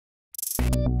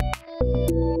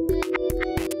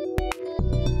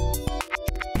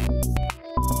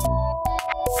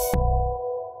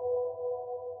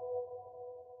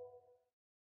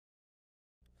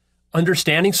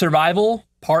Understanding Survival,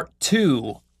 Part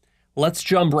 2. Let's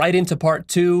jump right into Part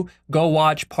 2. Go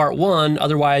watch Part 1,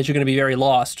 otherwise you're going to be very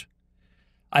lost.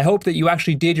 I hope that you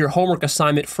actually did your homework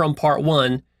assignment from Part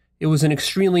 1. It was an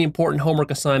extremely important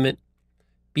homework assignment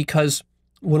because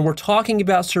when we're talking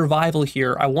about survival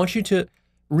here, I want you to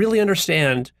really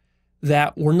understand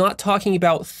that we're not talking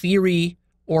about theory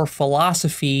or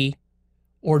philosophy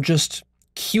or just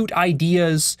cute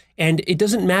ideas, and it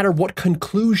doesn't matter what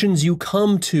conclusions you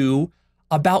come to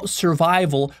about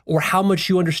survival or how much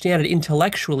you understand it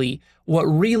intellectually. What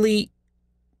really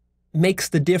makes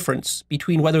the difference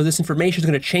between whether this information is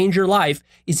going to change your life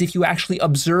is if you actually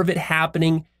observe it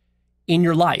happening in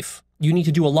your life. You need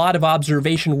to do a lot of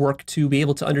observation work to be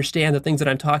able to understand the things that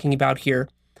I'm talking about here.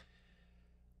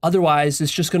 Otherwise,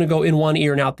 it's just going to go in one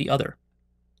ear and out the other.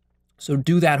 So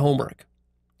do that homework.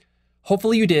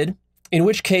 Hopefully you did. In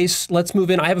which case, let's move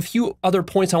in. I have a few other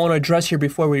points I want to address here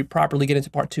before we properly get into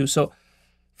Part 2. So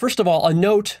first of all, a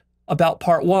note about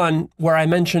Part 1 where I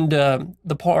mentioned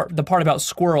the part about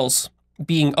squirrels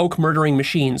being oak murdering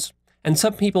machines. And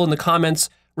some people in the comments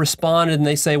responded and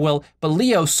they say, well, but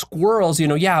Leo, squirrels,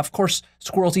 yeah, of course,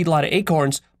 squirrels eat a lot of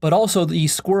acorns, but also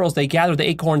these squirrels, they gather the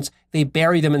acorns, they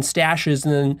bury them in stashes,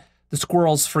 and then the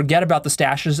squirrels forget about the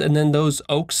stashes, and then those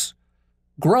oaks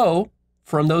grow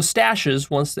from those stashes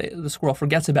once the squirrel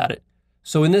forgets about it.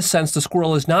 So in this sense, the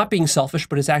squirrel is not being selfish,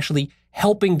 but is actually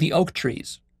helping the oak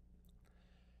trees.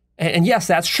 And yes,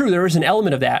 that's true. There is an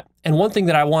element of that. And one thing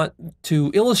that I want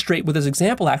to illustrate with this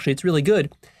example, actually, it's really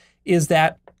good, is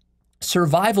that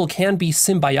survival can be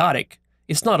symbiotic.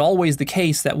 It's not always the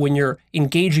case that when you're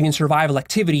engaging in survival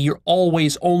activity, you're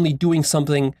always only doing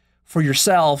something for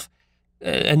yourself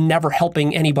and never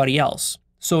helping anybody else.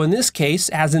 So in this case,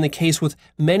 as in the case with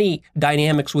many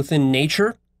dynamics within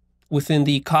nature, within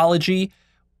the ecology,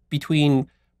 between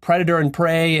predator and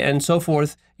prey and so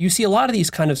forth, you see a lot of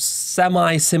these kind of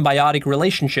semi-symbiotic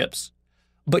relationships.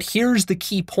 But here's the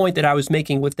key point that I was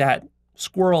making with that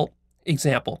squirrel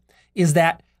example, is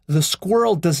that the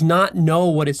squirrel does not know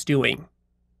what it's doing.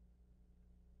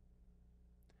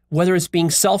 Whether it's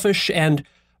being selfish and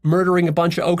murdering a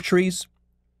bunch of oak trees,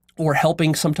 or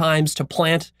helping sometimes to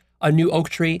plant a new oak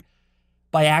tree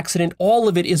by accident, all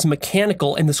of it is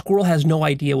mechanical and the squirrel has no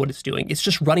idea what it's doing. It's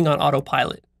just running on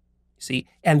autopilot, see?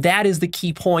 And that is the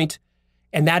key point,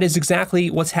 and that is exactly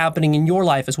what's happening in your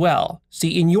life as well.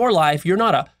 See, in your life, you're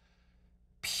not a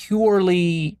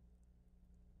purely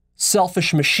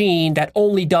selfish machine that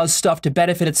only does stuff to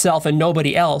benefit itself and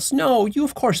nobody else. No, you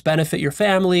of course benefit your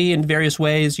family in various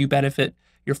ways. You benefit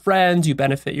your friends, you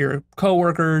benefit your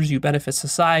coworkers, you benefit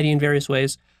society in various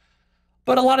ways.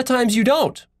 But a lot of times you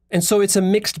don't. And so it's a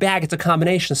mixed bag. It's a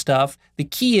combination of stuff. The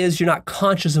key is you're not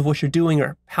conscious of what you're doing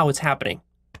or how it's happening.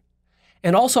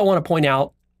 And also I want to point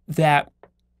out that,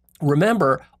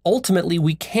 remember, ultimately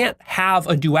we can't have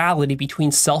a duality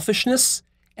between selfishness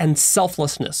and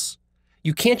selflessness.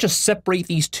 You can't just separate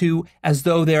these two as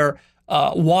though they're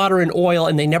water and oil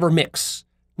and they never mix.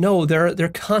 No, they're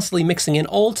constantly mixing. And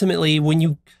ultimately, when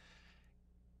you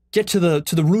get to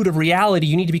the root of reality,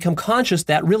 you need to become conscious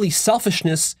that really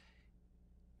selfishness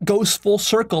goes full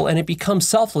circle and it becomes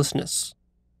selflessness.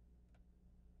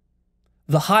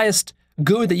 The highest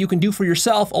good that you can do for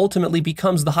yourself ultimately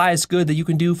becomes the highest good that you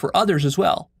can do for others as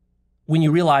well, when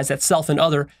you realize that self and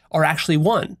other are actually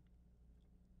one.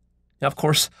 Now, of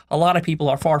course, a lot of people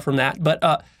are far from that,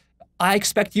 but I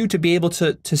expect you to be able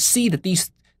to see that these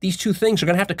two things are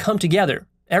going to have to come together.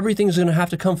 Everything's going to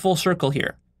have to come full circle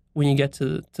here when you get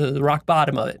to the rock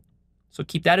bottom of it. So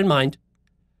keep that in mind.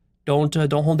 Don't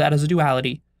hold that as a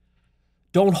duality.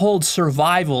 Don't hold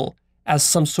survival as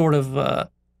some sort of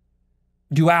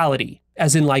duality,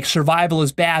 as in like survival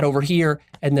is bad over here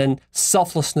and then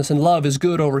selflessness and love is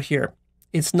good over here.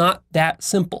 It's not that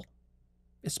simple.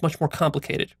 It's much more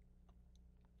complicated.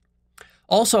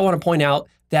 Also, I want to point out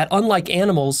that unlike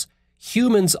animals,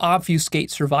 humans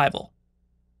obfuscate survival.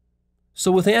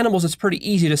 So with animals, it's pretty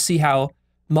easy to see how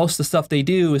most of the stuff they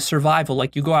do is survival.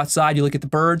 Like you go outside, you look at the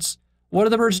birds. What are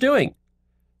the birds doing?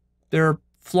 They're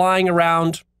flying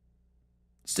around,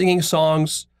 singing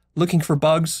songs, looking for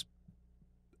bugs,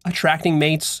 attracting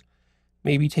mates,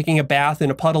 maybe taking a bath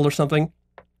in a puddle or something.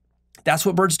 That's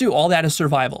what birds do. All that is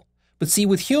survival. But see,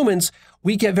 with humans,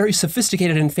 we get very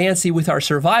sophisticated and fancy with our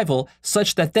survival,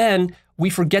 such that then we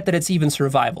forget that it's even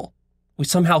survival. We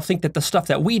somehow think that the stuff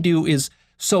that we do is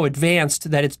so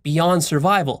advanced that it's beyond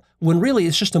survival, when really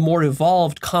it's just a more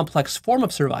evolved, complex form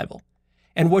of survival.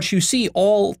 And what you see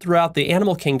all throughout the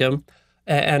animal kingdom,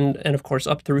 and of course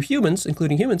up through humans,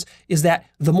 including humans, is that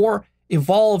the more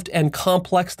evolved and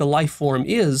complex the life form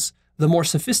is, the more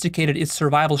sophisticated its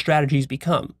survival strategies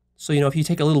become. So, if you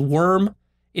take a little worm,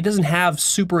 it doesn't have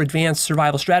super advanced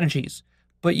survival strategies.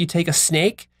 But you take a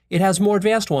snake, it has more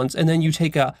advanced ones. And then you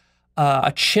take a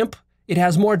chimp, it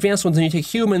has more advanced ones. And you take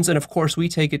humans, and of course we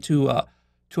take it to a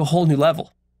whole new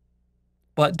level.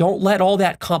 But don't let all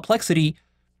that complexity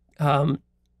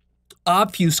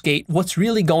obfuscate what's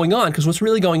really going on, because what's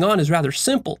really going on is rather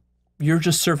simple. You're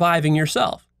just surviving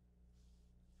yourself.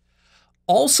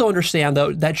 Also understand,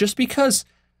 though, that just because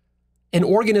an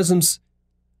organism's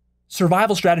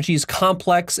survival strategy is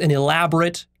complex and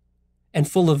elaborate and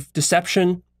full of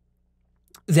deception,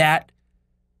 that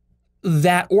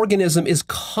organism is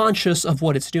conscious of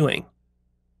what it's doing.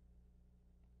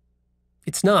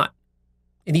 It's not.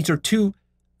 And these are two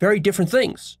very different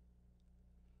things.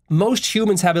 Most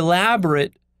humans have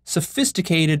elaborate,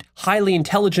 sophisticated, highly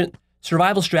intelligent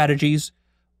survival strategies,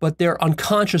 but they're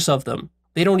unconscious of them.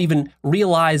 They don't even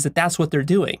realize that that's what they're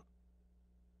doing.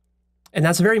 And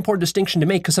that's a very important distinction to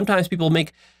make, because sometimes people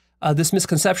make this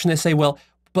misconception. They say, well,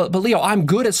 but Leo, I'm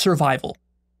good at survival.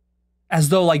 As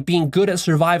though like being good at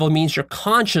survival means you're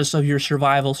conscious of your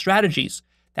survival strategies.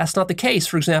 That's not the case.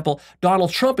 For example,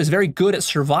 Donald Trump is very good at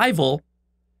survival.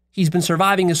 He's been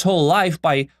surviving his whole life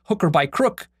by hook or by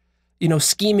crook,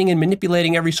 scheming and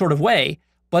manipulating every sort of way.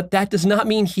 But that does not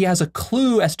mean he has a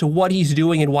clue as to what he's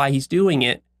doing and why he's doing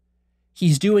it.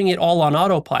 He's doing it all on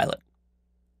autopilot.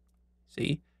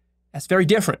 See, that's very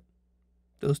different.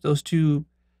 Those two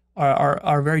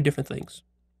are very different things.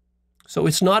 So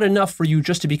it's not enough for you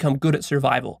just to become good at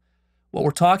survival. What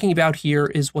we're talking about here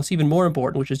is what's even more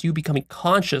important, which is you becoming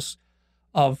conscious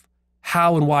of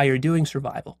how and why you're doing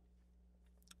survival.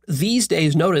 These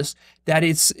days, notice that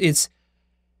it's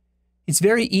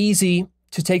very easy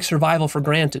to take survival for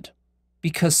granted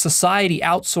because society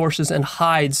outsources and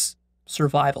hides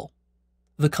survival.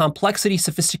 The complexity,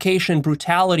 sophistication,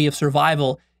 brutality of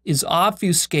survival is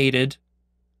obfuscated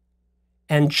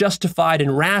and justified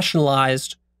and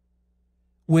rationalized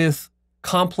with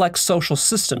complex social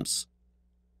systems,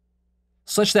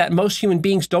 such that most human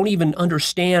beings don't even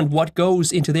understand what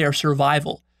goes into their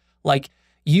survival. Like,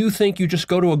 you think you just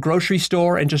go to a grocery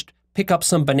store and just pick up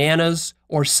some bananas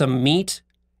or some meat,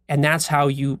 and that's how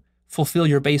you fulfill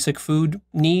your basic food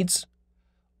needs.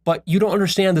 But you don't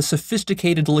understand the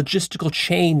sophisticated logistical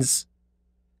chains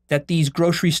that these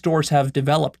grocery stores have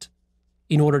developed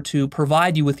in order to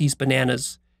provide you with these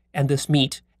bananas and this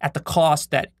meat at the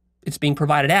cost that it's being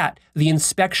provided at, the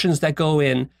inspections that go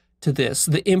in to this,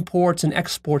 the imports and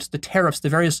exports, the tariffs, the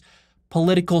various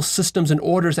political systems and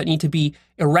orders that need to be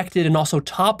erected and also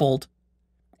toppled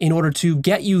in order to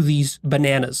get you these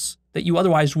bananas that you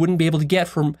otherwise wouldn't be able to get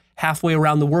from halfway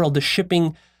around the world. The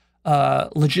shipping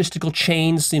logistical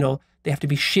chains, they have to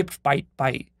be shipped by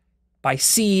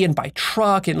sea and by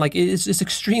truck, and like it's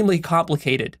extremely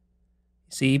complicated.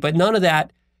 See, but none of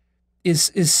that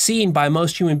is seen by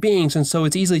most human beings, and so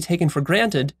it's easily taken for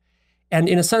granted. And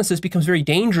in a sense, this becomes very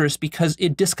dangerous because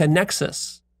it disconnects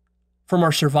us from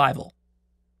our survival.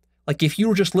 Like if you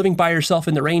were just living by yourself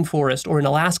in the rainforest or in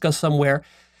Alaska somewhere,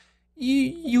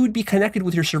 you would be connected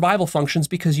with your survival functions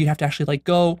because you'd have to actually like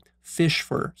go fish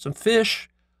for some fish,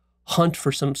 hunt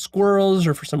for some squirrels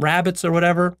or for some rabbits or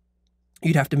whatever.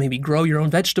 You'd have to maybe grow your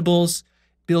own vegetables,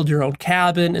 build your own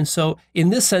cabin. And so in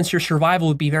this sense, your survival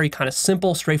would be very kind of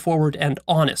simple, straightforward, and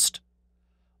honest.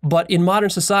 But in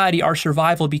modern society, our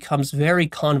survival becomes very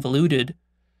convoluted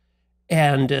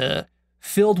and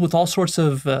filled with all sorts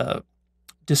of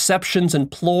deceptions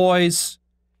and ploys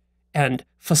and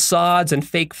facades and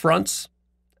fake fronts.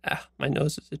 My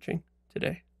nose is itching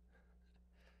today.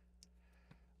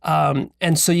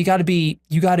 And so you got to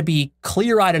be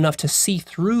clear-eyed enough to see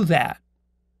through that.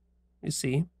 You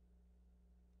see,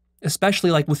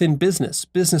 especially like within business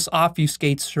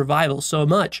obfuscates survival so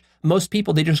much. Most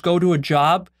people, they just go to a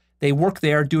job, they work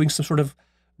there doing some sort of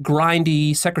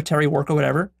grindy secretary work or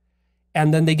whatever,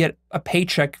 and then they get a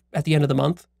paycheck at the end of the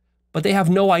month, but they have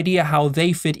no idea how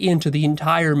they fit into the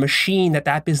entire machine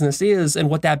that business is and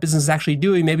what that business is actually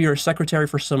doing. Maybe you're a secretary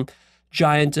for some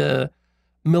giant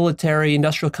military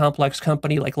industrial complex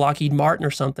company like Lockheed Martin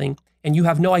or something, and you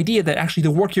have no idea that actually the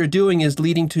work you're doing is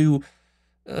leading to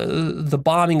the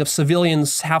bombing of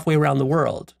civilians halfway around the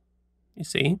world, you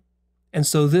see? And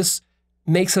so this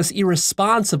makes us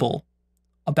irresponsible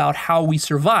about how we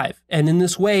survive. And in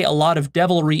this way, a lot of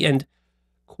devilry and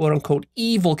quote-unquote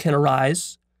evil can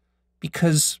arise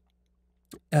because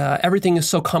everything is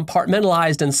so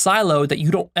compartmentalized and siloed that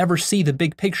you don't ever see the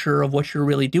big picture of what you're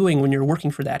really doing when you're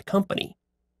working for that company.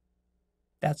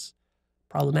 That's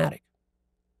problematic.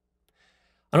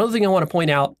 Another thing I want to point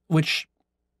out, which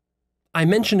I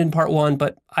mentioned in part 1,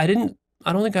 but I don't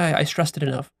think I stressed it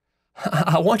enough.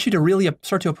 I want you to really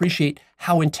start to appreciate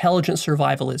how intelligent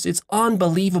survival is. It's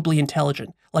unbelievably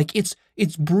intelligent. Like it's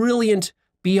brilliant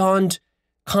beyond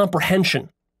comprehension.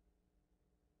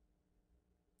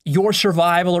 Your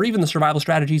survival, or even the survival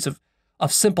strategies of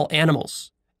simple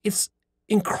animals, it's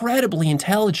incredibly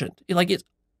intelligent. It's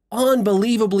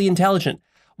unbelievably intelligent.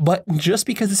 But just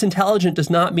because it's intelligent does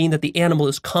not mean that the animal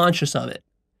is conscious of it.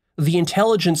 The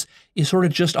intelligence is sort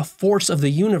of just a force of the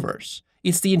universe.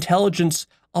 It's the intelligence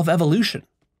of evolution,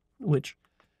 which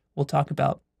we'll talk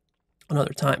about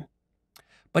another time.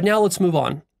 But now let's move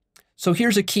on. So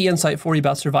here's a key insight for you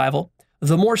about survival.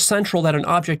 The more central that an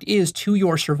object is to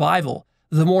your survival,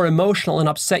 the more emotional and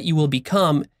upset you will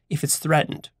become if it's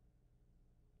threatened.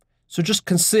 So just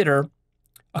consider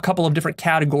a couple of different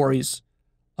categories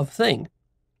of thing.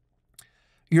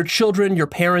 Your children, your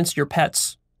parents, your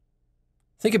pets.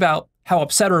 Think about how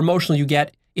upset or emotional you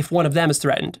get if one of them is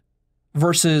threatened,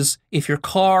 versus if your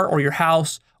car or your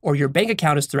house or your bank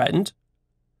account is threatened,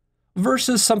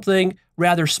 versus something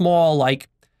rather small like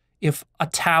if a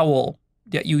towel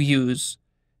that you use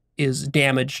is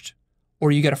damaged,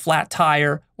 or you get a flat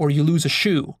tire, or you lose a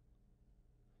shoe.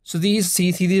 So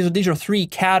these are three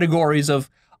categories of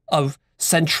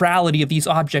centrality of these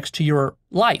objects to your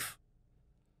life.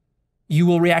 You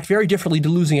will react very differently to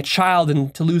losing a child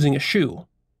than to losing a shoe.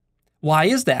 Why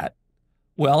is that?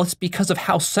 Well, it's because of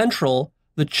how central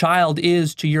the child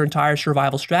is to your entire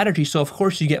survival strategy. So of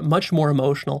course you get much more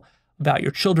emotional about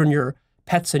your children, your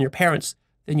pets, and your parents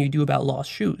than you do about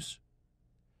lost shoes.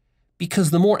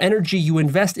 Because the more energy you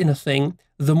invest in a thing,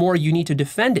 the more you need to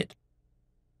defend it.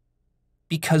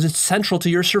 Because it's central to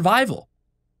your survival.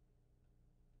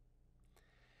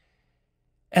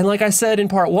 And like I said in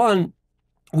part 1,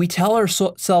 we tell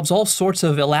ourselves all sorts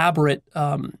of elaborate,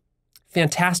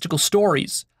 fantastical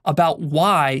stories about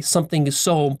why something is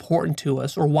so important to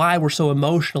us, or why we're so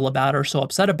emotional about it or so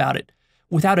upset about it,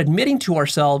 without admitting to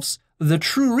ourselves the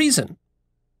true reason.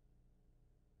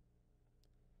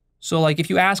 So like if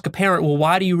you ask a parent, well,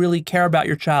 why do you really care about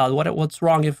your child? What's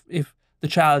wrong if the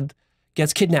child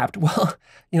gets kidnapped? Well,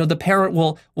 the parent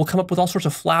will come up with all sorts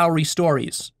of flowery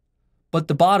stories. But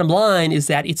the bottom line is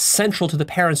that it's central to the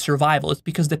parent's survival. It's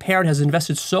because the parent has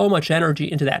invested so much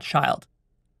energy into that child.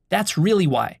 That's really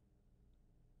why.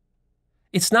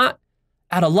 It's not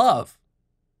out of love,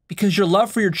 because your love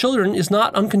for your children is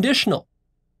not unconditional.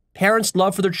 Parents'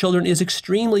 love for their children is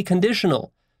extremely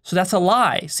conditional. So that's a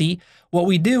lie. See, what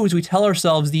we do is we tell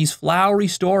ourselves these flowery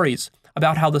stories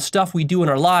about how the stuff we do in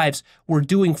our lives we're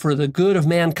doing for the good of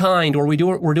mankind, or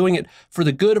we're doing it for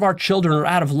the good of our children, or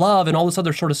out of love, and all this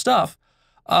other sort of stuff.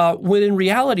 When in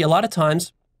reality, a lot of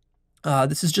times,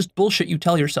 this is just bullshit you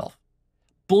tell yourself.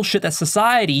 Bullshit that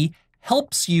society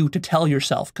helps you to tell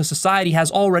yourself, because society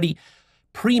has already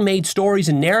pre-made stories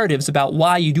and narratives about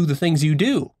why you do the things you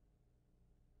do.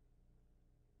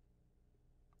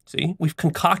 See, we've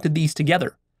concocted these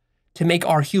together to make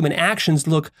our human actions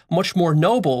look much more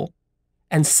noble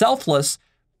and selfless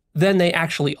than they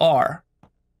actually are.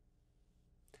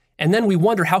 And then we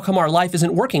wonder, how come our life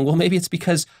isn't working? Well, maybe it's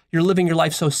because you're living your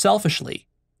life so selfishly.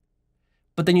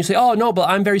 But then you say, oh, no, but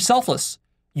I'm very selfless.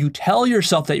 You tell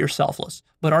yourself that you're selfless,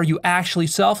 but are you actually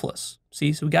selfless?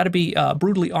 See, so we got to be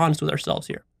brutally honest with ourselves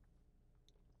here.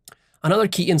 Another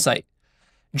key insight: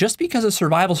 just because a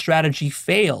survival strategy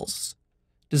fails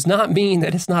does not mean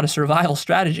that it's not a survival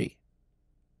strategy.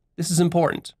 This is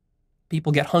important.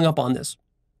 People get hung up on this.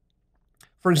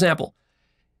 For example,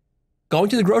 going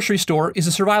to the grocery store is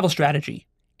a survival strategy,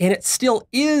 and it still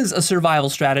is a survival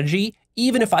strategy,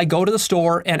 even if I go to the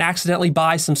store and accidentally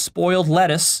buy some spoiled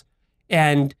lettuce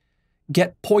and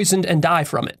get poisoned and die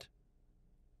from it.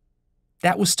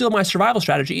 That was still my survival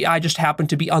strategy. I just happened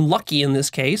to be unlucky in this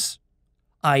case.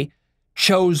 I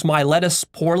chose my lettuce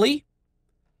poorly,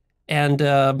 and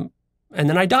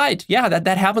then I died. Yeah,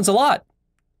 that happens a lot.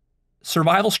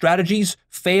 Survival strategies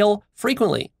fail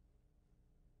frequently.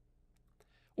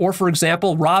 Or for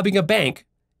example, robbing a bank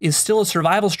is still a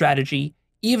survival strategy,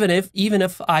 even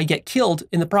if I get killed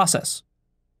in the process.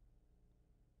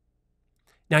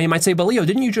 Now you might say, but Leo,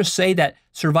 didn't you just say that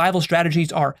survival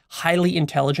strategies are highly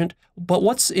intelligent? But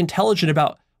what's intelligent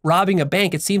about robbing a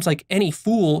bank? It seems like any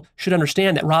fool should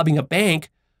understand that robbing a bank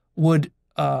would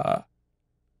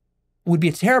be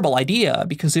a terrible idea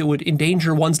because it would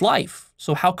endanger one's life.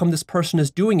 So how come this person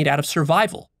is doing it out of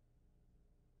survival?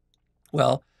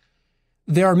 Well,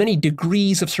 there are many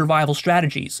degrees of survival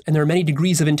strategies, and there are many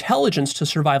degrees of intelligence to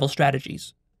survival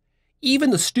strategies. Even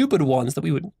the stupid ones that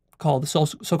we would called the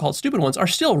so-called stupid ones, are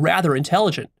still rather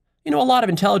intelligent. You know, a lot of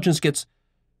intelligence gets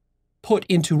put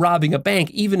into robbing a bank,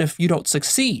 even if you don't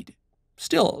succeed.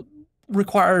 Still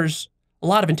requires a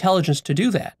lot of intelligence to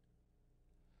do that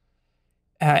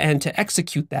and to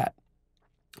execute that.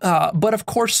 But of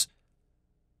course,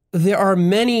 there are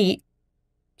many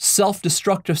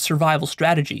self-destructive survival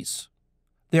strategies.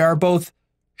 There are both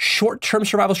short-term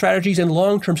survival strategies and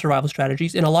long-term survival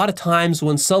strategies. And a lot of times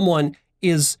when someone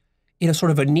is in a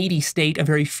sort of a needy state, a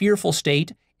very fearful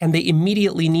state, and they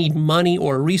immediately need money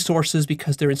or resources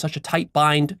because they're in such a tight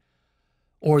bind,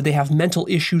 or they have mental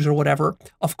issues or whatever,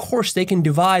 of course they can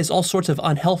devise all sorts of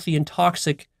unhealthy and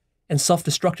toxic and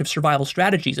self-destructive survival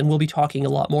strategies. And we'll be talking a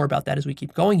lot more about that as we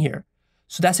keep going here.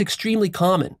 So that's extremely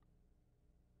common.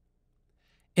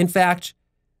 In fact,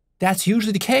 that's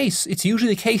usually the case. It's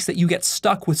usually the case that you get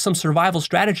stuck with some survival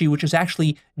strategy which is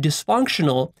actually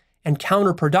dysfunctional and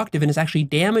counterproductive and is actually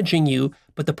damaging you.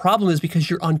 But the problem is because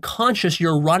you're unconscious,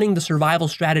 you're running the survival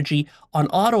strategy on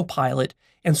autopilot.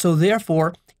 And so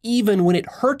therefore, even when it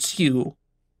hurts you,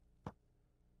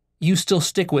 you still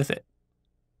stick with it.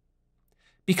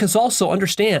 Because also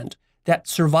understand that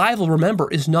survival,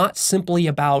 remember, is not simply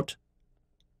about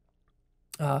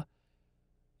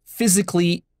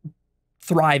physically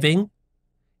thriving.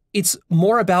 It's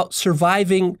more about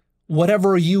surviving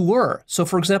whatever you were. So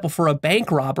for example, for a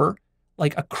bank robber,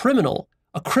 like a criminal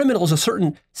is a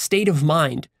certain state of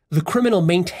mind. The criminal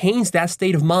maintains that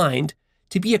state of mind.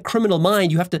 To be a criminal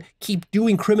mind, you have to keep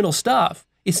doing criminal stuff.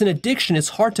 It's an addiction. It's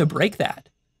hard to break that.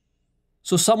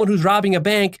 So someone who's robbing a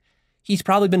bank, he's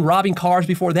probably been robbing cars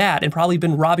before that and probably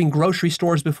been robbing grocery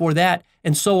stores before that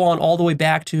and so on all the way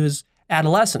back to his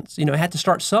adolescence. You know, it had to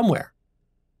start somewhere.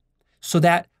 So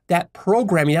that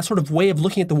programming, that sort of way of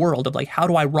looking at the world of like, how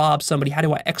do I rob somebody? How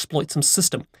do I exploit some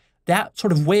system? That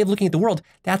sort of way of looking at the world,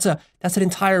 that's an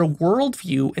entire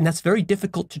worldview, and that's very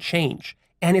difficult to change.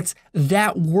 And it's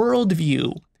that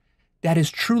worldview that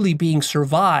is truly being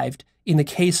survived in the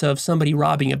case of somebody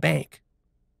robbing a bank.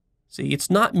 See, it's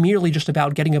not merely just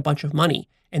about getting a bunch of money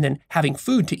and then having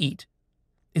food to eat.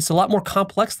 It's a lot more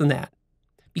complex than that.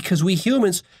 Because we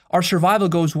humans, our survival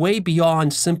goes way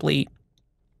beyond simply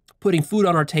putting food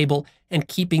on our table and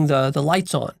keeping the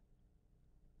lights on.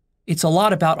 It's a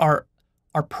lot about our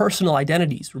personal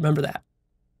identities, remember that.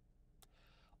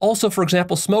 Also, for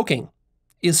example, smoking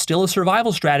is still a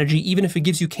survival strategy, even if it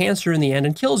gives you cancer in the end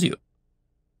and kills you.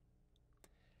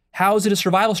 How is it a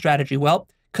survival strategy? Well,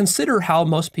 consider how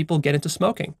most people get into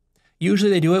smoking.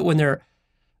 Usually they do it when they're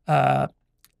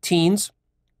teens.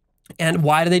 And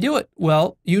why do they do it?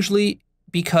 Well, usually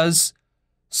because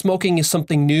smoking is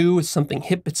something new, it's something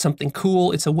hip, it's something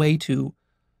cool. It's a way to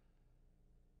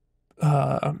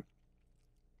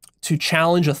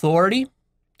challenge authority,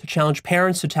 to challenge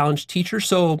parents, to challenge teachers.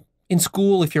 So in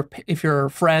school, if your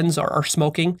friends are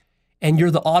smoking and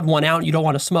you're the odd one out and you don't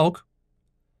want to smoke,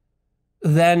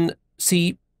 then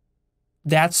see,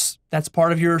 that's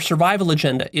part of your survival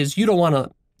agenda, is you don't want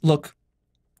to look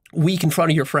weak in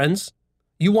front of your friends.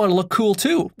 You want to look cool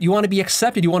too. You want to be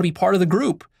accepted. You want to be part of the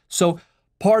group. So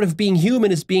part of being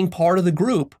human is being part of the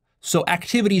group. So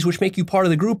activities which make you part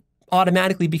of the group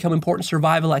automatically become important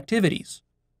survival activities.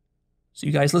 So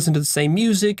you guys listen to the same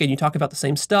music and you talk about the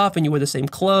same stuff and you wear the same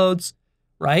clothes,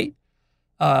 right?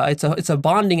 It's a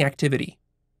bonding activity.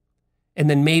 And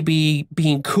then maybe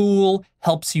being cool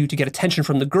helps you to get attention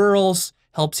from the girls,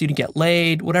 helps you to get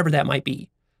laid, whatever that might be.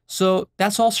 So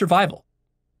that's all survival,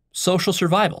 social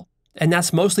survival. And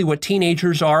that's mostly what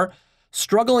teenagers are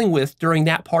struggling with during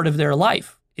that part of their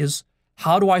life, is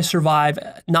how do I survive,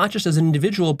 not just as an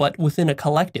individual, but within a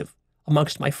collective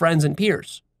amongst my friends and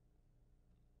peers.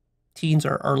 Teens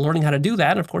are learning how to do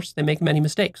that. And of course, they make many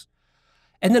mistakes.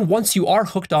 And then once you are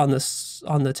hooked on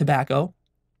the tobacco,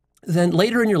 then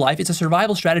later in your life, it's a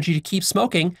survival strategy to keep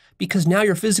smoking, because now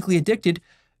you're physically addicted.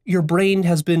 Your brain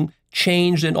has been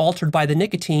changed and altered by the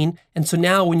nicotine. And so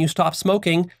now when you stop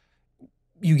smoking,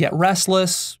 you get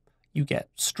restless, you get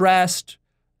stressed,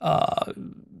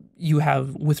 you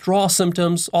have withdrawal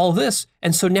symptoms, all of this.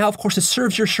 And so now, of course, it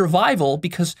serves your survival,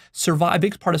 because a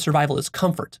big part of survival is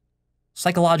comfort,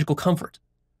 psychological comfort.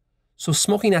 So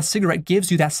smoking that cigarette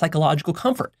gives you that psychological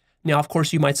comfort. Now, of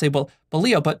course, you might say, well,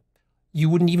 Leo, but you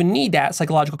wouldn't even need that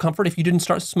psychological comfort if you didn't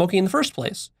start smoking in the first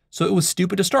place. So it was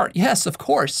stupid to start. Yes, of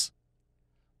course.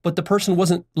 But the person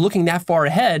wasn't looking that far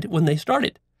ahead when they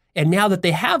started. And now that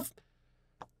they have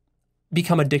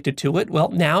become addicted to it, well,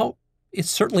 now it's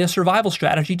certainly a survival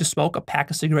strategy to smoke a pack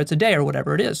of cigarettes a day or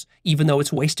whatever it is, even though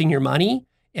it's wasting your money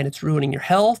and it's ruining your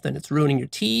health and it's ruining your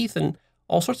teeth and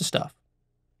all sorts of stuff.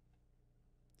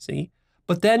 See?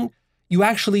 But then You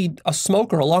actually, a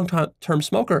smoker, a long-term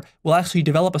smoker, will actually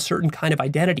develop a certain kind of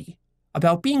identity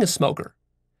about being a smoker.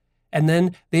 And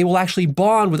then they will actually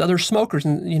bond with other smokers.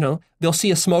 And, you know, they'll see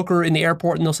a smoker in the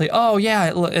airport and they'll say, oh, yeah.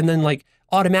 And then, like,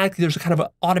 automatically there's a kind of an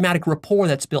automatic rapport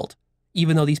that's built,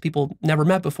 even though these people never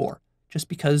met before, just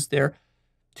because they're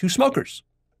two smokers.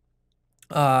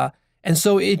 And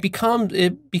so it becomes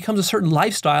a certain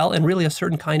lifestyle and really a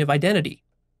certain kind of identity.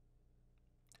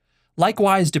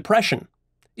 Likewise, depression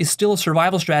is still a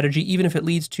survival strategy, even if it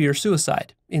leads to your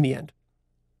suicide in the end.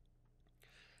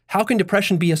 How can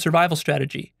depression be a survival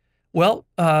strategy? Well,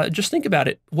 just think about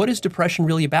it. What is depression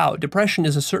really about? Depression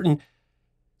is a certain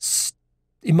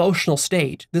emotional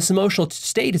state. This emotional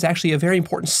state is actually a very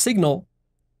important signal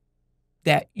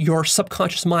that your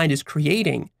subconscious mind is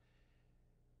creating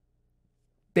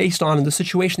based on the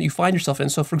situation that you find yourself in.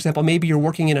 So, for example, maybe you're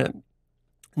working in a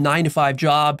 9-to-5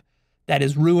 job that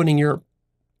is ruining your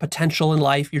potential in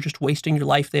life. You're just wasting your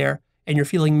life there, and you're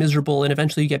feeling miserable, and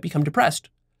eventually you become depressed.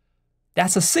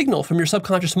 That's a signal from your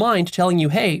subconscious mind telling you,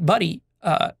 hey, buddy,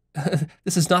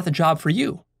 this is not the job for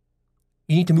you.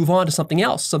 You need to move on to something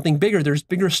else, something bigger. There's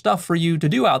bigger stuff for you to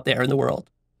do out there in the world.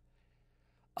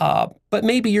 But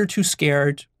maybe you're too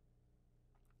scared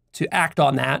to act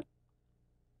on that.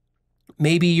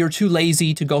 Maybe you're too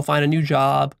lazy to go find a new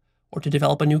job or to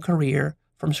develop a new career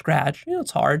from scratch. You know,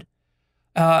 it's hard.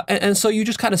 And so you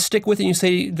just kind of stick with it and you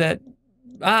say that,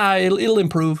 it'll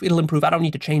improve. It'll improve. I don't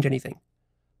need to change anything.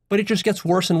 But it just gets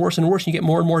worse and worse and worse. And you get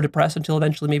more and more depressed until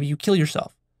eventually maybe you kill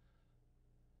yourself.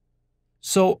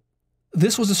 So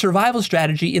this was a survival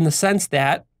strategy in the sense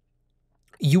that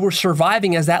you were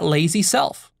surviving as that lazy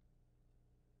self,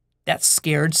 that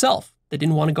scared self that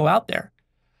didn't want to go out there.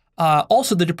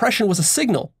 Also, the depression was a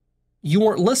signal. You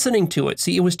weren't listening to it.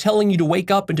 See, it was telling you to wake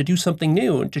up and to do something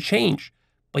new and to change,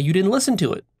 but you didn't listen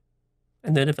to it.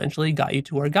 And then eventually it got you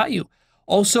to where it got you.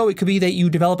 Also, it could be that you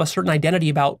develop a certain identity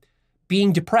about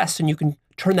being depressed, and you can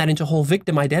turn that into a whole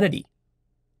victim identity,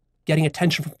 getting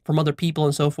attention from other people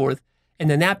and so forth. And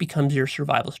then that becomes your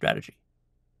survival strategy.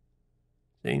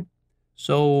 See?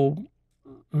 So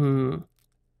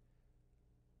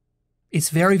it's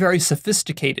very, very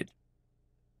sophisticated.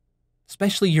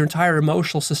 Especially your entire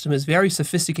emotional system is very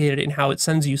sophisticated in how it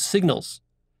sends you signals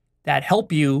that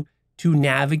help you to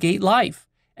navigate life.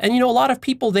 And, you know, a lot of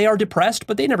people, they are depressed,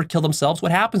 but they never kill themselves.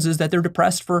 What happens is that they're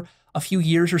depressed for a few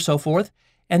years or so forth.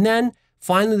 And then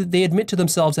finally they admit to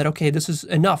themselves that, okay, this is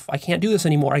enough. I can't do this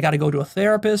anymore. I got to go to a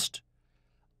therapist,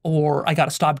 or I got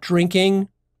to stop drinking,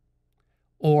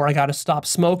 or I got to stop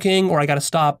smoking, or I got to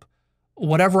stop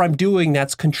whatever I'm doing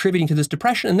that's contributing to this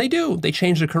depression. And they do. They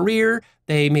change their career.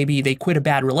 Maybe they quit a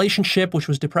bad relationship, which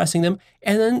was depressing them.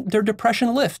 And then their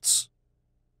depression lifts.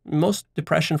 Most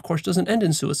depression, of course, doesn't end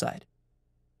in suicide.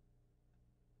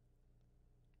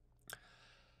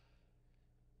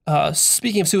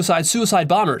 Speaking of suicide, suicide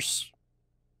bombers.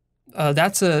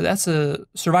 That's a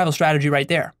survival strategy right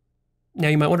there. Now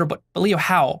you might wonder, but Leo,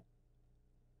 how?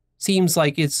 Seems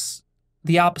like it's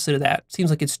the opposite of that. Seems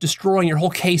like it's destroying your whole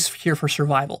case here for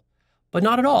survival. But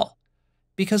not at all.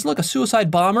 Because look, a suicide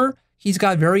bomber, he's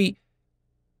got very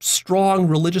strong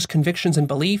religious convictions and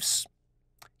beliefs.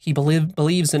 He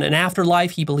believes in an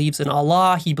afterlife. He believes in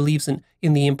Allah. He believes in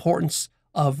the importance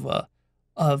of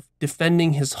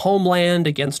defending his homeland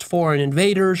against foreign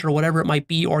invaders or whatever it might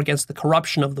be, or against the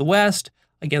corruption of the West,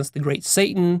 against the great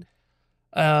Satan.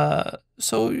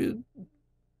 So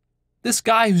this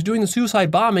guy who's doing the suicide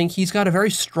bombing, he's got a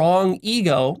very strong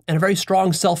ego and a very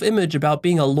strong self-image about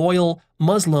being a loyal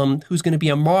Muslim who's going to be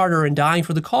a martyr and dying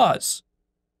for the cause.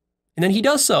 And then he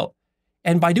does so.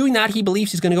 And by doing that, he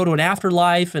believes he's going to go to an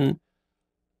afterlife and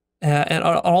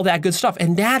all that good stuff.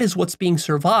 And that is what's being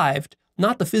survived,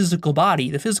 not the physical body.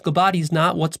 The physical body is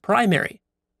not what's primary.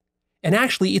 And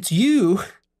actually, it's you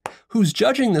who's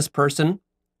judging this person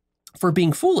for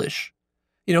being foolish.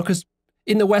 You know, because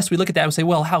in the West, we look at that and say,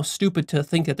 well, how stupid to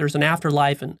think that there's an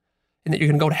afterlife and that you're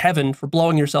going to go to heaven for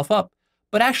blowing yourself up.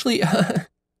 But actually,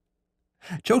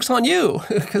 joke's on you,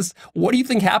 because what do you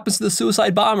think happens to the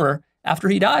suicide bomber after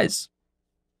he dies?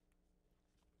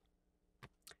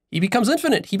 He becomes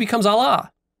infinite. He becomes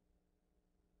Allah.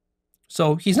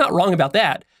 So he's not wrong about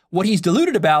that. What he's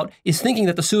deluded about is thinking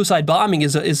that the suicide bombing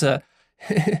is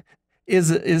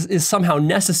somehow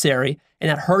necessary, and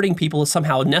that hurting people is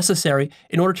somehow necessary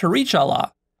in order to reach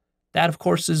Allah. That, of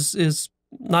course, is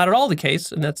not at all the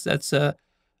case, and that's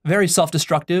very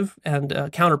self-destructive and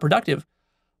counterproductive.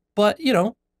 But, you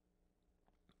know,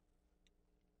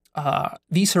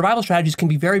 these survival strategies can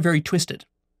be very, very twisted,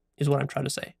 is what I'm trying to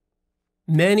say.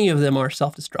 Many of them are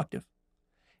self-destructive.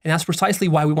 And that's precisely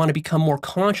why we want to become more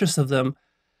conscious of them,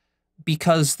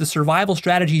 because the survival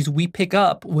strategies we pick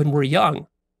up when we're young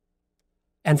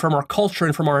and from our culture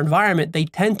and from our environment, they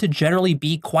tend to generally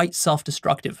be quite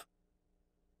self-destructive.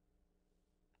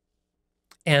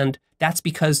 And that's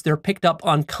because they're picked up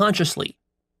unconsciously.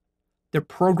 They're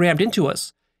programmed into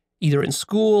us, either in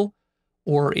school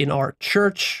or in our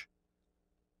church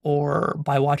or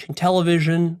by watching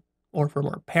television or from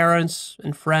our parents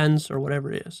and friends or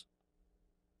whatever it is.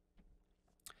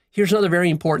 Here's another very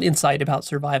important insight about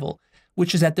survival,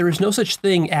 which is that there is no such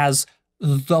thing as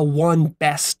the one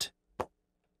best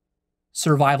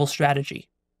survival strategy.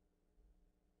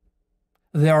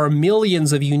 There are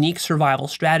millions of unique survival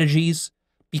strategies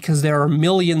because there are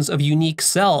millions of unique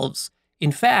selves.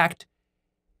 In fact,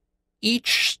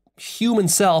 each human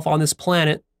self on this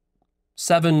planet,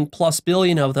 7+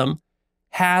 billion of them,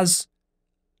 has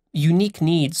unique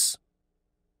needs.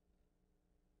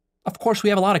 Of course, we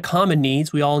have a lot of common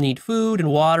needs. We all need food and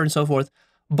water and so forth.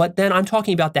 But then I'm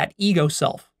talking about that ego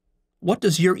self. What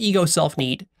does your ego self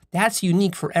need? That's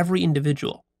unique for every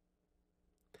individual.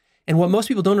 And what most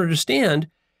people don't understand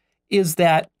is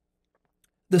that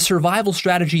the survival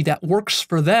strategy that works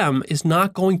for them is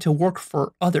not going to work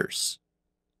for others.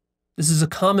 This is a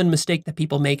common mistake that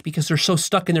people make because they're so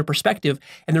stuck in their perspective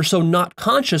and they're so not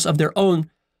conscious of their own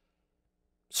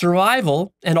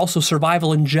survival and also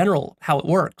survival in general, how it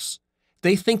works.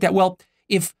 They think that, well,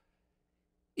 if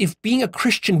being a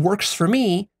Christian works for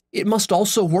me, it must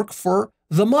also work for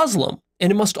the Muslim,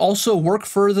 and it must also work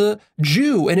for the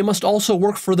Jew, and it must also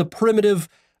work for the primitive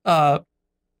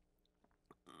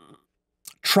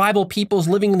tribal peoples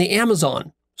living in the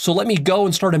Amazon. So let me go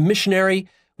and start a missionary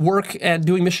work and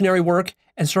doing missionary work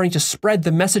and starting to spread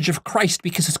the message of Christ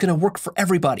because it's going to work for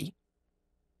everybody.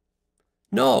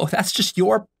 No, that's just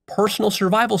your personal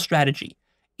survival strategy.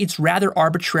 It's rather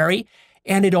arbitrary,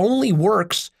 and it only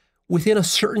works within a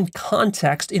certain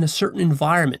context, in a certain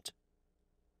environment,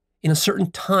 in a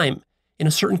certain time, in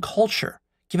a certain culture,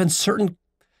 given certain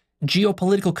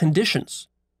geopolitical conditions.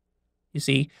 You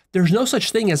see, there's no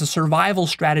such thing as a survival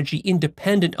strategy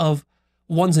independent of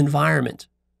one's environment.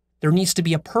 There needs to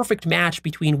be a perfect match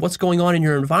between what's going on in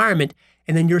your environment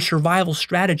and then your survival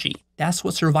strategy. That's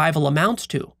what survival amounts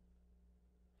to.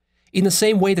 In the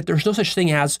same way that there's no such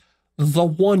thing as the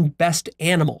one best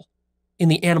animal in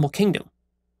the animal kingdom,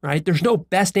 right? There's no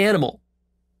best animal.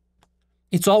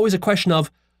 It's always a question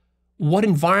of what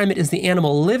environment is the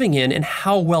animal living in and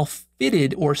how well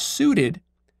fitted or suited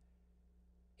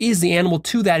is the animal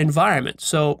to that environment.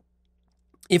 So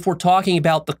if we're talking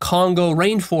about the Congo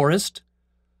rainforest,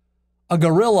 a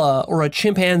gorilla or a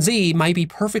chimpanzee might be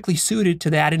perfectly suited to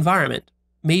that environment,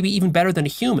 maybe even better than a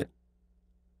human.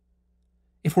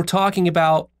 If we're talking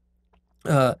about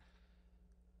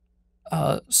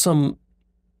some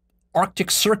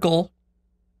Arctic Circle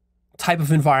type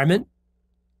of environment,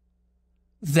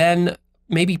 then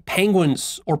maybe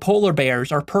penguins or polar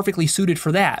bears are perfectly suited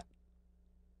for that.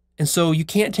 And so you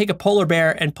can't take a polar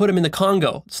bear and put him in the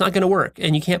Congo. It's not going to work.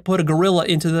 And you can't put a gorilla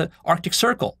into the Arctic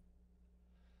Circle.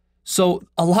 So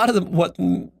a lot of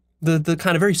the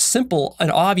kind of very simple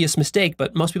and obvious mistake,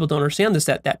 but most people don't understand this,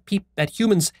 that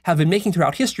humans have been making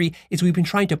throughout history, is we've been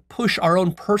trying to push our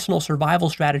own personal survival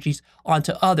strategies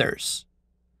onto others.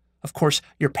 Of course,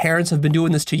 your parents have been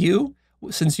doing this to you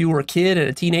since you were a kid and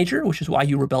a teenager, which is why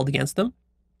you rebelled against them.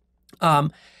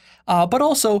 But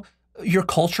also, your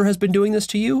culture has been doing this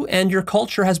to you, and your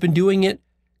culture has been doing it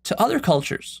to other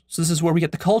cultures. So this is where we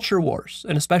get the culture wars,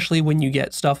 and especially when you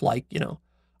get stuff like,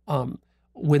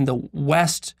 when the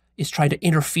West is trying to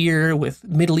interfere with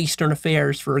Middle Eastern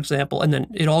affairs, for example, and then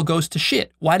it all goes to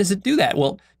shit. Why does it do that?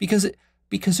 Well, because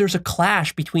there's a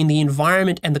clash between the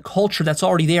environment and the culture that's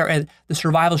already there and the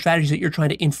survival strategies that you're trying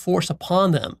to enforce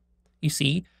upon them. You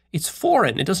see, it's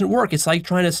foreign. It doesn't work. It's like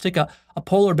trying to stick a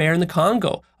polar bear in the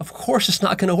Congo. Of course, it's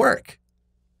not going to work.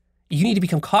 You need to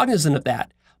become cognizant of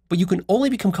that. But you can only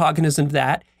become cognizant of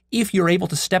that if you're able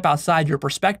to step outside your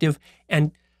perspective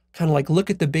and kind of like look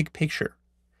at the big picture.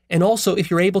 And also, if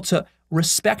you're able to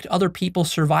respect other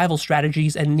people's survival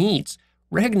strategies and needs,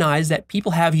 recognize that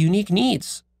people have unique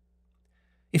needs.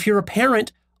 If you're a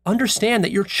parent, understand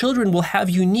that your children will have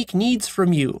unique needs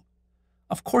from you.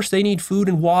 Of course, they need food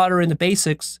and water and the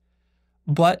basics,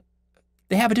 but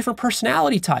they have a different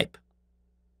personality type.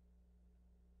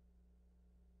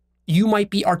 You might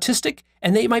be artistic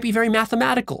and they might be very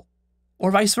mathematical,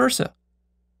 or vice versa.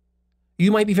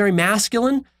 You might be very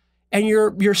masculine and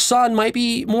your son might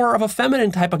be more of a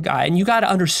feminine type of guy, and you got to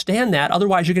understand that.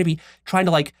 Otherwise, you're going to be trying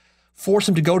to like force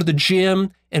him to go to the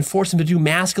gym and force him to do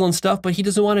masculine stuff, but he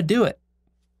doesn't want to do it.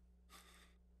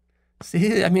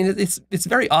 See, I mean, it's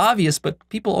very obvious, but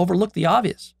people overlook the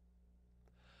obvious.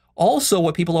 Also,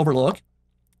 what people overlook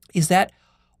is that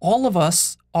all of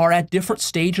us are at different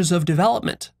stages of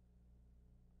development.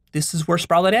 This is where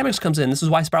spiral dynamics comes in. This is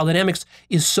why spiral dynamics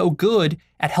is so good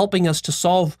at helping us to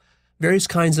solve various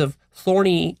kinds of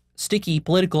thorny, sticky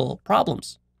political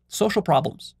problems, social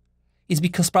problems, is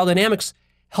because spiral dynamics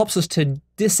helps us to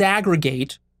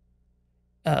disaggregate,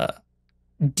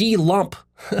 de-lump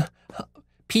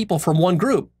people from one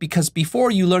group. Because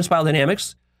before you learn spiral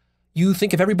dynamics, you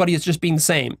think of everybody as just being the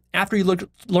same. After you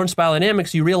learn spiral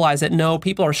dynamics, you realize that no,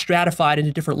 people are stratified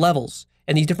into different levels.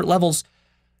 And these different levels,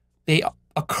 they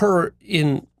occur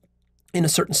in a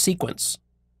certain sequence.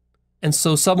 And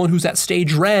so someone who's at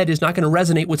stage red is not going to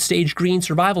resonate with stage green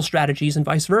survival strategies and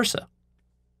vice versa.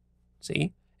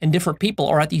 See? And different people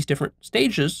are at these different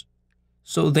stages,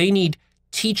 so they need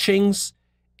teachings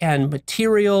and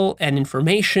material and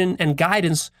information and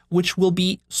guidance which will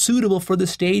be suitable for the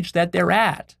stage that they're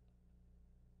at.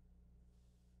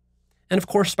 And of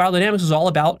course, spiral dynamics is all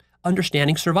about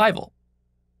understanding survival.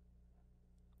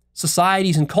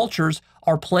 Societies and cultures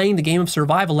are playing the game of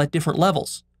survival at different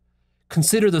levels.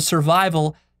 Consider the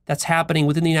survival that's happening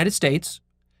within the United States,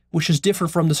 which is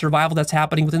different from the survival that's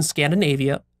happening within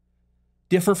Scandinavia,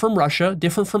 different from Russia,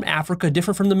 different from Africa,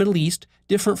 different from the Middle East,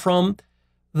 different from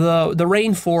the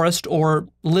rainforest or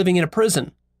living in a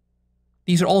prison.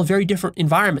 These are all very different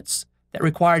environments that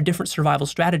require different survival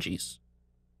strategies.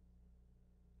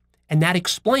 And that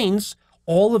explains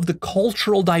all of the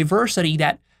cultural diversity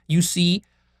that you see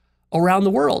around the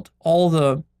world, all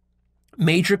the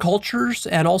major cultures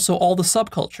and also all the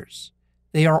subcultures.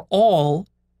 They are all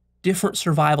different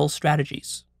survival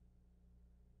strategies.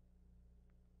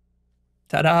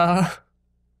 Ta-da!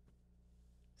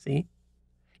 See?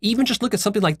 Even just look at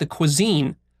something like the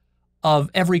cuisine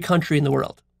of every country in the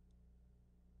world.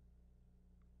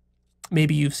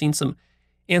 Maybe you've seen some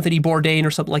Anthony Bourdain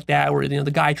or something like that, where the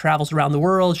guy travels around the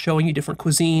world showing you different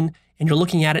cuisine, and you're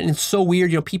looking at it, and it's so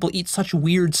weird. People eat such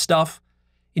weird stuff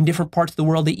in different parts of the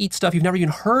world. They eat stuff you've never even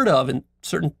heard of in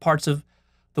certain parts of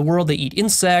the world. They eat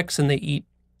insects, and they eat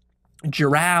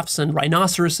giraffes and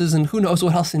rhinoceroses, and who knows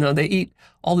what else. They eat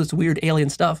all this weird alien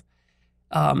stuff.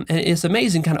 And it's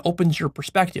amazing, kind of opens your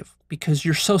perspective, because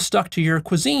you're so stuck to your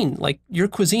cuisine. Like, your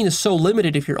cuisine is so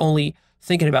limited if you're only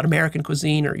thinking about American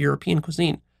cuisine or European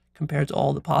cuisine compared to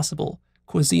all the possible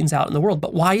cuisines out in the world.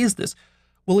 But why is this?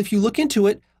 Well, if you look into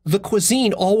it, the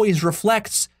cuisine always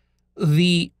reflects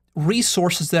the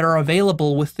resources that are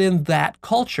available within that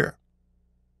culture.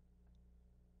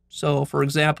 So, for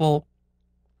example,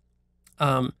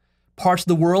 parts of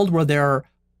the world where there are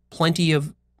plenty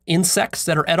of insects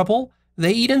that are edible,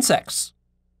 they eat insects.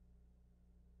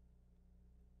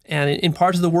 And in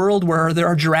parts of the world where there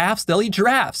are giraffes, they'll eat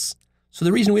giraffes. So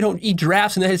the reason we don't eat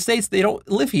giraffes in the United States, they don't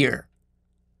live here.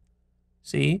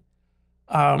 See?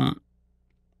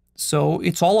 So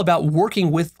it's all about working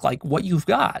with what you've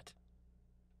got.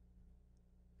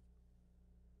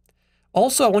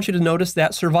 Also, I want you to notice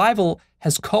that survival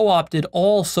has co-opted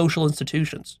all social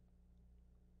institutions,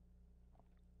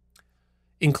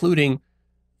 including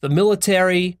the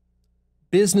military,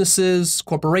 businesses,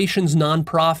 corporations,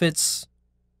 nonprofits,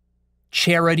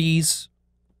 charities,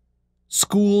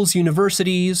 schools,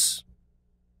 universities,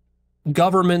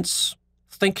 governments,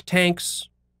 think tanks,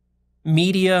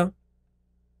 media,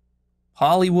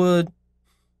 Hollywood,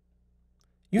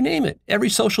 you name it. Every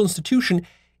social institution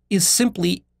is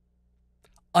simply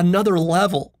another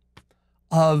level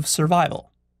of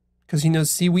survival. Because,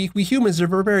 see, we humans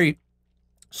are very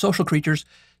social creatures.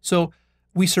 So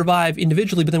we survive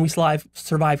individually, but then we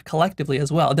survive collectively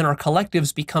as well. And then our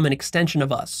collectives become an extension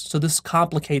of us. So this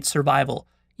complicates survival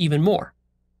even more.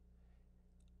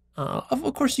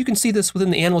 Of course, you can see this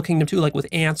within the animal kingdom too, like with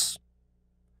ants.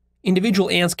 Individual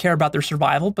ants care about their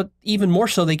survival, but even more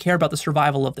so, they care about the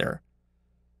survival of their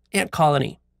ant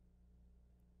colony.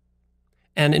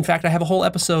 And in fact, I have a whole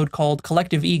episode called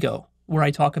Collective Ego, where I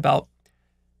talk about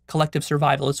collective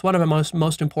survival. It's one of my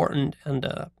most important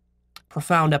and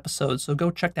profound episodes, so go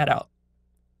check that out.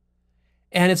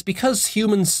 And it's because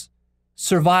humans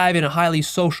survive in a highly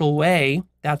social way,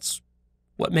 that's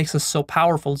what makes us so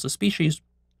powerful as a species,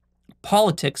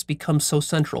 politics becomes so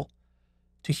central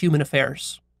to human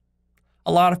affairs.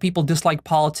 A lot of people dislike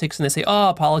politics, and they say,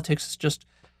 oh, politics is just,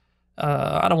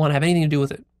 I don't want to have anything to do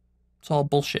with it. It's all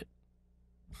bullshit.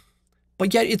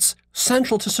 But yet it's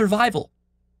central to survival.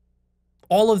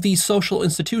 All of these social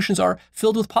institutions are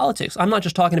filled with politics. I'm not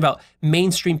just talking about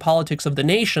mainstream politics of the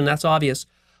nation, that's obvious,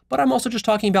 but I'm also just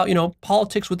talking about,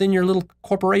 politics within your little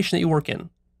corporation that you work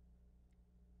in,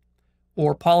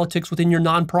 or politics within your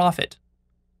nonprofit,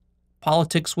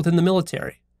 politics within the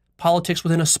military, politics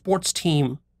within a sports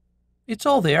team. It's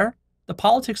all there. The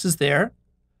politics is there.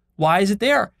 Why is it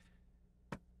there?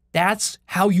 That's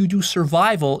how you do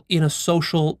survival in a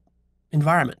social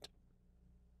environment.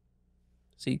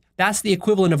 See, that's the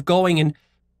equivalent of going and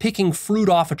picking fruit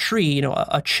off a tree. You know,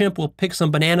 a chimp will pick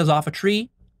some bananas off a tree.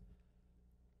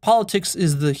 Politics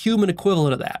is the human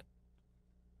equivalent of that.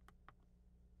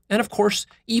 And of course,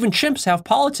 even chimps have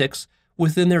politics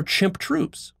within their chimp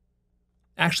troops.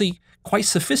 Actually, quite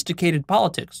sophisticated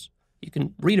politics. You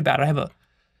can read about it. I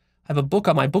have a book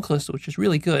on my book list, which is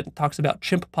really good. It talks about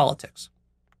chimp politics.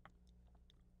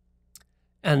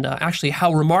 And actually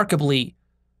how remarkably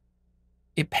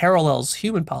it parallels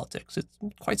human politics. It's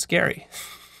quite scary.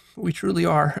 We truly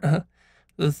are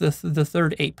the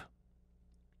third ape,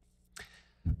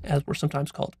 as we're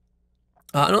sometimes called.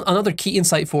 Another key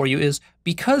insight for you is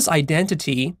because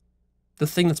identity, the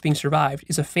thing that's being survived,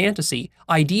 is a fantasy,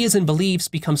 ideas and beliefs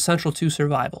become central to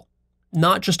survival,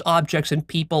 not just objects and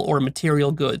people or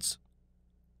material goods.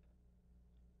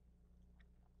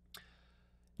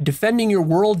 Defending your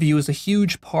worldview is a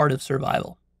huge part of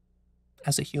survival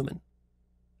as a human.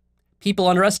 People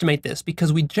underestimate this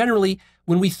because we generally,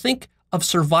 when we think of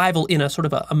survival in a sort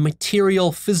of a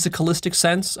material, physicalistic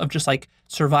sense of just like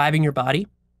surviving your body,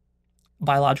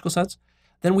 biological sense,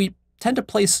 then we tend to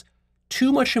place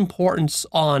too much importance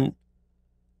on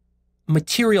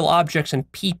material objects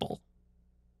and people.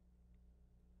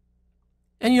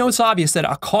 And you know, it's obvious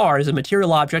that a car is a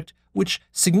material object which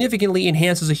significantly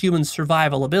enhances a human's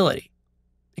survival ability,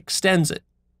 extends it.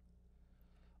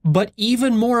 But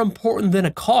even more important than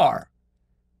a car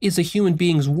is a human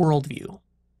being's worldview.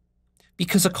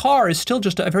 Because a car is still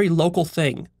just a very local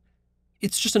thing.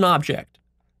 It's just an object.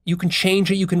 You can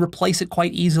change it, you can replace it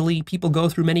quite easily. People go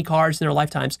through many cars in their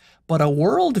lifetimes. But a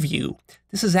worldview,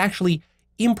 this is actually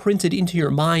imprinted into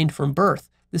your mind from birth.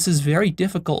 This is very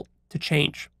difficult to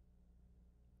change.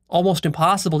 Almost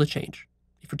impossible to change.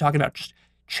 If you're talking about just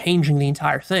changing the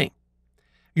entire thing.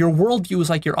 Your worldview is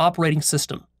like your operating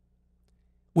system,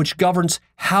 which governs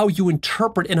how you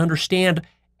interpret and understand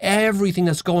everything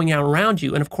that's going on around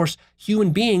you. And of course,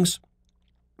 human beings,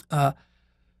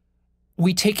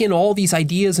 we take in all these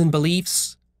ideas and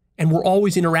beliefs, and we're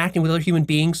always interacting with other human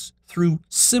beings through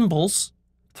symbols,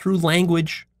 through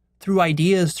language, through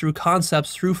ideas, through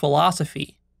concepts, through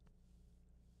philosophy.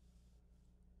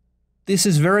 This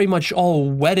is very much all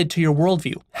wedded to your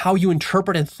worldview. How you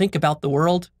interpret and think about the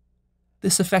world,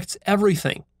 this affects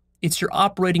everything. It's your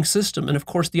operating system. And of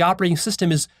course, the operating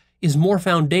system is more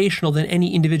foundational than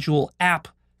any individual app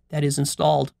that is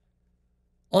installed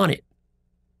on it.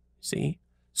 See?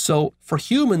 So for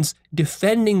humans,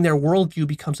 defending their worldview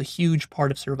becomes a huge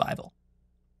part of survival.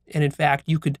 And in fact,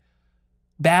 you could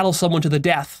battle someone to the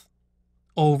death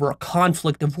over a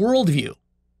conflict of worldview.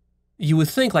 You would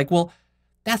think like, well,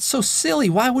 that's so silly.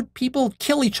 Why would people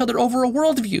kill each other over a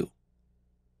worldview?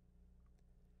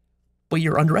 But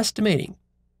you're underestimating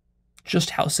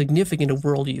just how significant a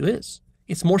worldview is.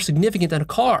 It's more significant than a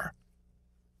car.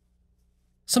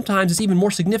 Sometimes it's even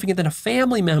more significant than a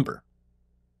family member.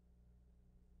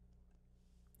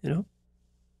 You know?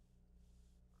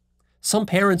 Some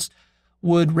parents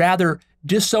would rather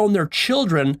disown their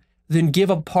children than give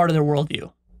up part of their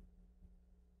worldview.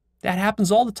 That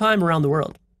happens all the time around the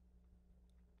world,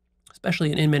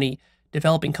 especially in many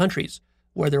developing countries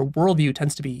where their worldview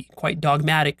tends to be quite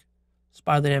dogmatic,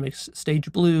 spiral dynamics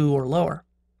stage blue or lower.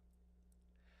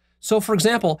 So for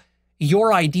example,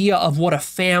 your idea of what a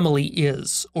family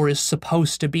is or is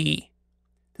supposed to be,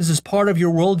 this is part of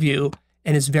your worldview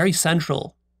and is very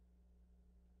central.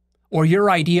 Or your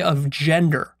idea of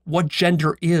gender, what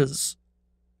gender is,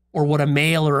 or what a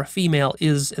male or a female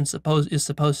is and is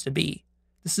supposed to be.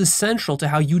 This is central to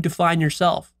how you define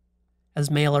yourself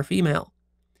as male or female.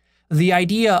 The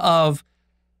idea of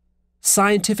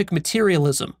scientific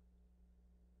materialism,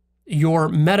 your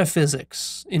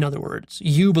metaphysics, in other words,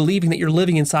 you believing that you're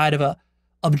living inside of a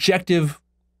objective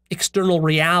external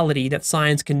reality that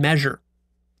science can measure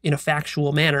in a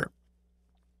factual manner.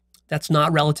 That's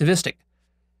not relativistic.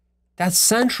 That's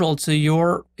central to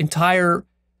your entire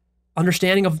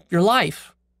understanding of your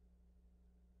life.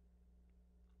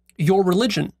 Your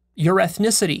religion, your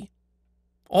ethnicity,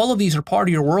 all of these are part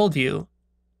of your worldview,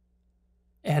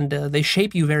 and they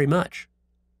shape you very much.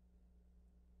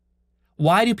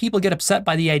 Why do people get upset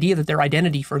by the idea that their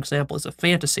identity, for example, is a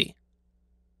fantasy?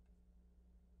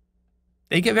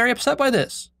 They get very upset by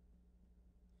this.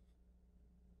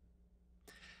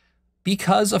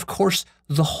 Because, of course,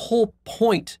 the whole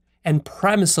point and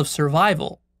premise of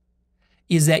survival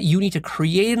is that you need to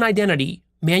create an identity,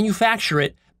 manufacture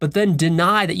it, but then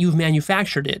deny that you've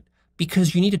manufactured it,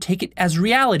 because you need to take it as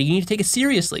reality. You need to take it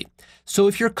seriously. So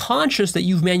if you're conscious that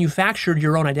you've manufactured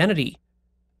your own identity,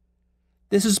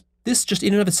 this just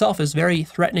in and of itself is very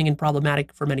threatening and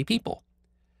problematic for many people.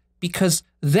 Because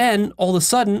then all of a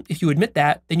sudden, if you admit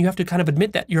that, then you have to kind of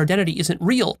admit that your identity isn't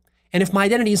real. And if my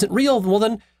identity isn't real, well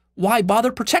then why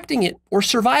bother protecting it or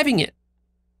surviving it?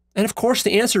 And of course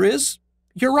the answer is,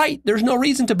 you're right, there's no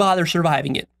reason to bother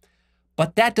surviving it.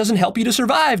 But that doesn't help you to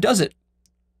survive, does it?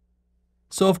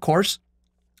 So of course,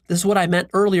 this is what I meant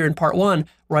earlier in part 1,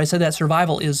 where I said that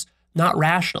survival is not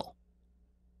rational.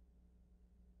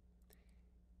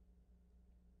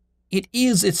 It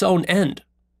is its own end,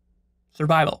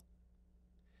 survival.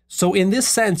 So in this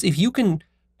sense, if you can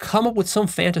come up with some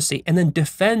fantasy and then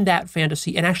defend that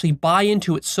fantasy and actually buy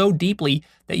into it so deeply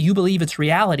that you believe it's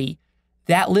reality,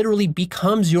 that literally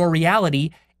becomes your reality,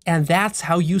 and that's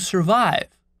how you survive.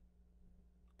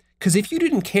 Because if you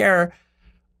didn't care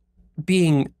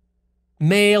being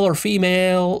male or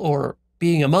female or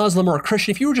being a Muslim or a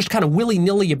Christian, if you were just kind of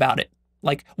willy-nilly about it,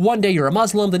 like one day you're a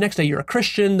Muslim, the next day you're a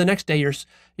Christian, the next day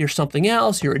you're something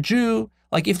else, you're a Jew.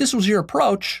 Like if this was your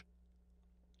approach,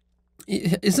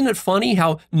 isn't it funny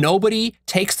how nobody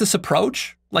takes this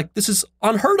approach? Like this is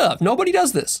unheard of. Nobody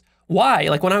does this. Why?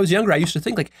 Like when I was younger, I used to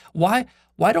think like, why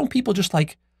don't people just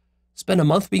like spend a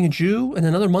month being a Jew and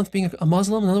another month being a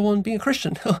Muslim, another one being a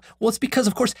Christian? Well, it's because,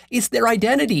 of course, it's their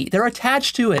identity. They're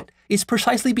attached to it. It's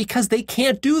precisely because they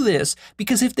can't do this.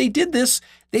 Because if they did this,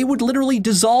 they would literally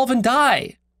dissolve and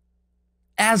die.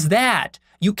 As that,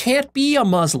 you can't be a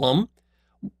Muslim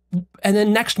and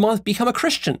then next month become a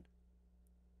Christian.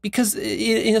 Because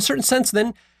in a certain sense,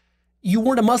 then you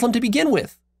weren't a Muslim to begin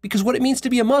with. Because what it means to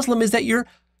be a Muslim is that you're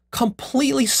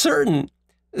completely certain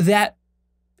that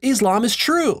Islam is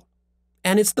true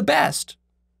and it's the best.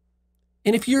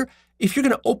 And if you're going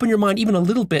to open your mind even a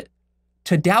little bit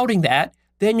to doubting that,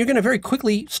 then you're going to very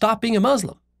quickly stop being a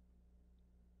Muslim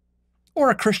or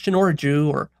a Christian or a Jew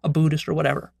or a Buddhist or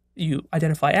whatever you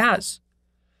identify as.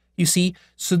 You see,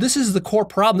 so this is the core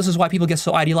problem. This is why people get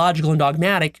so ideological and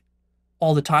dogmatic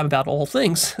all the time about all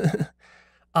things,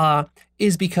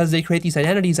 is because they create these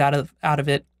identities out of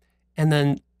it, and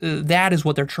then that is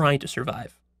what they're trying to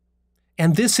survive.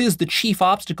 And this is the chief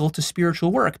obstacle to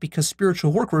spiritual work, because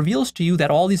spiritual work reveals to you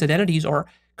that all these identities are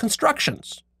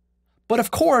constructions. But of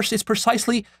course, it's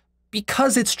precisely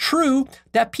because it's true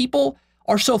that people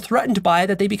are so threatened by it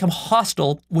that they become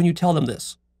hostile when you tell them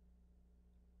this.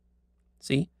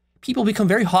 See? People become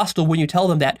very hostile when you tell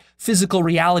them that physical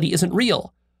reality isn't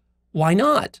real. Why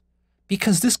not?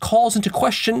 Because this calls into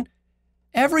question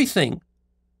everything.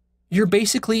 You're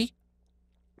basically,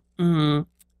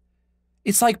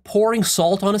 it's like pouring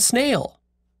salt on a snail.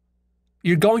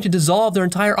 You're going to dissolve their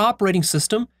entire operating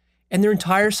system and their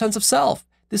entire sense of self.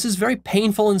 This is very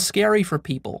painful and scary for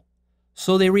people.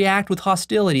 So they react with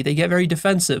hostility. They get very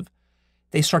defensive.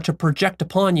 They start to project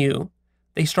upon you.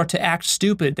 They start to act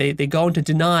stupid. They go into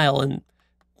denial, and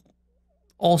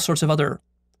all sorts of other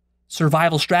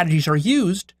survival strategies are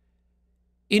used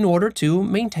in order to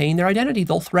maintain their identity.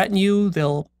 They'll threaten you.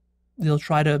 They'll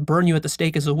try to burn you at the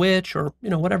stake as a witch, or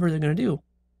whatever they're going to do.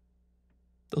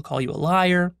 They'll call you a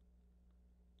liar.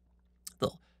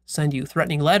 They'll send you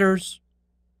threatening letters.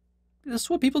 This is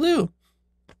what people do.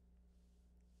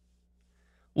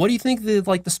 What do you think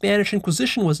the Spanish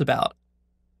Inquisition was about?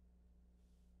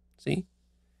 See?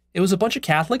 It was a bunch of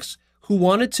Catholics who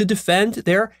wanted to defend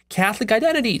their Catholic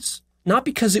identities. Not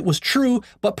because it was true,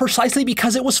 but precisely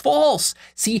because it was false.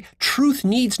 See, truth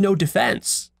needs no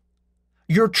defense.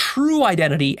 Your true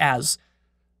identity as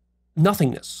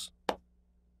nothingness,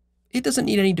 it doesn't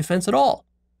need any defense at all.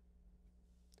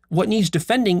 What needs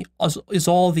defending is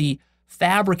all the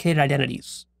fabricated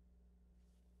identities.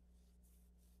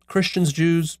 Christians,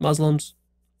 Jews, Muslims,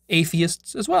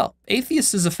 atheists as well. An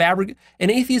atheist is a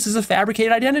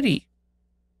fabricated identity.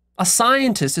 A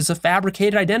scientist is a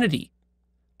fabricated identity.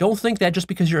 Don't think that just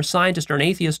because you're a scientist or an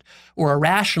atheist or a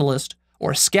rationalist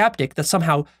or a skeptic that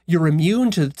somehow you're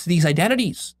immune to these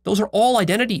identities. Those are all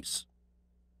identities.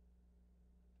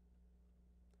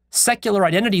 Secular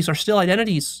identities are still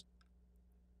identities.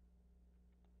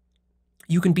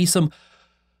 You can be some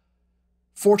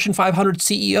Fortune 500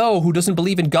 CEO who doesn't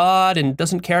believe in God and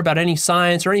doesn't care about any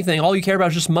science or anything. All you care about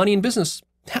is just money and business.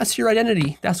 That's your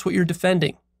identity. That's what you're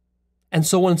defending. And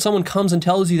so when someone comes and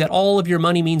tells you that all of your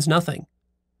money means nothing,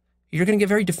 you're going to get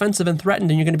very defensive and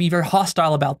threatened, and you're going to be very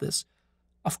hostile about this.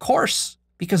 Of course,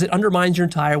 because it undermines your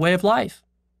entire way of life.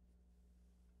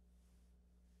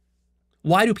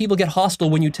 Why do people get hostile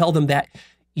when you tell them that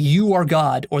you are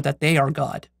God or that they are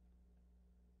God?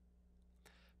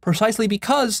 Precisely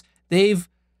because they've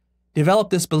developed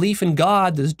this belief in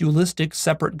God, this dualistic,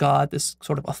 separate God, this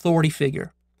sort of authority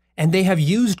figure. And they have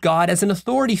used God as an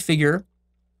authority figure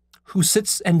who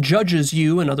sits and judges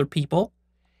you and other people.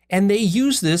 And they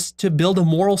use this to build a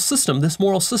moral system. This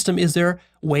moral system is their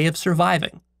way of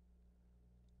surviving.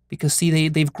 Because, see,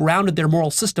 they've grounded their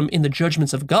moral system in the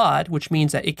judgments of God, which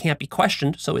means that it can't be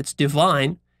questioned, so it's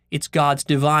divine. It's God's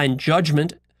divine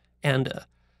judgment and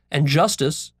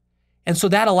justice. And so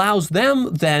that allows them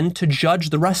then to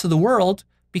judge the rest of the world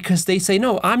because they say,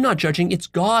 no, I'm not judging, it's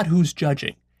God who's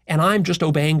judging. And I'm just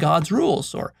obeying God's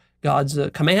rules or God's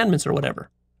commandments or whatever.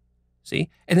 See?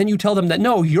 And then you tell them that,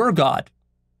 no, you're God.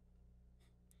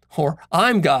 Or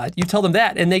I'm God. You tell them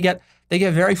that, and they get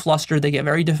very flustered. They get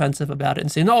very defensive about it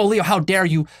and say, no, Leo, how dare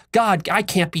you? God, I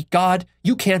can't be God.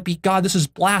 You can't be God. This is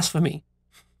blasphemy.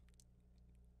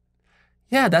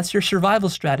 Yeah, that's your survival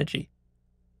strategy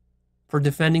for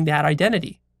defending that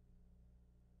identity.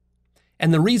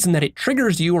 And the reason that it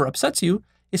triggers you or upsets you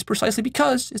is precisely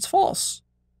because it's false.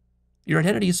 Your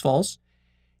identity is false,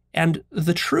 and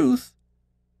the truth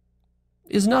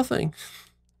is nothing.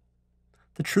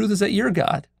 The truth is that you're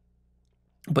God,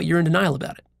 but you're in denial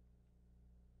about it.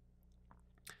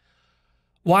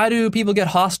 Why do people get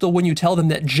hostile when you tell them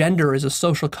that gender is a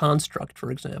social construct,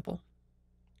 for example?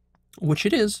 Which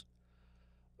it is,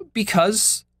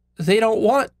 because they don't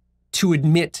want to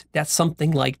admit that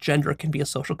something like gender can be a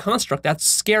social construct. That's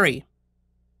scary.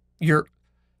 You're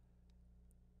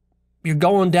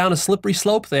going down a slippery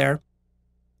slope there.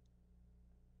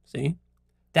 See?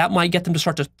 That might get them to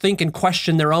start to think and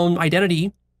question their own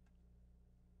identity.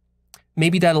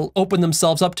 Maybe that'll open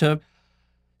themselves up to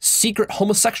secret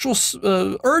homosexual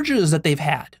urges that they've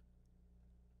had.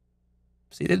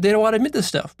 See, they don't want to admit this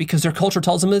stuff because their culture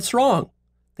tells them it's wrong.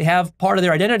 They have part of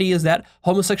their identity is that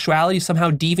homosexuality is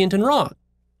somehow deviant and wrong,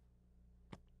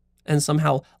 and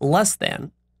somehow less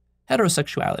than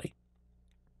heterosexuality.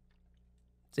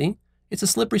 See, it's a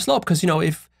slippery slope because, you know,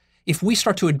 if we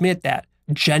start to admit that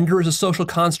gender is a social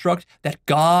construct, that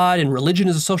God and religion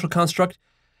is a social construct,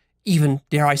 even,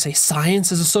 dare I say,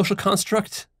 science is a social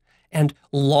construct, and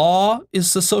law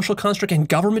is a social construct, and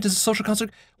government is a social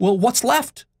construct, well, what's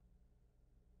left?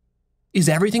 Is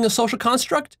everything a social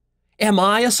construct? Am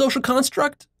I a social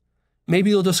construct?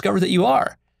 Maybe you'll discover that you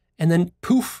are, and then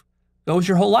poof, goes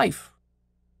your whole life.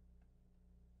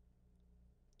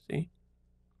 See?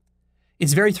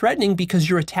 It's very threatening because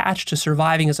you're attached to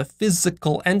surviving as a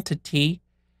physical entity,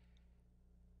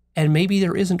 and maybe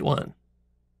there isn't one.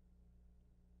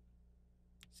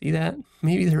 See that?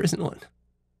 Maybe there isn't one.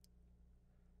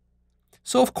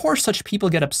 So of course such people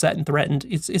get upset and threatened.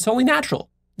 It's only natural.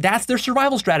 That's their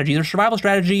survival strategy. Their survival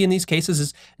strategy in these cases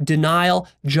is denial,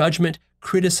 judgment,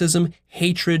 criticism,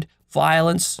 hatred,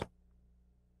 violence,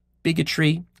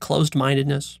 bigotry,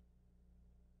 closed-mindedness,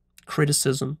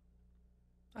 criticism.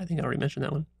 I think I already mentioned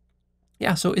that one.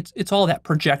 Yeah, so it's all that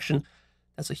projection.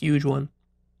 That's a huge one.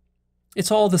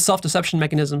 It's all the self-deception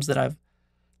mechanisms that I've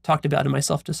talked about in my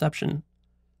self-deception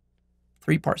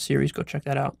 3-part series. Go check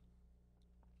that out.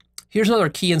 Here's another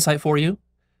key insight for you.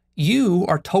 You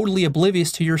are totally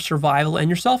oblivious to your survival and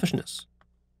your selfishness.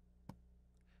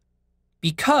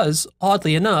 Because,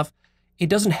 oddly enough, it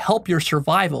doesn't help your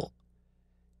survival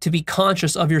to be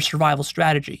conscious of your survival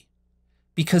strategy.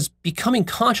 Because becoming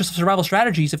conscious of survival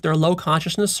strategies, if they're low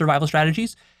consciousness survival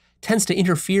strategies, tends to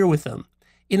interfere with them.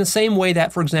 In the same way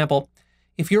that, for example,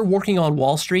 if you're working on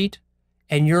Wall Street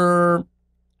and you're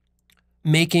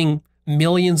making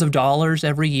millions of dollars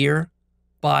every year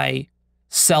by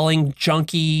selling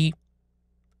junky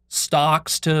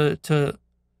stocks to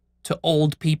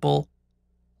old people,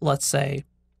 let's say,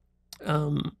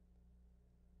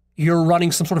 you're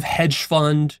running some sort of hedge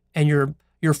fund and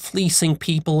you're fleecing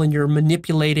people and you're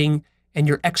manipulating and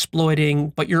you're exploiting,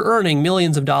 but you're earning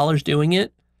millions of dollars doing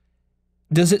it.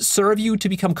 Does it serve you to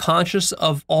become conscious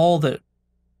of all the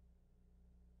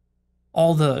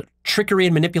trickery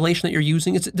and manipulation that you're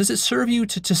using? Does it serve you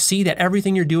to see that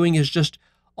everything you're doing is just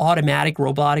automatic,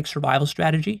 robotic survival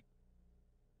strategy?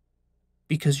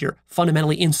 Because you're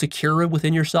fundamentally insecure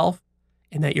within yourself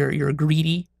and that you're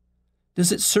greedy?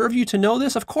 Does it serve you to know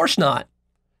this? Of course not.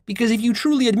 Because if you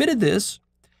truly admitted this,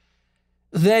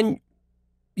 then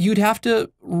you'd have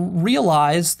to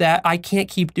realize that I can't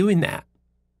keep doing that.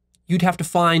 You'd have to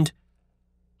find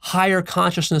higher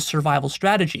consciousness survival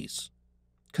strategies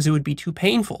because it would be too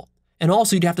painful. And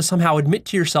also you'd have to somehow admit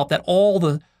to yourself that all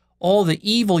the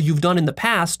evil you've done in the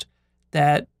past,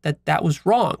 that was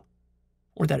wrong,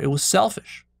 or that it was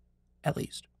selfish, at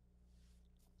least.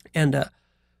 And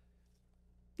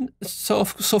so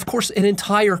of course, an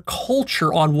entire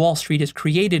culture on Wall Street is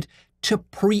created to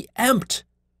preempt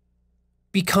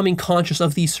becoming conscious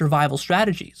of these survival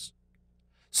strategies.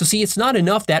 So see, it's not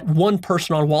enough that one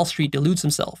person on Wall Street deludes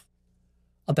himself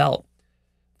about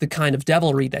the kind of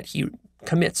devilry that he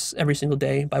commits every single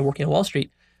day by working on Wall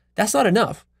Street. That's not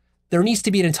enough. There needs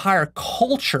to be an entire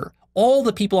culture. All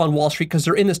the people on Wall Street, because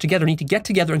they're in this together, need to get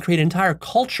together and create an entire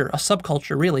culture, a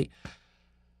subculture really,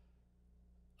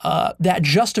 that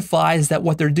justifies that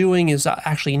what they're doing is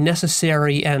actually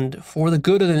necessary and for the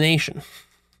good of the nation.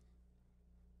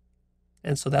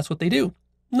 And so that's what they do.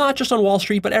 Not just on Wall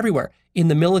Street, but everywhere. In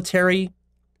the military,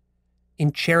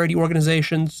 in charity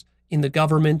organizations, in the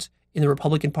government, in the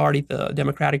Republican Party, the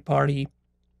Democratic Party.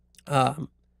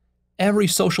 Every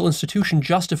social institution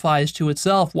justifies to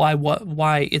itself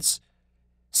why it's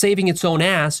saving its own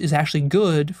ass is actually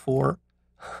good for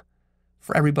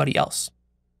everybody else.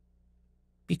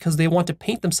 Because they want to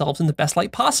paint themselves in the best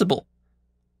light possible.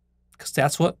 Because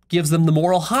that's what gives them the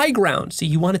moral high ground. See,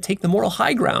 you want to take the moral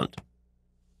high ground.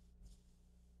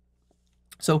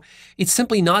 So it's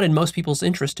simply not in most people's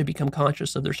interest to become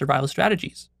conscious of their survival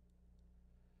strategies.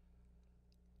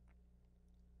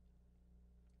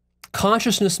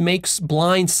 Consciousness makes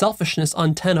blind selfishness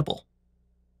untenable.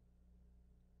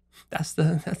 That's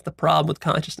the problem with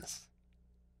consciousness.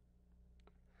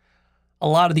 A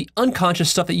lot of the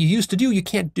unconscious stuff that you used to do, you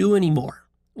can't do anymore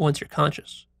once you're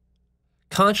conscious.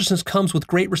 Consciousness comes with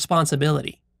great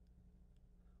responsibility.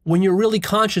 When you're really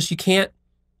conscious, you can't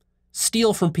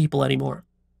steal from people anymore.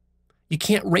 You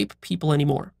can't rape people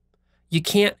anymore. You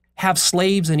can't have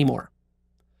slaves anymore.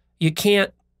 You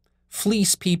can't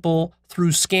fleece people through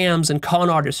scams and con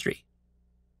artistry.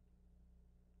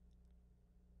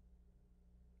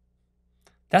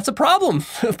 That's a problem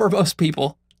for most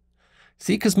people.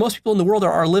 See, because most people in the world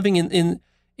are living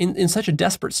in such a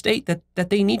desperate state that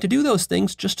they need to do those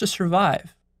things just to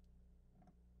survive.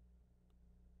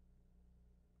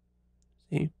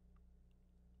 See?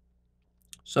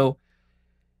 So,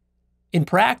 in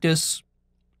practice,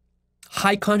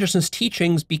 high consciousness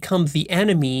teachings become the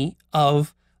enemy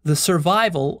of the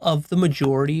survival of the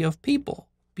majority of people,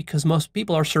 because most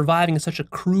people are surviving at such a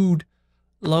crude,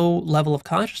 low level of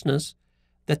consciousness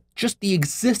that just the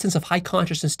existence of high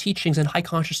consciousness teachings and high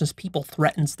consciousness people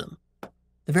threatens them.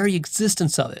 The very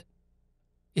existence of it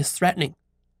is threatening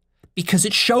because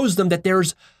it shows them that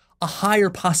there's a higher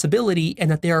possibility and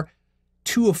that they're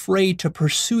too afraid to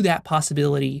pursue that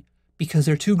possibility because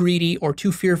they're too greedy or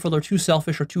too fearful or too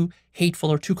selfish or too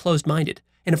hateful or too closed-minded.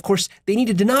 And of course, they need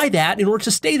to deny that in order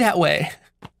to stay that way.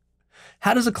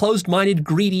 How does a closed-minded,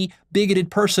 greedy,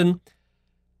 bigoted person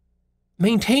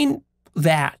maintain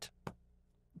that?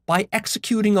 By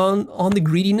executing on the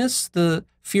greediness, the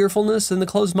fearfulness, and the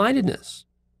closed-mindedness.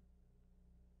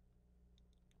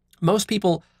 Most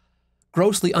people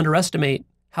grossly underestimate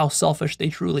how selfish they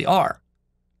truly are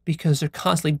because they're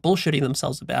constantly bullshitting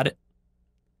themselves about it.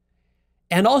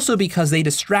 And also because they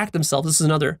distract themselves. This is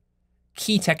another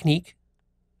key technique.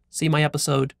 See my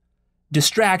episode,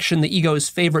 Distraction, the Ego's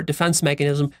Favorite Defense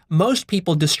Mechanism. Most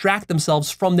people distract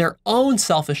themselves from their own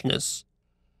selfishness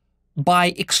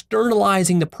by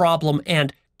externalizing the problem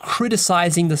and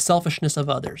criticizing the selfishness of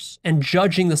others and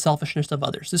judging the selfishness of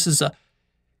others. This is a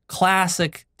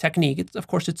classic technique. Of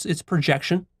course, it's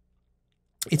projection.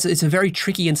 It's a very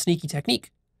tricky and sneaky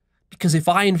technique because if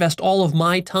I invest all of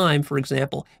my time, for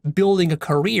example, building a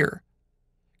career,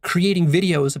 creating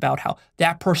videos about how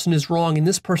that person is wrong and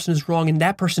this person is wrong and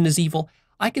that person is evil,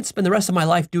 I can spend the rest of my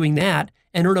life doing that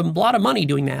and earn a lot of money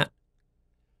doing that.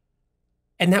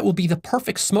 And that will be the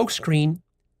perfect smokescreen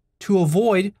to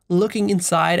avoid looking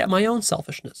inside at my own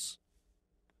selfishness.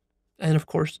 And of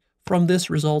course, from this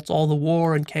results all the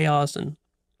war and chaos and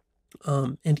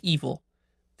evil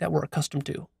that we're accustomed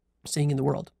to seeing in the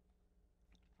world.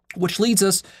 Which leads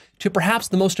us to perhaps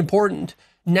the most important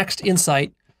next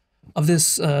insight of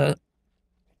this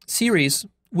series,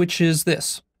 which is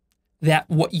this, that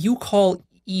what you call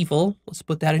evil, let's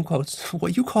put that in quotes,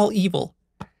 what you call evil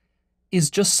is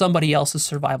just somebody else's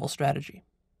survival strategy.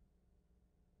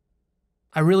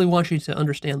 I really want you to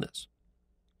understand this.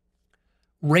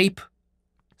 Rape,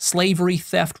 slavery,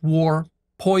 theft, war,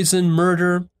 poison,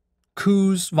 murder,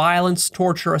 coups, violence,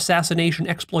 torture, assassination,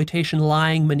 exploitation,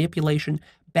 lying, manipulation,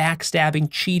 backstabbing,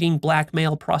 cheating,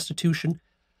 blackmail, prostitution,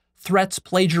 threats,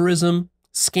 plagiarism,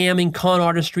 scamming, con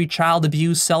artistry, child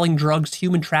abuse, selling drugs,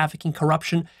 human trafficking,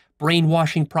 corruption,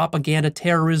 brainwashing, propaganda,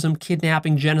 terrorism,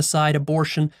 kidnapping, genocide,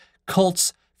 abortion,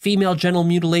 cults, female genital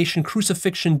mutilation,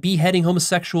 crucifixion, beheading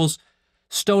homosexuals,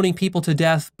 stoning people to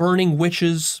death, burning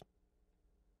witches.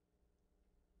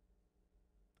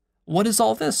 What is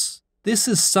all this? This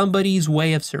is somebody's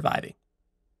way of surviving.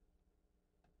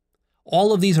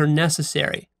 All of these are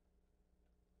necessary.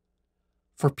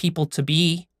 for people to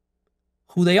be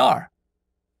who they are.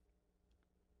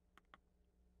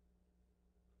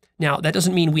 Now, that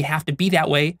doesn't mean we have to be that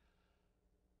way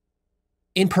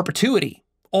in perpetuity,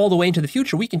 all the way into the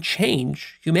future. We can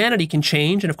change. Humanity can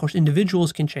change, and of course,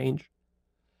 individuals can change.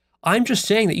 I'm just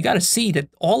saying that you got to see that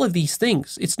all of these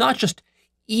things, it's not just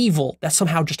evil that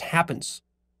somehow just happens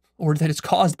or that it's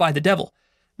caused by the devil.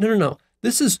 No.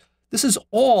 This is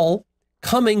all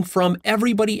coming from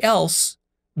everybody else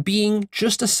being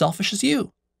just as selfish as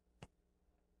you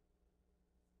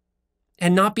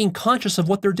and not being conscious of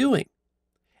what they're doing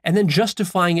and then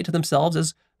justifying it to themselves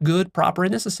as good, proper,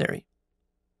 and necessary.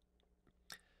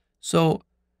 So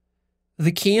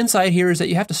the key insight here is that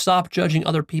you have to stop judging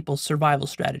other people's survival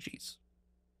strategies.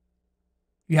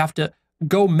 You have to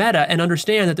go meta and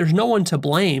understand that there's no one to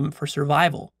blame for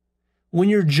survival. When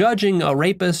you're judging a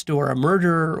rapist or a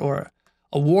murderer or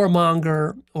a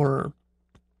warmonger or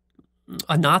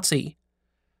a Nazi,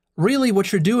 really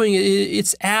what you're doing,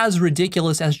 it's as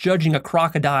ridiculous as judging a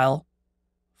crocodile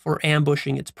for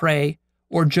ambushing its prey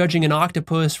or judging an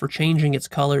octopus for changing its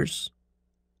colors.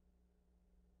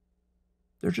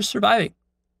 They're just surviving.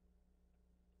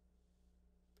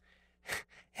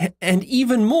 And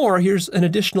even more, here's an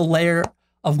additional layer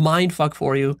of mindfuck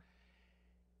for you,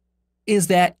 is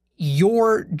that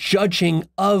your judging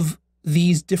of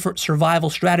these different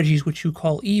survival strategies, which you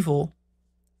call evil,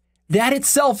 that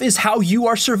itself is how you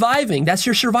are surviving. That's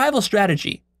your survival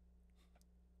strategy.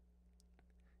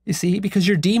 You see, because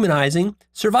you're demonizing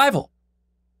survival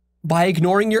by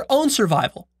ignoring your own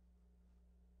survival.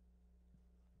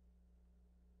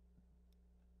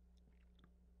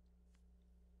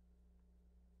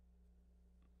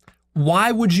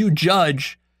 Why would you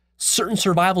judge certain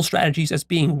survival strategies as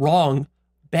being wrong,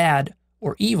 bad,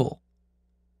 or evil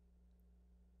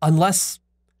unless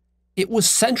it was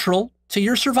central to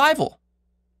your survival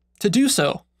to do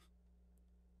so?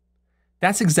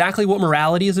 That's exactly what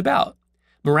morality is about.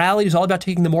 Morality is all about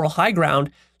taking the moral high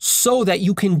ground so that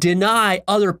you can deny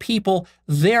other people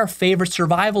their favorite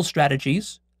survival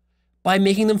strategies by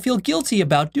making them feel guilty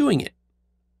about doing it.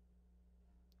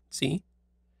 See?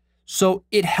 So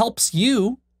it helps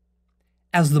you,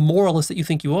 as the moralist that you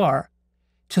think you are,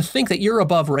 to think that you're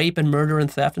above rape and murder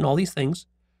and theft and all these things,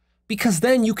 because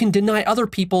then you can deny other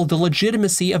people the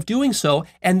legitimacy of doing so.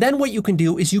 And then what you can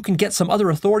do is you can get some other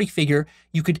authority figure.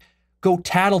 You could go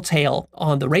tattletale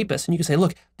on the rapist and you can say,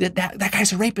 look, that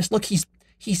guy's a rapist. Look,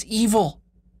 he's evil.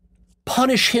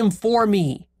 Punish him for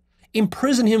me.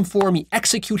 Imprison him for me.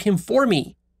 Execute him for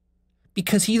me.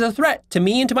 Because he's a threat to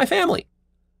me and to my family.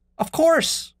 Of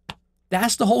course.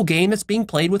 That's the whole game that's being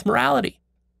played with morality.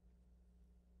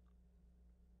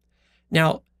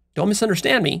 Now, don't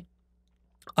misunderstand me.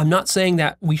 I'm not saying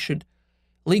that we should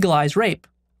legalize rape.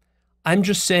 I'm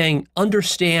just saying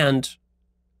understand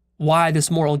why this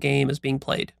moral game is being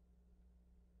played.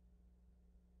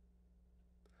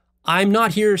 I'm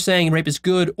not here saying rape is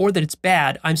good or that it's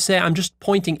bad. I'm just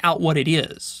pointing out what it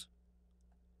is.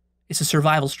 It's a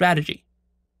survival strategy.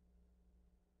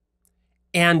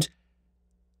 And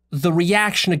the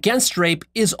reaction against rape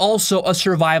is also a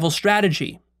survival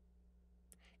strategy.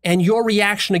 And your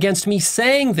reaction against me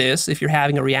saying this, if you're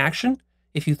having a reaction,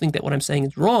 if you think that what I'm saying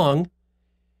is wrong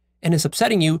and is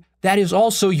upsetting you, that is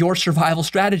also your survival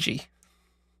strategy.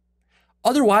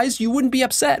 Otherwise, you wouldn't be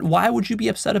upset. Why would you be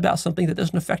upset about something that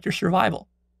doesn't affect your survival?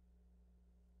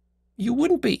 You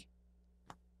wouldn't be.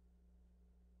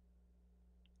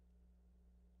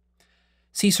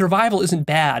 See, survival isn't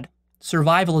bad.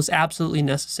 Survival is absolutely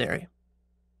necessary.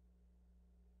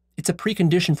 It's a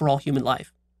precondition for all human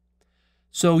life.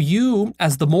 So you,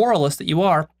 as the moralist that you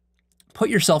are, put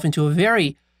yourself into a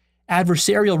very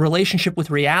adversarial relationship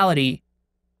with reality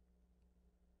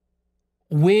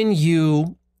when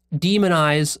you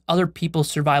demonize other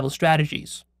people's survival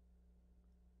strategies.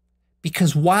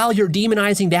 Because while you're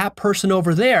demonizing that person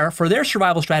over there for their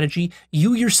survival strategy,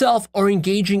 you yourself are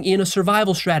engaging in a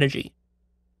survival strategy.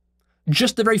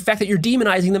 Just the very fact that you're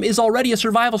demonizing them is already a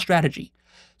survival strategy.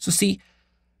 So see,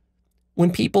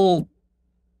 when people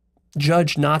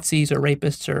judge Nazis or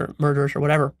rapists or murderers or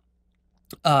whatever,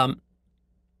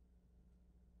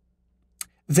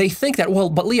 they think that, well,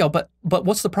 but Leo, but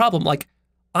what's the problem? Like,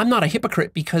 I'm not a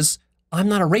hypocrite because I'm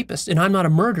not a rapist and I'm not a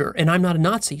murderer and I'm not a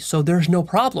Nazi, so there's no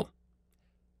problem.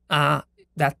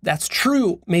 That's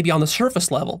true maybe on the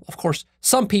surface level. Of course,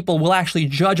 some people will actually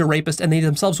judge a rapist and they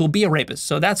themselves will be a rapist.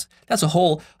 So that's a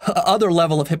whole other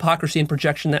level of hypocrisy and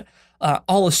projection that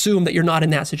I'll assume that you're not in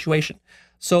that situation.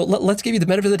 So let's give you the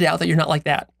benefit of the doubt that you're not like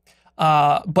that.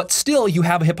 But still, you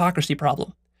have a hypocrisy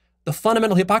problem. The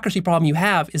fundamental hypocrisy problem you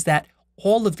have is that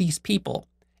all of these people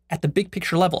at the big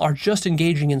picture level are just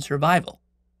engaging in survival.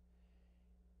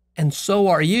 And so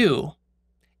are you.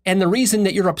 And the reason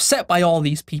that you're upset by all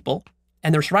these people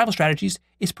and their survival strategies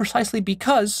is precisely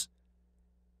because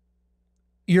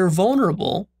you're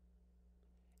vulnerable,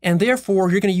 and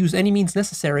therefore you're going to use any means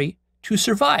necessary to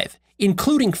survive,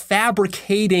 including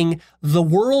fabricating the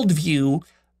worldview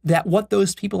that what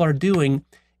those people are doing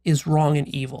is wrong and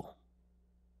evil.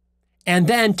 And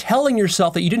then telling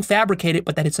yourself that you didn't fabricate it,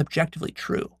 but that it's objectively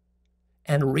true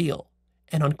and real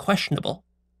and unquestionable.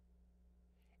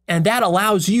 And that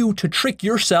allows you to trick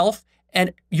yourself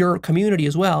and your community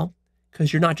as well,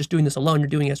 because you're not just doing this alone, you're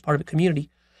doing it as part of a community,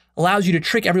 allows you to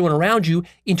trick everyone around you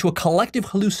into a collective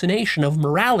hallucination of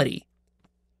morality,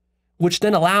 which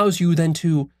then allows you then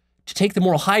to take the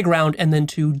moral high ground and then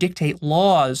to dictate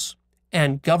laws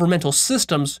and governmental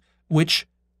systems which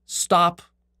stop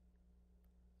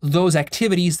those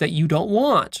activities that you don't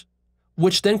want,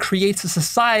 which then creates a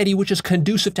society which is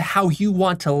conducive to how you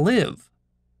want to live.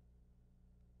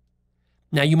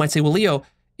 Now you might say, well, Leo,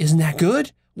 isn't that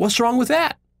good? What's wrong with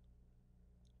that?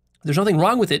 There's nothing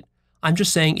wrong with it. I'm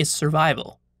just saying it's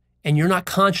survival, and you're not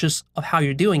conscious of how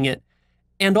you're doing it.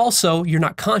 And also you're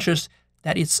not conscious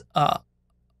that it's a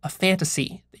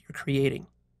fantasy that you're creating.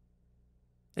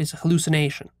 It's a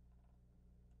hallucination.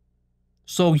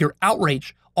 So your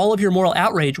outrage, all of your moral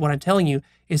outrage, what I'm telling you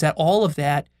is that all of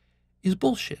that is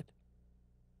bullshit.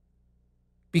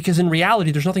 Because in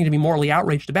reality, there's nothing to be morally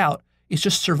outraged about. It's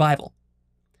just survival.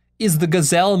 Is the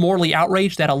gazelle morally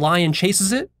outraged that a lion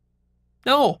chases it?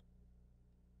 No.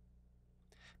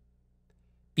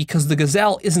 Because the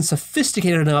gazelle isn't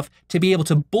sophisticated enough to be able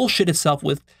to bullshit itself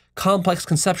with complex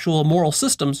conceptual moral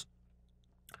systems.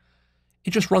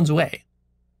 It just runs away.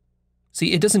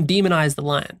 See, it doesn't demonize the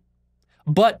lion.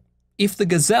 But if the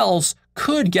gazelles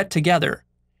could get together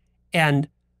and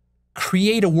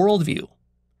create a worldview,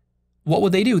 what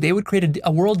would they do? They would create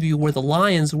a worldview where the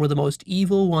lions were the most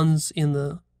evil ones in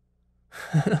the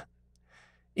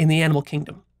in the animal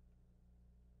kingdom.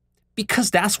 Because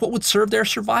that's what would serve their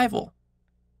survival.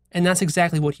 And that's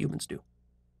exactly what humans do.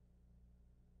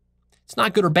 It's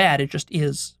not good or bad, it just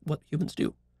is what humans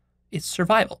do. It's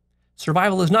survival.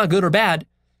 Survival is not good or bad,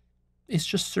 it's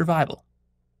just survival.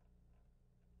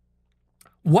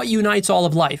 What unites all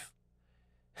of life?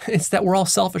 It's that we're all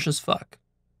selfish as fuck.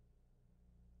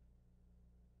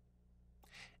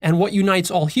 And what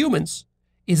unites all humans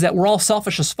is that we're all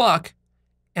selfish as fuck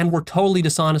and we're totally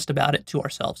dishonest about it to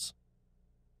ourselves.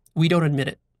 We don't admit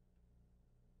it.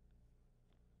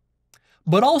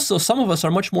 But also, some of us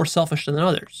are much more selfish than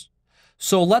others.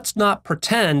 So let's not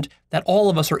pretend that all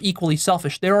of us are equally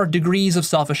selfish. There are degrees of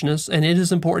selfishness, and it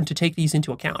is important to take these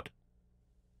into account.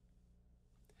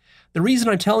 The reason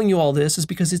I'm telling you all this is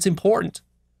because it's important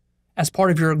as part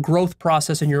of your growth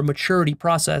process and your maturity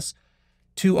process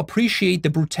to appreciate the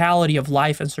brutality of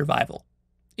life and survival.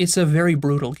 It's a very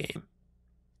brutal game.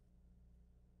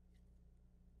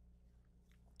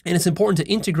 And it's important to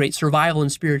integrate survival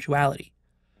and spirituality.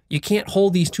 You can't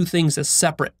hold these two things as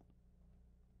separate.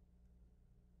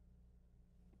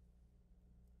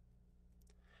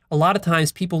 A lot of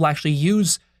times people actually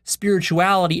use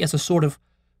spirituality as a sort of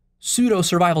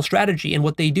pseudo-survival strategy, and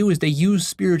what they do is they use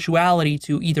spirituality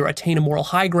to either attain a moral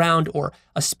high ground or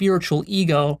a spiritual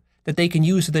ego that they can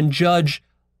use to then judge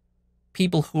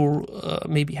people who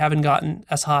maybe haven't gotten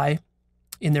as high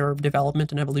in their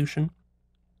development and evolution.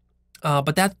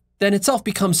 But that then itself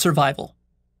becomes survival.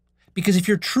 Because if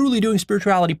you're truly doing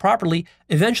spirituality properly,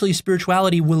 eventually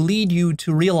spirituality will lead you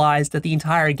to realize that the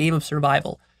entire game of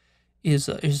survival is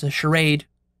a charade,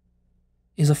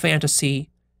 is a fantasy,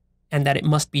 and that it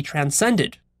must be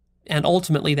transcended. And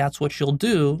ultimately, that's what you'll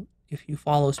do if you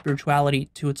follow spirituality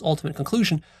to its ultimate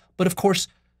conclusion. But of course,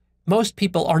 most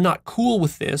people are not cool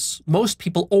with this. Most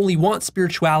people only want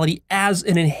spirituality as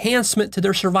an enhancement to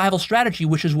their survival strategy,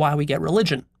 which is why we get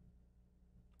religion.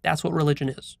 That's what religion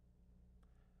is.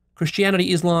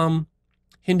 Christianity, Islam,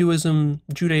 Hinduism,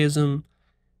 Judaism,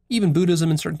 even Buddhism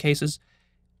in certain cases,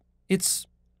 it's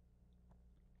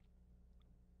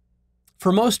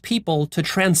for most people to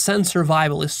transcend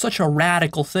survival is such a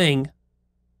radical thing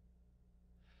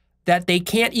that they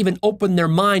can't even open their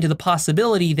mind to the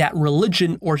possibility that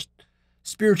religion or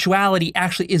spirituality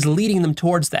actually is leading them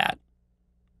towards that.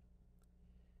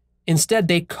 Instead,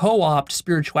 they co-opt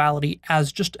spirituality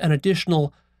as just an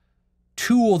additional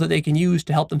tool that they can use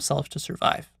to help themselves to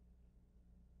survive.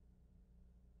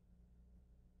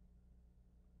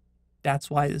 That's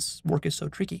why this work is so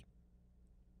tricky.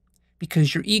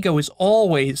 Because your ego is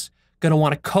always going to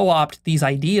want to co-opt these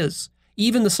ideas.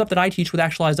 Even the stuff that I teach with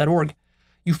Actualized.org,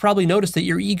 you've probably noticed that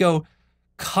your ego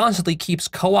constantly keeps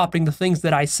co-opting the things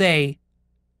that I say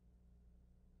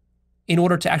in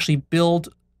order to actually build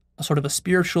a sort of a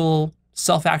spiritual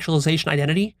self-actualization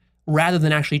identity rather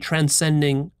than actually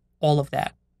transcending all of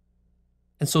that.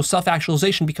 And so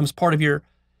self-actualization becomes part of your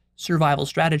survival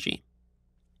strategy.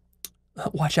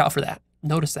 Watch out for that.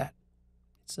 Notice that.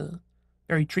 It's a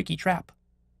very tricky trap.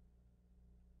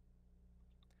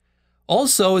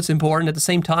 Also, it's important at the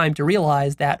same time to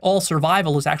realize that all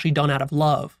survival is actually done out of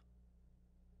love.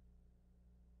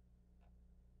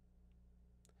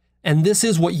 And this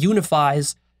is what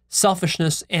unifies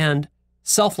selfishness and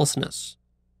selflessness.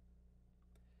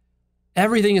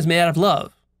 Everything is made out of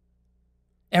love.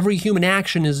 Every human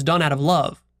action is done out of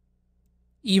love.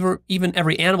 Even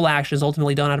every animal action is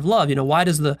ultimately done out of love. You know, why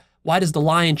does the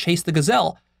lion chase the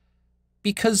gazelle?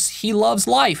 Because he loves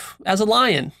life as a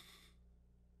lion.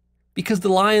 Because the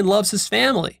lion loves his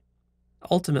family,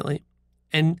 ultimately.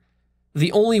 And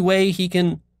the only way he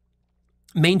can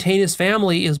maintain his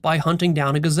family is by hunting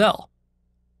down a gazelle.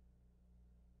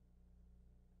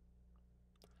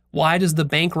 Why does the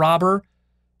bank robber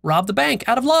rob the bank?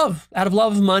 Out of love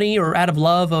of money, or out of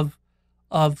love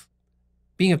of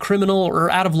being a criminal,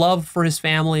 or out of love for his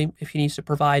family if he needs to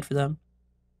provide for them.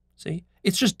 See?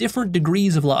 It's just different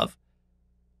degrees of love.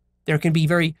 There can be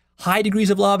very high degrees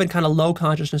of love and kind of low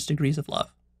consciousness degrees of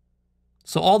love.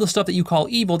 So all the stuff that you call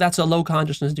evil, that's a low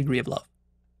consciousness degree of love.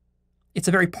 It's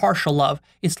a very partial love.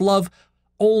 It's love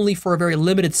only for a very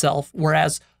limited self,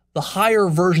 whereas the higher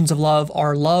versions of love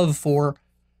are love for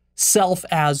self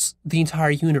as the entire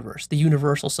universe, the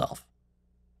universal self.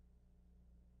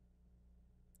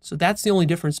 So that's the only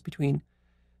difference between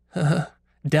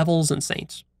devils and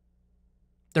saints.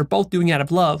 They're both doing it out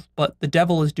of love, but the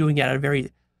devil is doing it out of a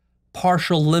very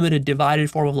partial, limited, divided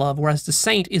form of love, whereas the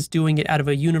saint is doing it out of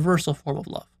a universal form of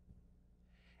love.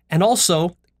 And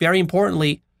also, very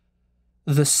importantly,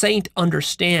 the saint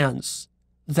understands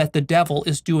that the devil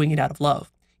is doing it out of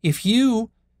love. If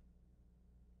you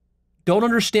don't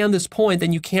understand this point,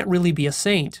 then you can't really be a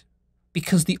saint,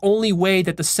 because the only way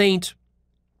that the saint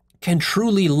can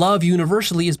truly love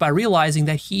universally is by realizing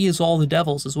that he is all the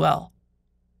devils as well.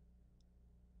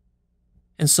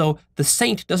 And so the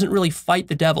saint doesn't really fight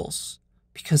the devils,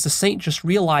 because the saint just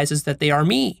realizes that they are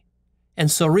me.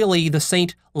 And so really the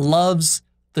saint loves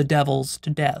the devils to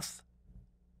death,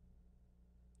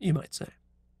 you might say.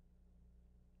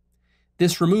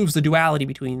 This removes the duality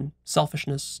between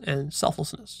selfishness and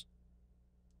selflessness.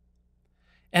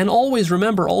 And always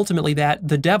remember ultimately that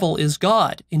the devil is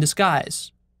God in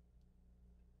disguise.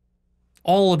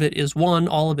 All of it is one,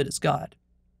 all of it is God.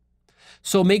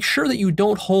 So make sure that you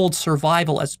don't hold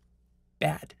survival as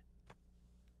bad.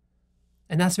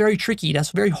 And that's very tricky. That's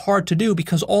very hard to do,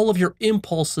 because all of your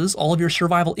impulses, all of your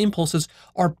survival impulses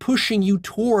are pushing you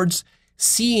towards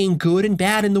seeing good and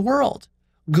bad in the world.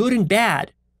 Good and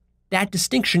bad, that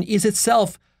distinction is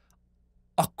itself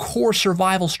a core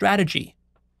survival strategy.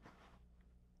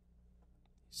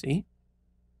 See?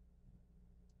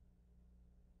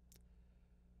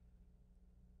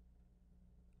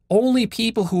 Only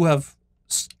people who have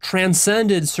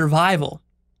transcended survival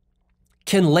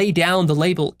can lay down the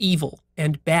label evil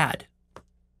and bad,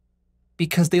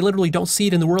 because they literally don't see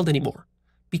it in the world anymore,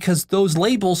 because those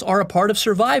labels are a part of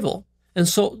survival. And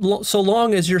so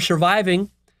long as you're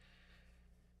surviving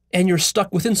and you're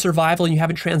stuck within survival and you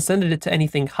haven't transcended it to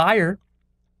anything higher,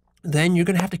 then you're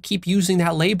going to have to keep using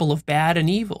that label of bad and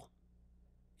evil.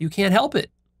 You can't help it.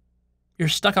 You're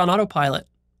stuck on autopilot.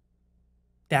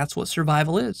 That's what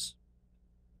survival is.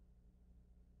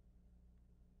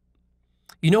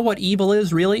 You know what evil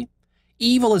is, really?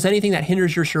 Evil is anything that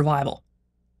hinders your survival.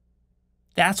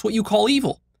 That's what you call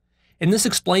evil. And this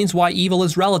explains why evil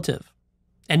is relative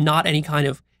and not any kind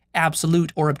of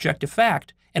absolute or objective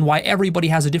fact, and why everybody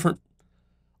has a different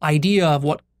idea of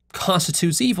what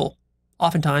constitutes evil.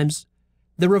 Oftentimes,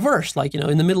 the reverse. Like,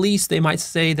 in the Middle East, they might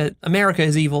say that America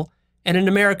is evil, and in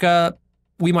America,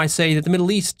 we might say that the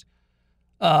Middle East,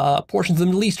 portions of the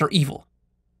Middle East are evil.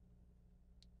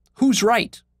 Who's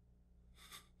right?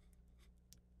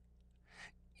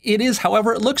 It is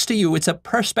however it looks to you. It's a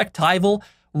perspectival,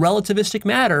 relativistic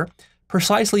matter,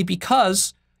 precisely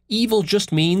because evil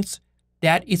just means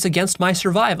that it's against my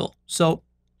survival. So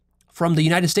from the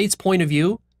United States point of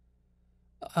view,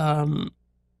 parts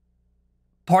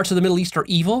of the Middle East are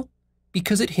evil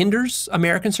because it hinders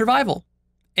American survival,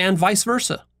 and vice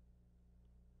versa.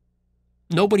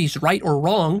 Nobody's right or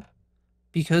wrong,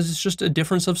 because it's just a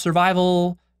difference of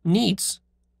survival needs,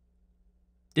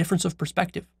 difference of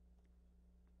perspective.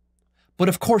 But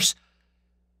of course,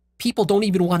 people don't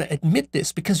even want to admit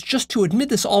this, because just to admit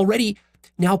this already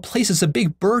now places a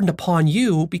big burden upon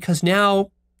you, because now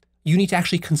you need to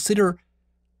actually consider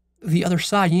the other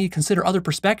side. You need to consider other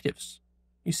perspectives.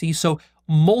 You see, so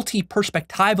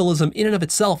multi-perspectivalism in and of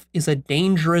itself is a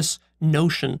dangerous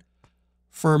notion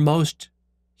for most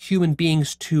human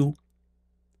beings to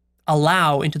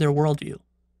allow into their worldview,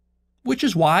 which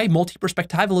is why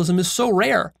multi-perspectivalism is so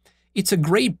rare. It's a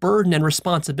great burden and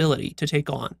responsibility to take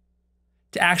on,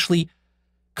 to actually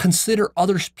consider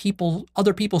other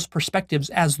people's perspectives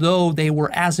as though they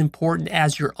were as important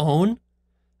as your own.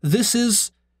 This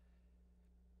is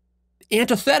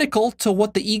antithetical to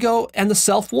what the ego and the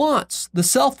self wants. The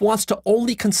self wants to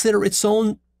only consider its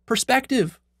own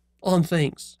perspective on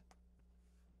things.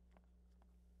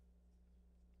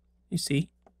 You see?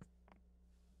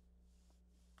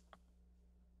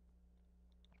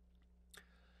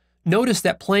 Notice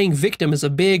that playing victim is a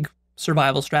big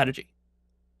survival strategy.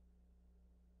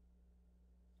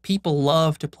 People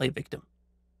love to play victim.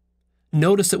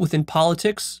 Notice it within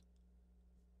politics.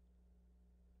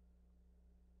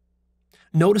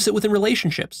 Notice it within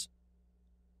relationships,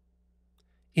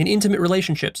 in intimate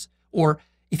relationships, or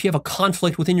if you have a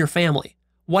conflict within your family.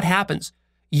 What happens?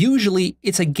 Usually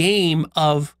it's a game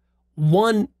of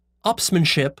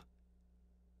one-upsmanship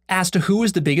as to who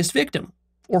is the biggest victim,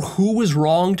 or who was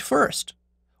wronged first.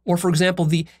 Or, for example,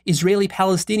 the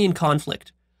Israeli-Palestinian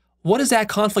conflict. What does that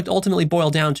conflict ultimately boil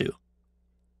down to?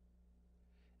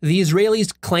 The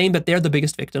Israelis claim that they're the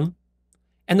biggest victim,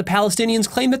 and the Palestinians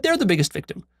claim that they're the biggest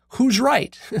victim. Who's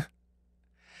right?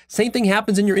 Same thing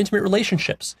happens in your intimate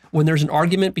relationships. When there's an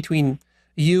argument between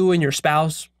you and your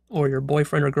spouse or your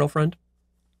boyfriend or girlfriend,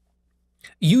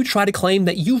 you try to claim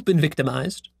that you've been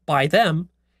victimized by them,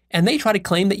 and they try to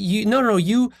claim that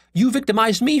you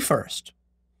victimized me first.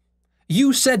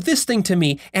 You said this thing to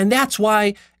me, and that's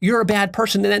why you're a bad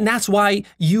person, and that's why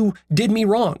you did me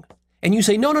wrong. And you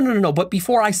say, no, but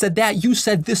before I said that, you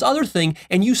said this other thing,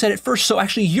 and you said it first, so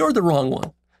actually you're the wrong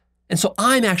one. And so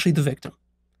I'm actually the victim,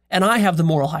 and I have the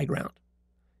moral high ground.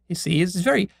 You see, it's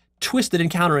very twisted and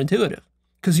counterintuitive,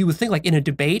 because you would think, like in a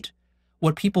debate,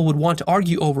 what people would want to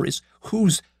argue over is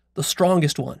who's the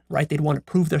strongest one, right? They'd want to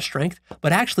prove their strength.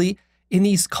 But actually, in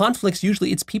these conflicts,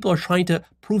 usually it's people are trying to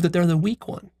prove that they're the weak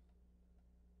one.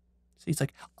 See, it's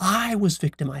like, I was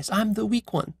victimized. I'm the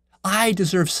weak one. I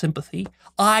deserve sympathy.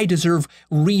 I deserve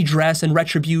redress and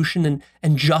retribution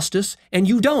and justice, and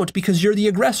you don't, because you're the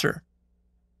aggressor.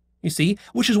 You see,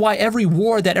 which is why every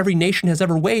war that every nation has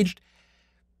ever waged,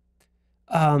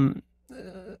 they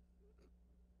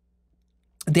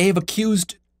have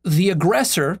accused the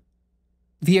aggressor.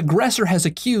 The aggressor has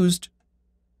accused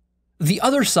the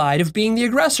other side of being the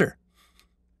aggressor.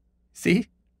 See?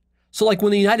 So like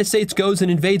when the United States goes and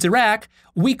invades Iraq,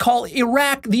 we call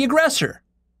Iraq the aggressor.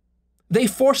 They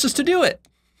force us to do it.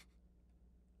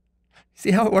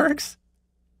 See how it works?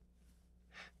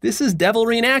 This is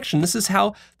devilry in action. This is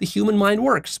how the human mind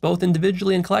works, both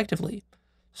individually and collectively.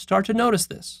 Start to notice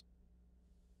this.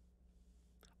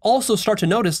 Also start to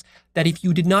notice that if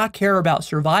you did not care about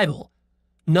survival,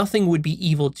 nothing would be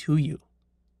evil to you.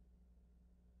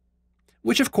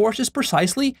 Which, of course, is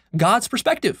precisely God's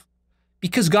perspective.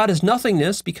 Because God is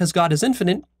nothingness, because God is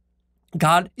infinite,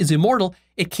 God is immortal,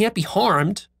 it can't be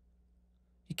harmed.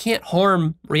 You can't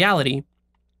harm reality.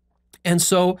 And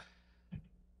so,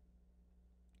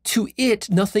 to it,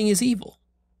 nothing is evil.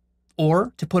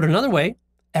 Or, to put it another way,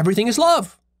 everything is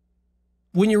love.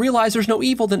 When you realize there's no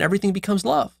evil, then everything becomes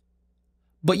love.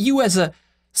 But you, as a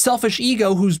selfish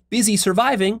ego who's busy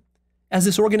surviving, as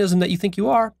this organism that you think you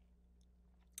are,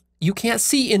 you can't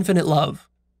see infinite love.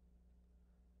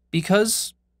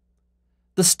 Because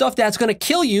the stuff that's going to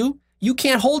kill you, you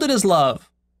can't hold it as love.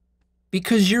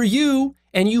 Because you're you,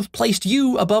 and you've placed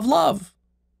you above love.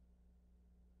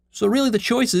 So really the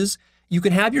choice is, you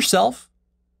can have yourself,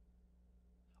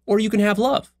 or you can have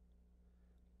love.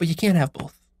 But you can't have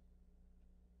both.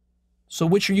 So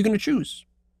which are you going to choose?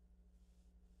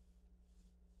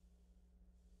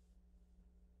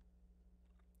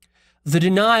 The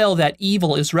denial that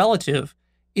evil is relative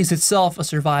is itself a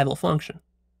survival function.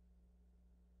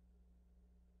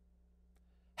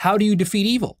 How do you defeat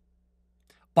evil?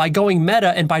 By going meta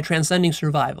and by transcending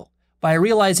survival, by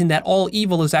realizing that all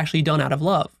evil is actually done out of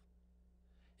love.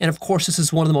 And of course, this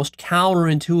is one of the most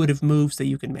counterintuitive moves that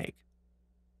you can make.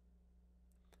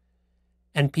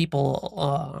 And people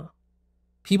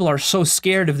are so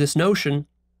scared of this notion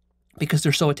because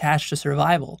they're so attached to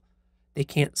survival. They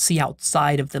can't see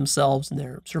outside of themselves and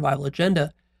their survival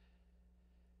agenda,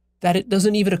 that it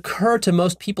doesn't even occur to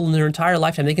most people in their entire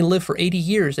lifetime. They can live for 80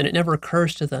 years and it never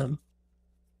occurs to them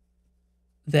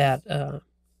that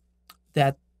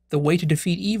that the way to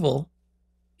defeat evil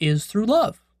is through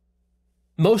love.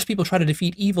 Most people try to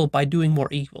defeat evil by doing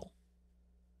more evil.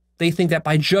 They think that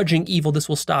by judging evil, this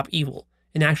will stop evil.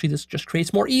 And actually, this just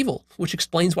creates more evil, which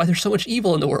explains why there's so much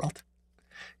evil in the world.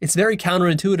 It's very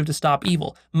counterintuitive to stop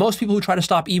evil. Most people who try to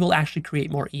stop evil actually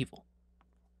create more evil.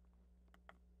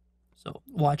 So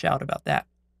watch out about that.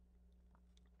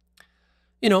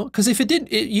 You know, because if it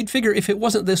did, you'd figure if it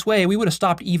wasn't this way, we would have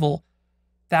stopped evil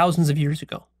thousands of years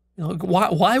ago. You know,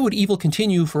 why would evil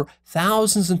continue for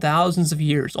thousands and thousands of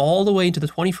years, all the way into the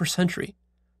 21st century?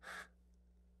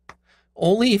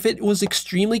 Only if it was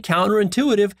extremely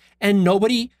counterintuitive and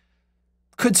nobody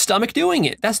could stomach doing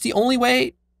it. That's the only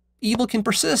way evil can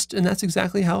persist, and that's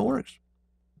exactly how it works.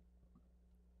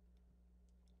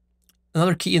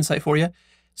 Another key insight for you.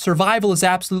 Survival is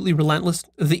absolutely relentless.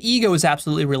 The ego is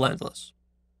absolutely relentless.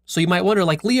 So you might wonder,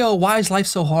 like, Leo, why is life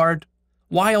so hard?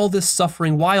 Why all this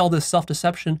suffering? Why all this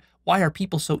self-deception? Why are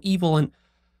people so evil? And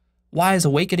why is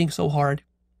awakening so hard?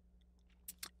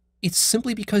 It's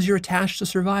simply because you're attached to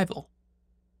survival.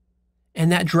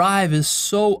 And that drive is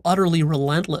so utterly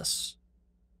relentless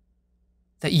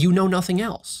that you know nothing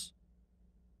else.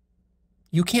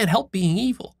 You can't help being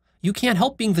evil. You can't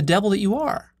help being the devil that you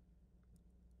are.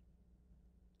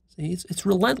 See, it's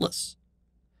relentless.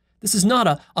 This is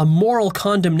not a moral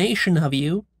condemnation of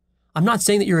you. I'm not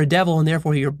saying that you're a devil and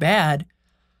therefore you're bad.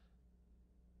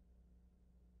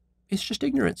 It's just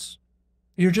ignorance.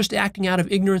 You're just acting out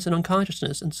of ignorance and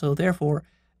unconsciousness. And so therefore,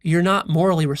 you're not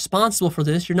morally responsible for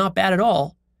this. You're not bad at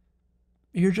all.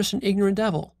 You're just an ignorant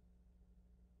devil.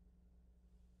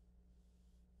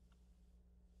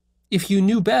 If you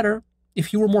knew better,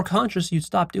 if you were more conscious, you'd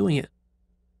stop doing it.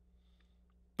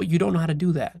 But you don't know how to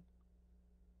do that.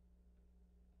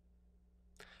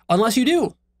 Unless you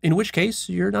do, in which case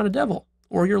you're not a devil,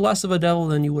 or you're less of a devil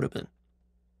than you would have been.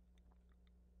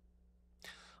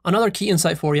 Another key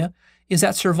insight for you is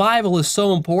that survival is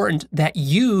so important that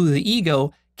you, the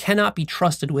ego, cannot be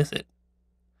trusted with it.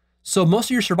 So most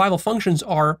of your survival functions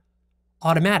are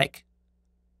automatic,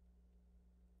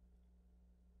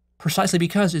 precisely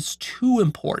because it's too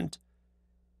important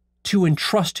to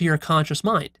entrust to your conscious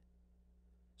mind.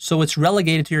 So it's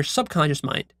relegated to your subconscious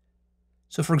mind.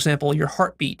 So for example, your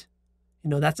heartbeat,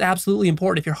 that's absolutely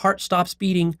important. If your heart stops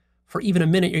beating for even a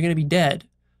minute, you're going to be dead.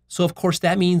 So of course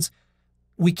that means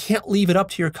we can't leave it up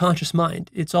to your conscious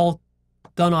mind. It's all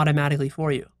done automatically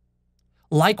for you.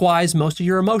 Likewise, most of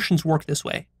your emotions work this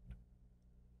way.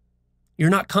 You're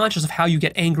not conscious of how you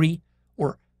get angry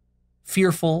or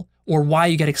fearful, or why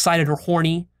you get excited or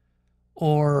horny,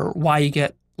 or why you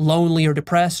get lonely or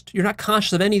depressed. You're not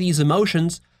conscious of any of these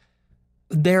emotions.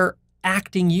 They're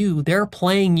acting you. They're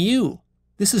playing you.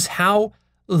 This is how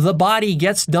the body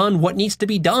gets done what needs to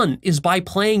be done, is by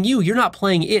playing you. You're not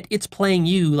playing it. It's playing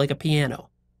you like a piano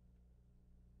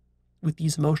with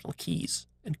these emotional keys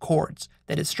and chords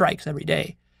that it strikes every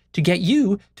day to get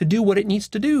you to do what it needs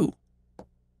to do.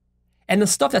 And the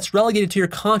stuff that's relegated to your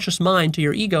conscious mind, to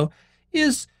your ego,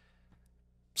 is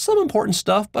some important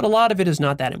stuff, but a lot of it is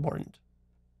not that important.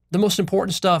 The most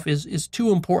important stuff is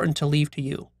too important to leave to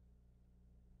you.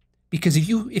 Because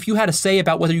if you had a say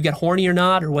about whether you get horny or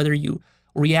not, or whether you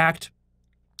react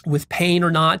with pain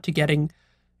or not to getting,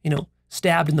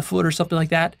 stabbed in the foot or something like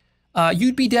that,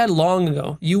 you'd be dead long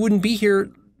ago. You wouldn't be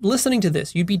here listening to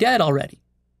this. You'd be dead already.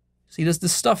 See, this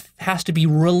stuff has to be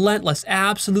relentless,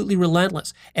 absolutely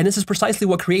relentless. And this is precisely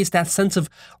what creates that sense of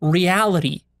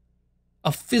reality,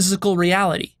 of physical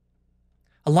reality.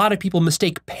 A lot of people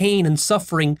mistake pain and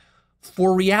suffering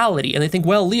for reality. And they think,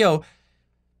 well, Leo,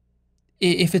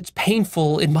 if it's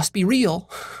painful, it must be real.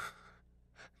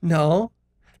 No,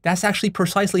 that's actually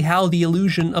precisely how the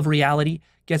illusion of reality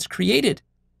gets created,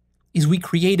 is we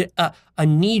create a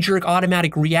knee-jerk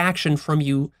automatic reaction from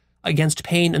you against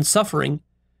pain and suffering,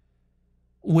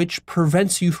 which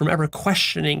prevents you from ever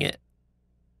questioning it.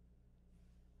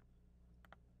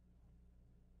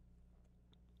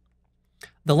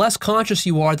 The less conscious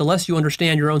you are, the less you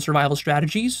understand your own survival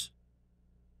strategies.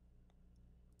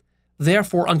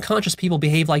 Therefore, unconscious people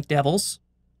behave like devils.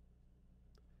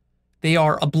 They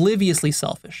are obliviously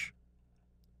selfish,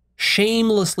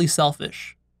 shamelessly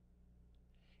selfish.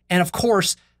 And of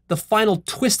course, the final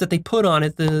twist that they put on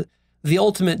it, the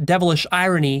ultimate devilish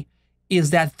irony, is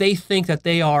that they think that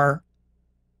they are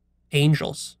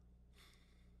angels.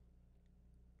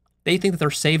 They think that they're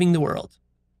saving the world.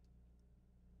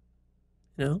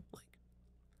 Like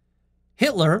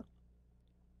Hitler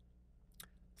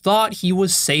thought he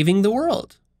was saving the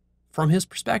world from his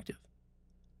perspective.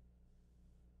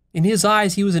 In his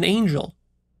eyes, he was an angel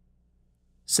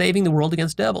saving the world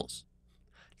against devils.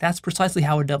 That's precisely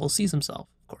how a devil sees himself,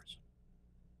 of course.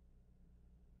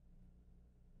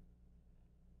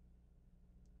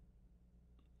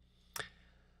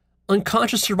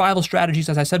 Unconscious survival strategies,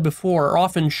 as I said before, are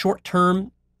often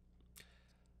short-term,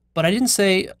 but I didn't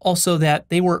say also that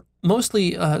they were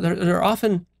mostly, they're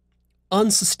often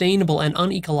unsustainable and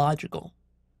unecological,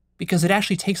 because it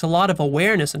actually takes a lot of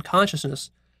awareness and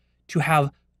consciousness to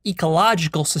have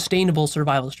ecological, sustainable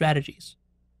survival strategies.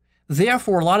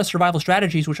 Therefore, a lot of survival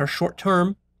strategies, which are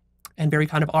short-term and very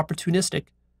kind of opportunistic,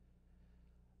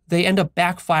 they end up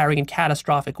backfiring in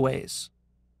catastrophic ways.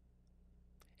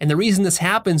 And the reason this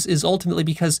happens is ultimately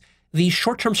because these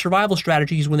short-term survival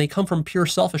strategies, when they come from pure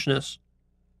selfishness,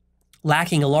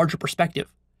 lacking a larger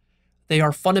perspective, they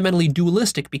are fundamentally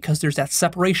dualistic because there's that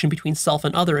separation between self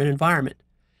and other and environment.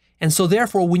 And so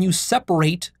therefore, when you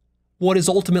separate what is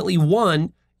ultimately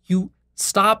one, you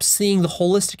stop seeing the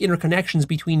holistic interconnections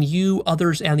between you,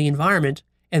 others, and the environment,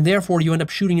 and therefore you end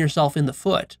up shooting yourself in the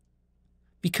foot.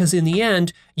 Because in the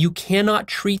end, you cannot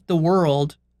treat the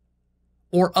world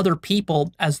or other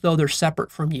people as though they're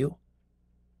separate from you.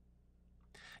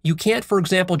 You can't, for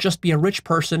example, just be a rich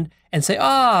person and say,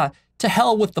 to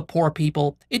hell with the poor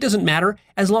people. It doesn't matter.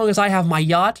 As long as I have my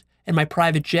yacht and my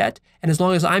private jet, and as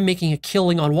long as I'm making a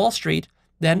killing on Wall Street,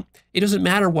 then it doesn't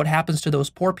matter what happens to those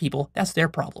poor people. That's their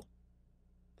problem.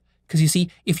 Because you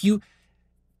see,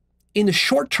 in the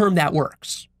short term, that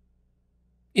works.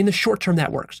 In the short term,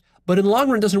 that works. But in the long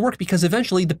run, it doesn't work, because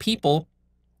eventually the people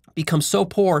become so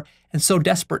poor and so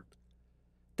desperate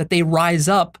that they rise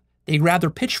up, they grab their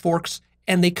pitchforks,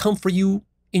 and they come for you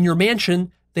in your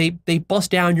mansion. They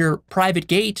bust down your private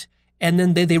gate, and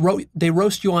then they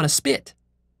roast you on a spit.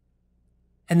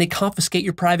 And they confiscate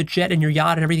your private jet and your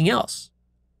yacht and everything else.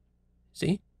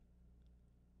 See?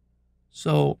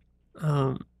 So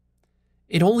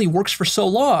it only works for so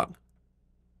long.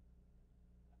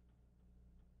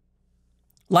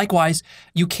 Likewise,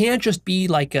 you can't just be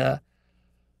like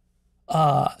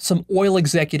some oil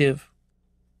executive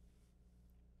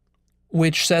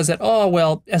which says that, oh,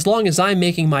 well, as long as I'm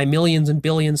making my millions and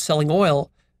billions selling oil,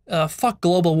 fuck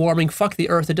global warming, fuck the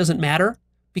earth, it doesn't matter,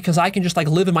 because I can just like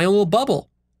live in my own little bubble.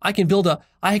 I can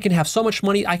have so much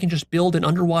money, I can just build an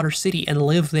underwater city and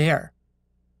live there.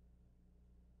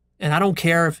 And I don't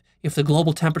care if the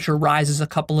global temperature rises a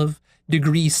couple of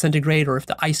degrees centigrade or if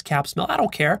the ice caps melt. I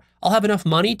don't care. I'll have enough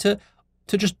money to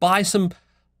just buy some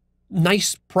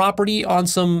nice property on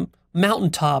some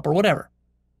mountaintop or whatever.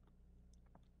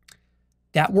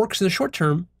 That works in the short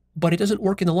term, but it doesn't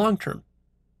work in the long term.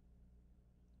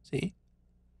 See?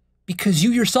 Because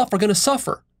you yourself are going to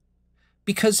suffer.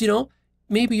 Because,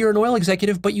 maybe you're an oil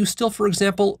executive, but you still, for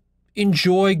example,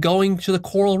 enjoy going to the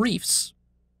coral reefs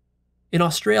in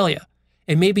Australia.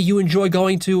 And maybe you enjoy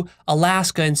going to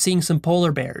Alaska and seeing some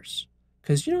polar bears.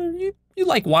 Because, you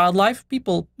like wildlife.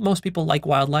 Most people like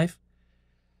wildlife.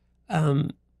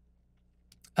 And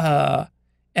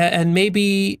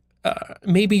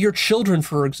maybe your children,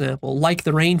 for example, like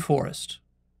the rainforest.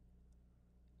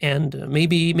 And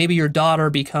maybe your daughter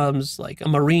becomes like a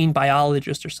marine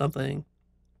biologist or something.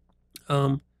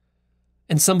 And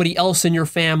somebody else in your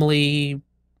family,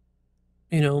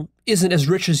 isn't as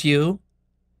rich as you.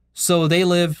 So they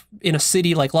live in a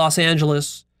city like Los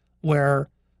Angeles where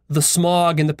the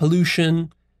smog and the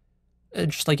pollution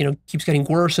just keeps getting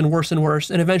worse and worse and worse.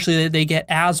 And eventually they get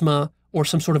asthma or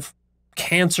some sort of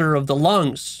cancer of the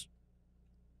lungs.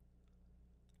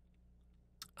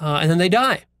 And then they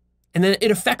die. And then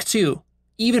it affects you.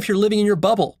 Even if you're living in your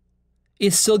bubble,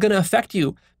 it's still going to affect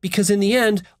you. Because in the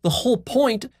end, the whole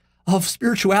point of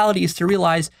spirituality is to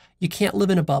realize you can't live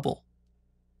in a bubble.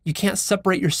 You can't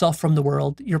separate yourself from the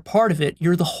world. You're part of it.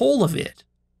 You're the whole of it.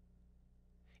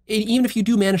 Even if you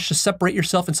do manage to separate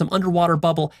yourself in some underwater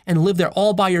bubble and live there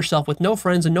all by yourself with no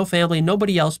friends and no family and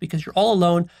nobody else because you're all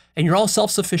alone and you're all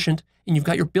self-sufficient and you've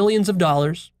got your billions of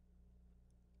dollars,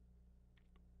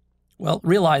 well,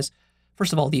 realize,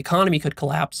 first of all, the economy could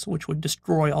collapse, which would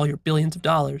destroy all your billions of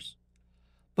dollars.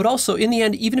 But also, in the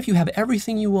end, even if you have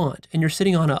everything you want and you're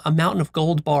sitting on a mountain of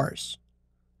gold bars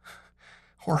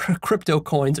or crypto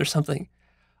coins or something,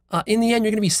 in the end,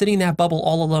 you're going to be sitting in that bubble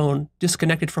all alone,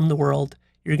 disconnected from the world.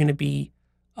 You're going to be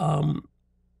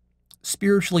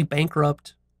spiritually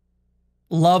bankrupt,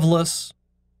 loveless,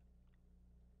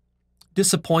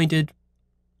 disappointed,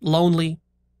 lonely,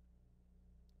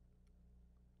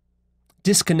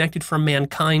 disconnected from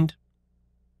mankind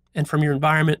and from your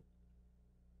environment.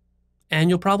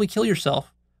 And you'll probably kill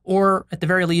yourself. Or at the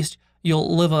very least,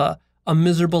 you'll live a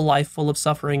miserable life full of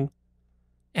suffering.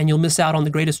 And you'll miss out on the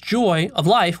greatest joy of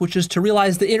life, which is to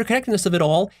realize the interconnectedness of it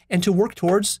all and to work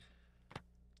towards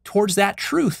that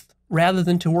truth rather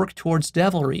than to work towards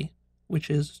devilry,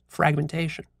 which is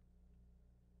fragmentation.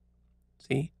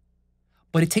 See?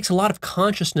 But it takes a lot of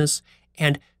consciousness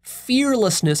and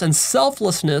fearlessness and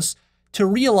selflessness to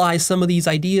realize some of these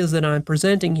ideas that I'm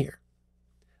presenting here.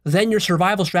 Then your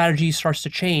survival strategy starts to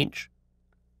change.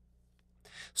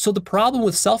 So the problem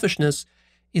with selfishness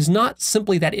is not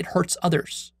simply that it hurts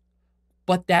others,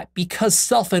 but that because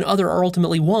self and other are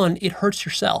ultimately one, it hurts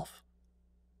yourself.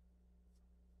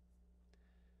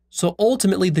 So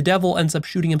ultimately, the devil ends up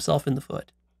shooting himself in the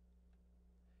foot.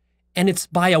 And it's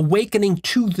by awakening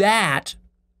to that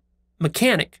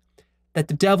mechanic that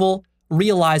the devil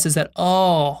realizes that,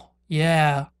 oh,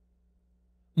 yeah,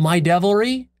 my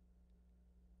devilry,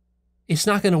 it's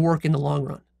not going to work in the long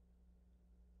run.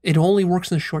 It only works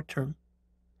in the short term.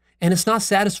 And it's not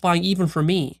satisfying even for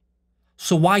me.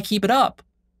 So why keep it up?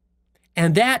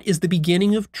 And that is the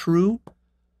beginning of true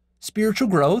spiritual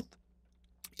growth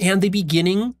and the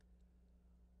beginning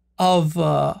of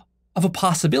a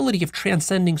possibility of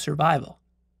transcending survival.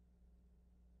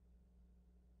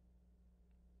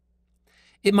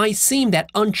 It might seem that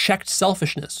unchecked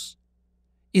selfishness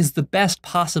is the best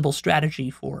possible strategy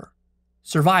for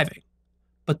surviving,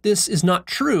 but this is not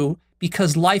true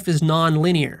because life is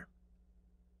non-linear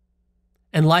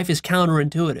and life is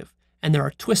counterintuitive, and there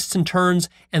are twists and turns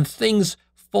and things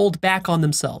fold back on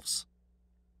themselves.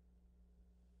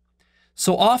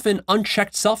 So often,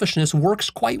 unchecked selfishness works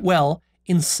quite well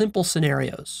in simple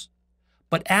scenarios.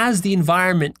 But as the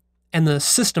environment and the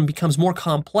system becomes more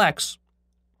complex,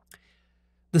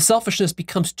 the selfishness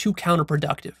becomes too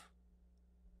counterproductive.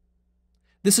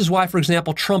 This is why, for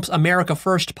example, Trump's America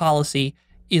First policy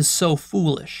is so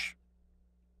foolish.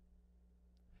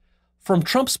 From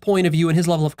Trump's point of view and his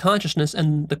level of consciousness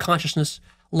and the consciousness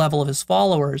level of his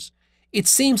followers, it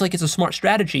seems like it's a smart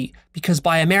strategy because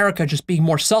by America just being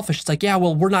more selfish, it's like, yeah,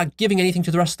 well, we're not giving anything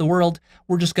to the rest of the world.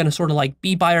 We're just going to sort of like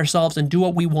be by ourselves and do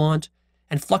what we want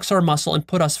and flex our muscle and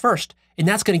put us first. And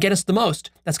that's going to get us the most.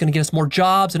 That's going to get us more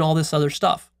jobs and all this other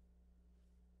stuff.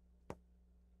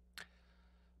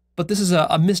 But this is a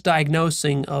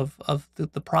misdiagnosing of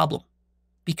the problem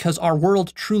because our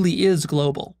world truly is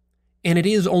global and it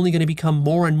is only going to become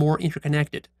more and more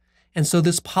interconnected. And so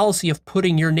this policy of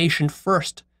putting your nation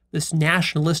first, this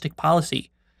nationalistic policy,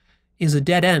 is a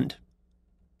dead end.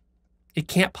 It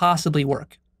can't possibly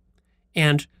work.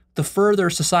 And the further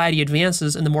society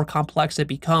advances and the more complex it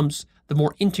becomes, the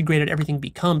more integrated everything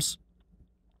becomes,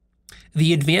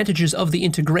 the advantages of the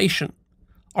integration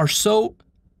are so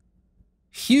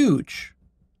huge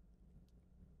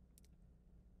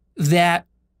that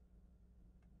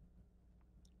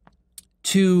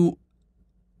to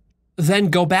then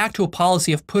go back to a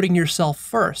policy of putting yourself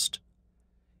first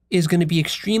is going to be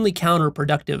extremely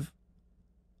counterproductive.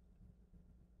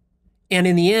 And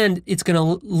in the end, it's going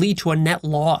to lead to a net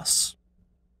loss.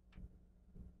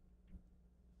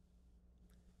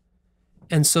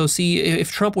 And so, see,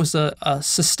 if Trump was a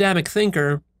systemic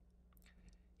thinker,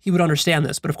 he would understand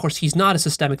this. But of course, he's not a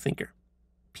systemic thinker.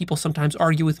 People sometimes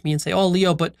argue with me and say, oh,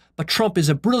 Leo, but Trump is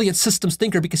a brilliant systems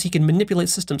thinker because he can manipulate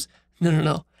systems.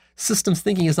 No. Systems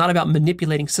thinking is not about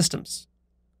manipulating systems.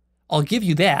 I'll give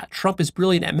you that. Trump is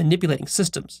brilliant at manipulating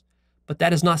systems, but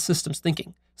that is not systems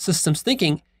thinking. Systems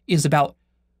thinking is about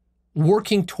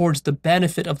working towards the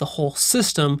benefit of the whole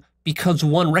system because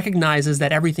one recognizes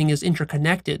that everything is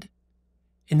interconnected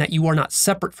and that you are not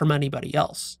separate from anybody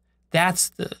else. That's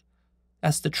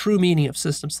the true meaning of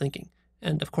systems thinking.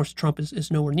 And of course, Trump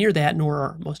is nowhere near that, nor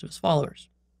are most of his followers.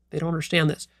 They don't understand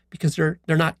this because they're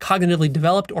not cognitively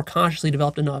developed or consciously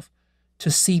developed enough to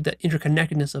see the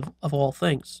interconnectedness of all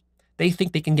things. They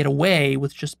think they can get away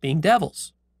with just being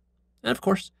devils. And of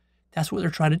course, that's what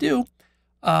they're trying to do,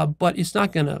 but it's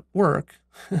not going to work.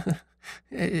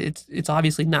 It's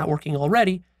obviously not working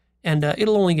already, and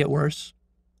it'll only get worse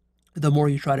the more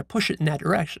you try to push it in that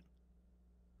direction.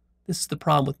 This is the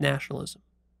problem with nationalism.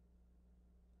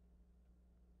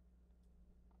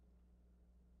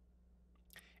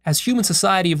 As human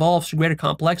society evolves to greater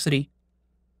complexity,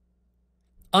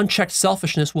 unchecked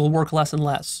selfishness will work less and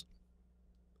less.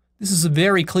 This is a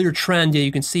very clear trend that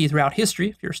you can see throughout history,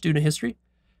 if you're a student of history.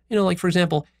 You know, like, for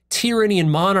example, tyranny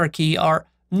and monarchy are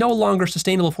no longer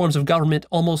sustainable forms of government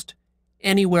almost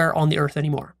anywhere on the earth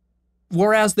anymore,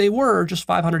 whereas they were just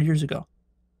 500 years ago.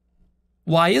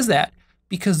 Why is that?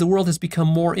 Because the world has become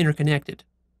more interconnected.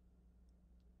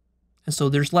 And so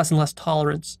there's less and less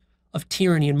tolerance of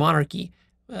tyranny and monarchy.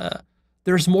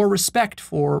 There's more respect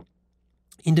for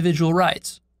individual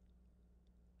rights.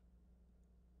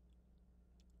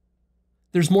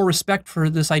 There's more respect for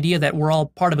this idea that we're all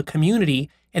part of a community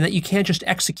and that you can't just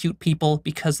execute people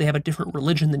because they have a different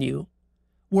religion than you.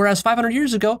 Whereas 500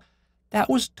 years ago, that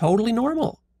was totally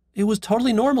normal. It was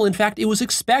totally normal. In fact, it was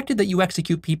expected that you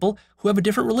execute people who have a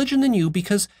different religion than you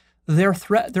because they're a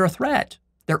threat.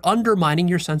 They're undermining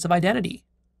your sense of identity.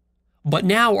 But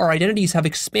now our identities have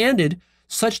expanded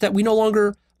such that we no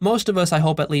longer, most of us, I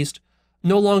hope at least,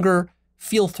 no longer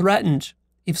feel threatened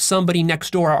if somebody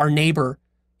next door, our neighbor,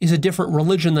 is a different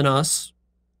religion than us,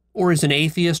 or is an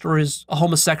atheist, or is a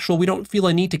homosexual. We don't feel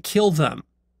a need to kill them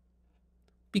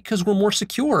because we're more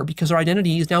secure, because our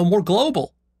identity is now more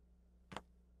global.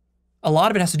 A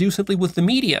lot of it has to do simply with the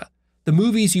media. The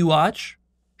movies you watch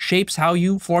shapes how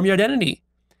you form your identity.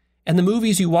 And the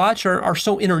movies you watch are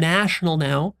so international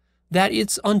now that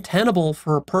it's untenable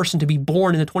for a person to be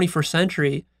born in the 21st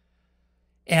century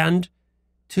and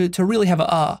to really have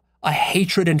a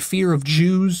hatred and fear of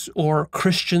Jews or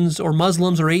Christians or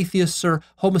Muslims or atheists or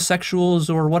homosexuals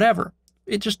or whatever.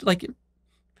 It just like,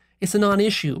 it's a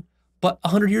non-issue. But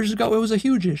 100 years ago, it was a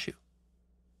huge issue.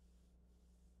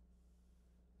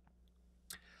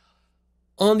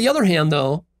 On the other hand,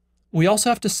 though, we also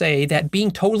have to say that being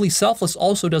totally selfless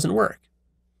also doesn't work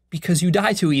because you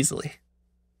die too easily.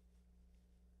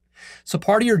 So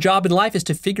part of your job in life is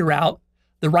to figure out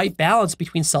the right balance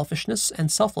between selfishness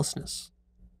and selflessness.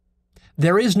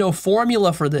 There is no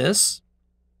formula for this.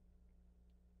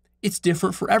 It's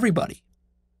different for everybody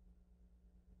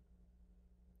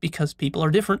because people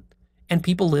are different and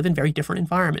people live in very different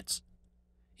environments.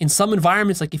 In some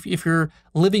environments, like if you're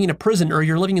living in a prison or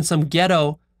you're living in some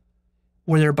ghetto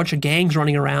where there are a bunch of gangs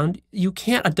running around, you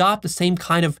can't adopt the same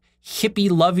kind of hippie,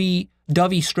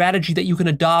 lovey-dovey strategy that you can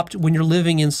adopt when you're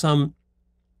living in some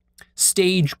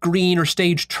stage green or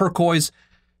stage turquoise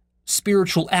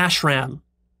spiritual ashram.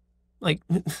 Like,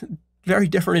 very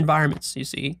different environments, you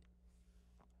see.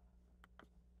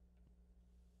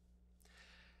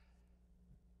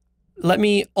 Let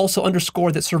me also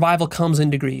underscore that survival comes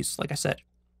in degrees, like I said.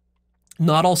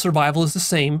 Not all survival is the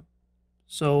same,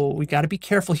 so we got to be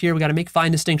careful here. We got to make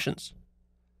fine distinctions.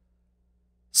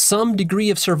 Some degree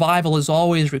of survival is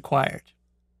always required.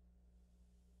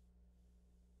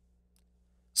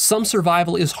 Some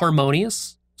survival is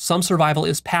harmonious. Some survival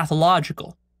is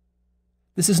pathological.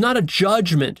 This is not a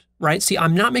judgment, right? See,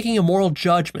 I'm not making a moral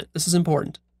judgment. This is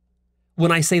important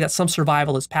when I say that some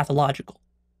survival is pathological.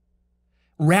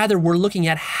 Rather, we're looking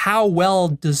at how well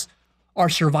does our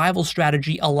survival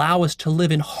strategy allow us to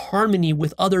live in harmony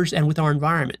with others and with our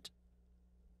environment.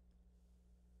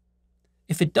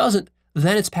 If it doesn't,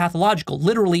 then it's pathological.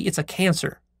 Literally, it's a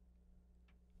cancer.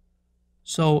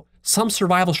 So some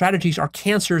survival strategies are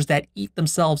cancers that eat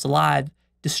themselves alive,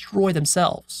 destroy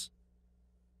themselves.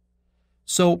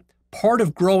 So part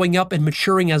of growing up and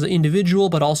maturing as an individual,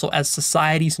 but also as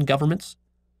societies and governments,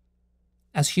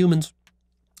 as humans,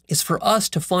 is for us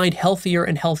to find healthier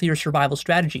and healthier survival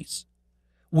strategies.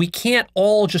 We can't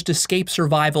all just escape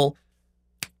survival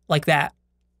like that.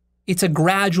 It's a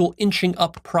gradual inching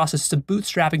up process. It's a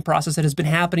bootstrapping process that has been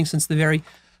happening since the very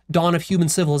dawn of human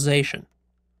civilization,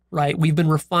 right? We've been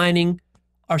refining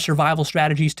our survival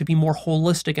strategies to be more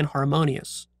holistic and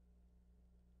harmonious.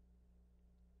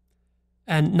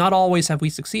 And not always have we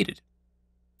succeeded.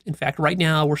 In fact, right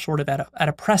now we're sort of at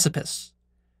a precipice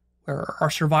where our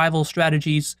survival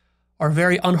strategies are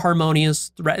very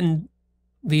unharmonious, threaten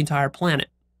the entire planet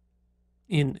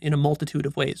in a multitude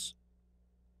of ways.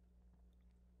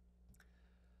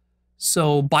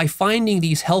 So by finding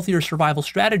these healthier survival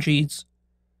strategies,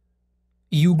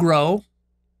 you grow,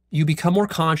 you become more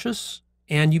conscious,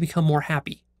 and you become more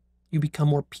happy. You become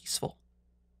more peaceful.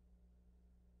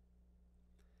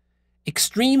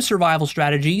 Extreme survival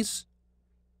strategies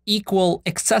equal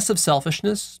excessive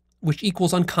selfishness, which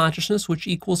equals unconsciousness, which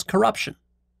equals corruption,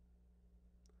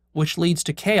 which leads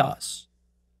to chaos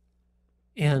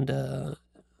and a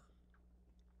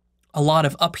lot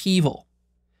of upheaval,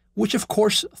 which of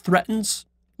course threatens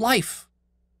life,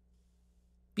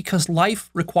 because life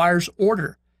requires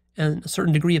order and a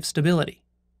certain degree of stability.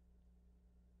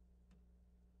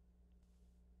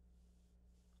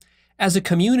 As a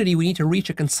community, we need to reach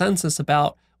a consensus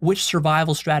about which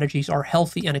survival strategies are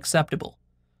healthy and acceptable.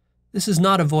 This is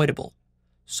not avoidable.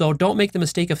 So don't make the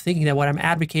mistake of thinking that what I'm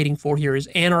advocating for here is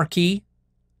anarchy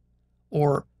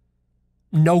or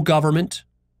no government.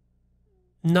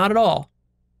 Not at all.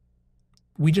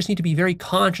 We just need to be very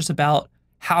conscious about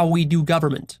how we do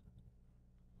government.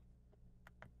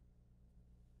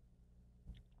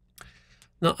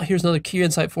 Now, here's another key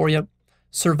insight for you.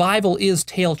 Survival is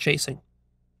tail chasing.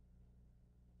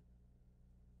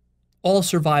 All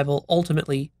survival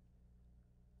ultimately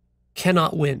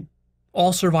cannot win.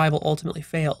 All survival ultimately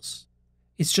fails.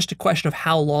 It's just a question of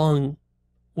how long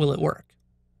will it work.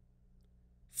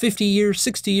 50 years,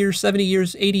 60 years, 70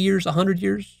 years, 80 years, 100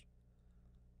 years.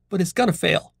 But it's going to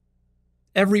fail.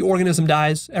 Every organism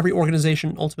dies. Every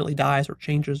organization ultimately dies or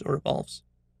changes or evolves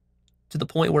to the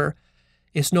point where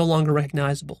it's no longer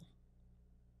recognizable.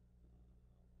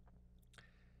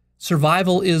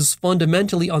 Survival is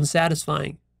fundamentally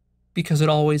unsatisfying because it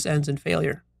always ends in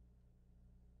failure.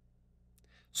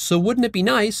 So wouldn't it be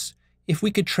nice if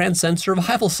we could transcend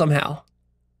survival somehow?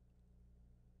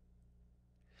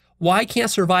 Why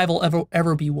can't survival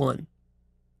ever be won?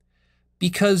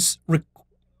 Because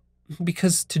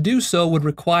to do so would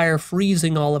require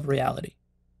freezing all of reality.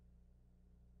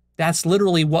 That's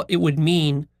literally what it would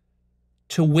mean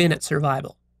to win at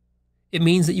survival. It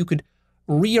means that you could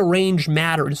rearrange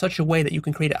matter in such a way that you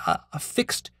can create a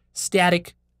fixed,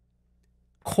 static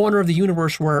corner of the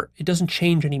universe where it doesn't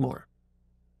change anymore.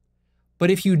 But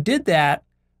if you did that,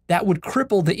 that would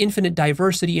cripple the infinite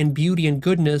diversity and beauty and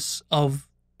goodness of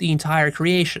the entire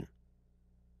creation,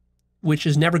 which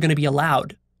is never going to be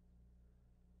allowed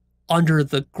under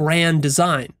the grand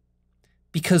design,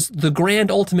 because the grand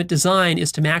ultimate design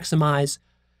is to maximize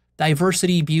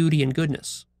diversity, beauty, and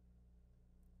goodness,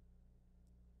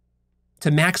 to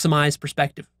maximize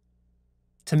perspective,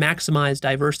 to maximize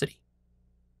diversity.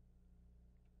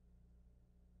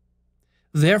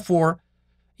 Therefore,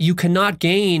 you cannot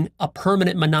gain a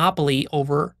permanent monopoly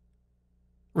over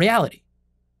reality,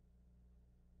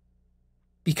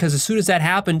 because as soon as that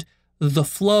happened, the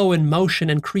flow and motion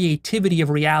and creativity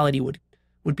of reality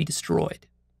would be destroyed.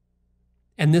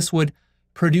 And this would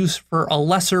produce for a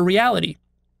lesser reality.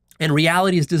 And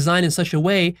reality is designed in such a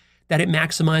way that it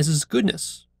maximizes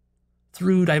goodness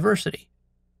through diversity.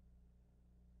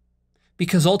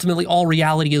 Because ultimately all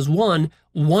reality is one.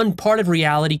 One part of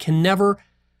reality can never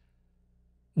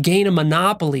gain a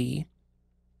monopoly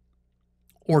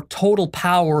or total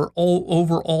power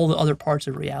over all the other parts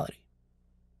of reality,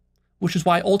 which is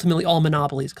why ultimately all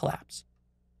monopolies collapse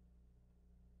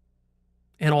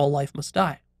and all life must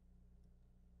die.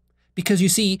 Because you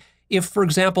see, if, for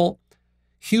example,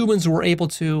 humans were able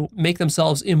to make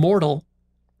themselves immortal,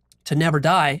 to never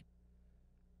die,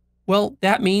 well,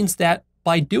 that means that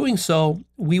by doing so,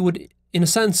 we would, in a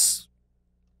sense,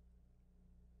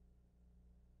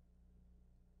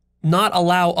 not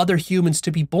allow other humans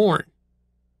to be born.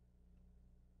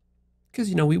 Because,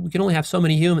 you know, we can only have so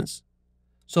many humans.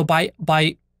 So by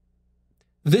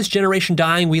this generation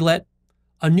dying, we let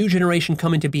a new generation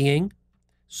come into being.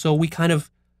 So we kind of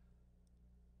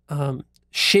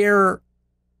share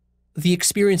the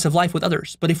experience of life with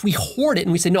others. But if we hoard it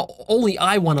and we say, no, only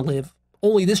I want to live,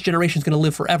 only this generation is going to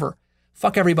live forever,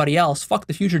 fuck everybody else, fuck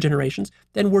the future generations,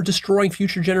 then we're destroying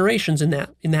future generations in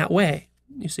that way,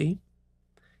 you see?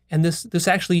 And this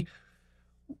actually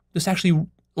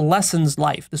lessens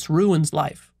life. This ruins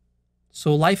life.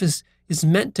 So life is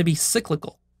meant to be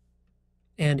cyclical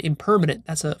and impermanent.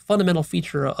 That's a fundamental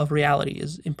feature of reality,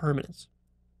 is impermanence.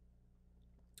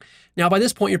 Now, by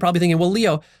this point, you're probably thinking, well,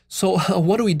 Leo, so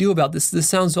what do we do about this? This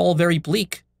sounds all very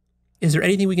bleak. Is there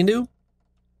anything we can do?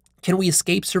 Can we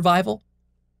escape survival?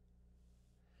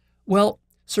 Well,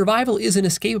 survival isn't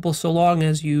escapable so long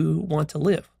as you want to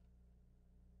live.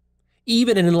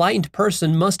 Even an enlightened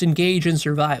person must engage in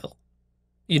survival.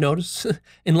 You notice?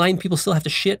 Enlightened people still have to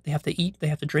shit, they have to eat, they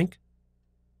have to drink,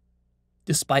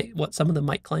 despite what some of them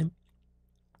might claim.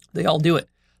 They all do it.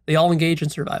 They all engage in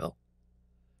survival.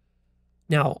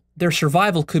 Now, their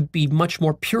survival could be much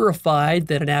more purified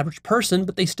than an average person,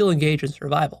 but they still engage in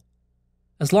survival.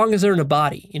 As long as they're in a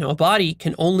body. You know, a body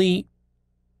can only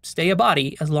stay a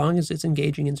body as long as it's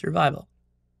engaging in survival.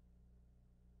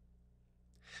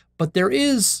 But there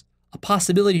is a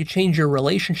possibility to change your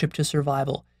relationship to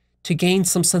survival, to gain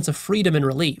some sense of freedom and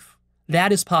relief.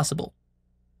 That is possible.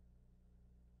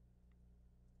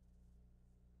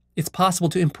 It's possible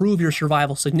to improve your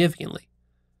survival significantly.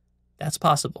 That's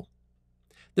possible.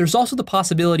 There's also the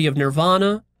possibility of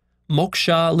nirvana,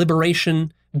 moksha,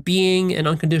 liberation, being, and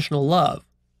unconditional love,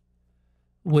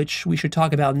 which we should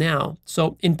talk about now.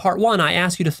 So in part one, I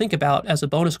asked you to think about, as a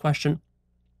bonus question,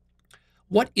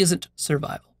 what isn't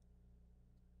survival?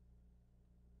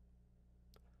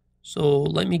 So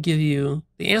let me give you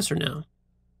the answer now.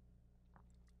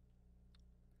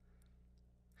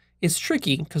 It's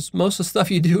tricky because most of the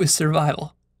stuff you do is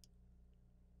survival.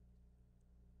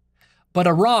 But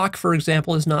a rock, for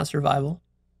example, is not survival.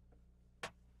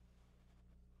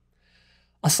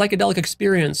 A psychedelic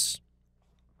experience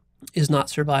is not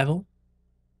survival.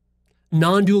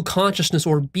 Non-dual consciousness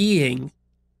or being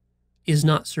is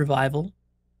not survival.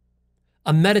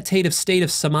 A meditative state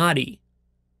of samadhi,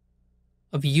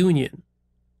 of union,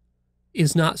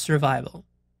 is not survival.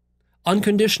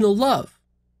 Unconditional love,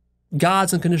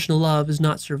 God's unconditional love, is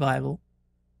not survival.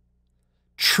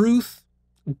 Truth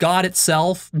God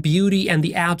itself, beauty, and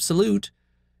the absolute,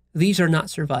 these are not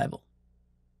survival.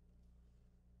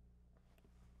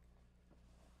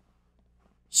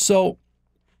 So,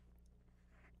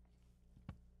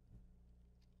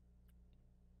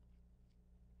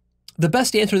 the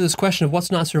best answer to this question of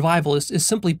what's not survival is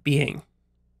simply being.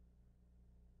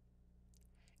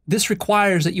 This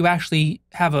requires that you actually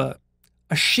have a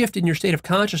shift in your state of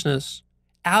consciousness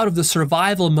out of the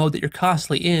survival mode that you're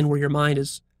constantly in, where your mind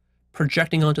is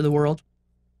projecting onto the world.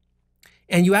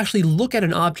 And you actually look at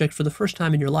an object for the first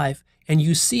time in your life and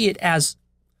you see it as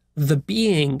the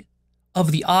being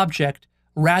of the object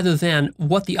rather than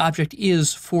what the object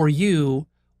is for you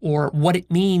or what it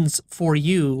means for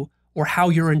you or how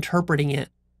you're interpreting it.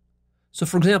 So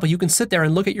for example, you can sit there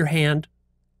and look at your hand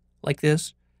like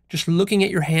this, just looking at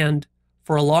your hand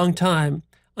for a long time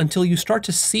until you start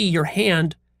to see your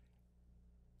hand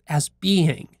as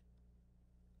being.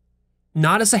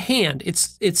 Not as a hand.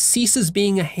 It ceases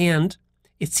being a hand.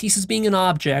 It ceases being an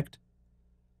object,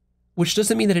 which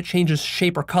doesn't mean that it changes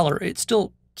shape or color. It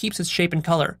still keeps its shape and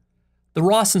color. The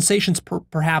raw sensations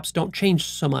perhaps don't change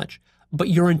so much, but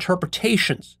your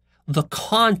interpretations, the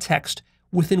context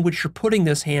within which you're putting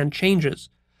this hand changes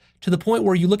to the point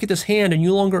where you look at this hand and you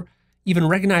no longer even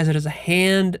recognize it as a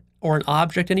hand or an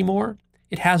object anymore.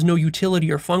 It has no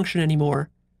utility or function anymore.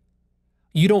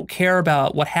 You don't care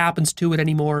about what happens to it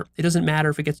anymore. It doesn't matter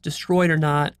if it gets destroyed or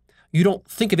not. You don't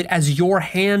think of it as your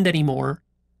hand anymore.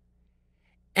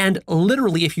 And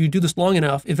literally, if you do this long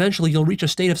enough, eventually you'll reach a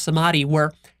state of samadhi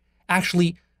where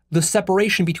actually the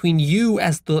separation between you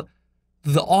as the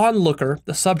onlooker,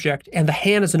 the subject, and the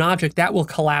hand as an object, that will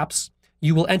collapse.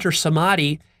 You will enter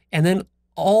samadhi, and then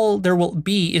all there will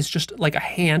be is just like a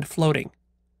hand floating.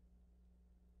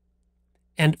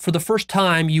 And for the first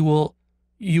time, you will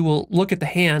look at the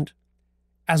hand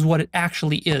as what it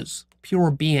actually is,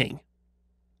 pure being.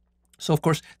 So of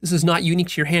course, this is not unique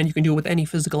to your hand. You can do it with any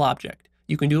physical object.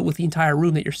 You can do it with the entire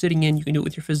room that you're sitting in. You can do it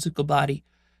with your physical body.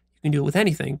 You can do it with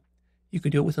anything. You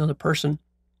can do it with another person.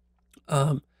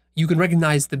 You can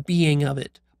recognize the being of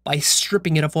it by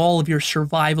stripping it of all of your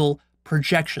survival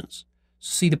projections.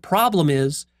 See, the problem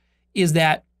is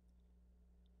that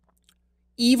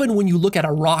even when you look at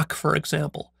a rock, for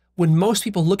example, when most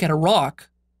people look at a rock,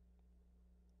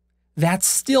 that's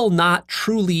still not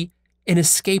truly an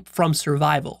escape from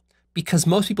survival. Because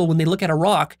most people, when they look at a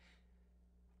rock,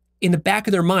 in the back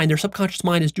of their mind, their subconscious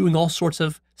mind is doing all sorts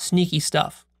of sneaky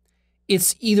stuff.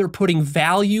 It's either putting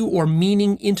value or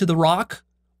meaning into the rock,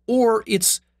 or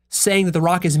it's saying that the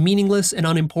rock is meaningless and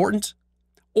unimportant,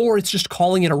 or it's just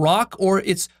calling it a rock, or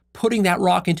it's putting that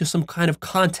rock into some kind of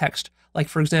context. Like,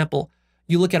 for example,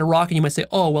 you look at a rock and you might say,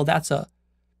 oh, well, that's a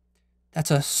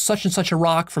such and such a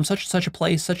rock from such and such a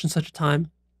place, such and such a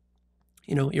time.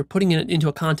 You know, you're putting it into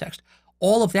a context.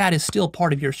 All of that is still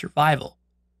part of your survival.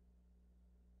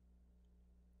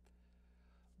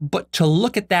 But to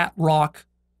look at that rock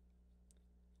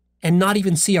and not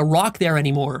even see a rock there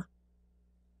anymore,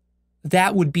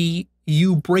 that would be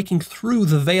you breaking through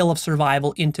the veil of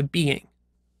survival into being.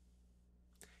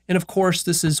 And of course,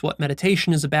 this is what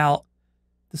meditation is about.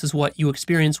 This is what you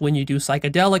experience when you do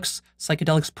psychedelics.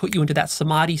 Psychedelics put you into that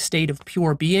samadhi state of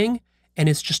pure being, and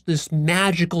it's just this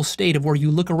magical state of where you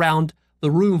look around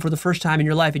the room for the first time in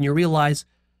your life and you realize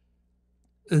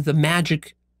the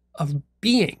magic of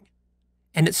being.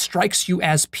 And it strikes you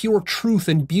as pure truth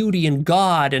and beauty and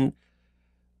God, and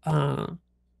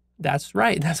that's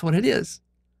right, that's what it is.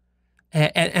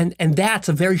 And that's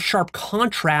a very sharp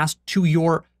contrast to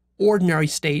your ordinary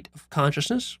state of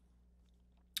consciousness,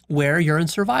 where you're in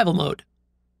survival mode,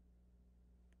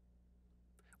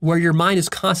 where your mind is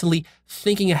constantly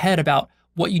thinking ahead about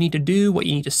what you need to do, what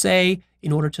you need to say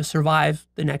in order to survive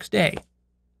the next day,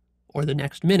 or the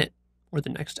next minute, or the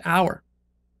next hour.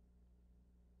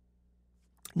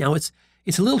 Now, it's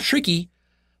a little tricky.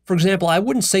 For example, I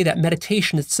wouldn't say that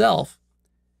meditation itself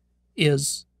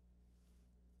is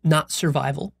not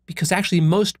survival, because actually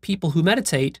most people who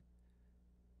meditate,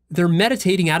 they're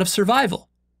meditating out of survival.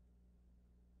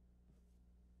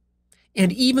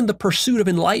 And even the pursuit of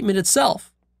enlightenment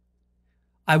itself,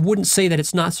 I wouldn't say that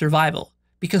it's not survival,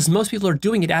 because most people are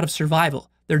doing it out of survival.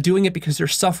 They're doing it because they're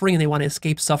suffering and they want to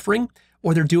escape suffering,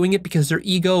 or they're doing it because their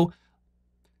ego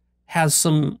has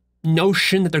some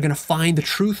notion that they're going to find the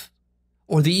truth,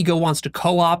 or the ego wants to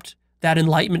co-opt that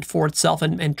enlightenment for itself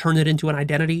and turn it into an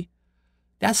identity.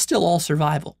 That's still all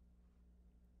survival.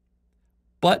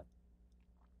 But,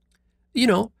 you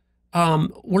know,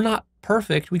 we're not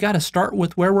perfect. We got to start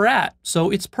with where we're at. So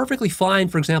it's perfectly fine,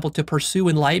 for example, to pursue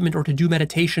enlightenment or to do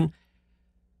meditation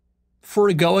for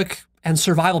egoic and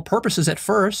survival purposes at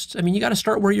first. I mean, you got to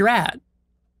start where you're at.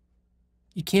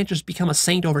 You can't just become a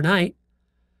saint overnight.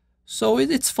 So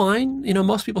it's fine. You know,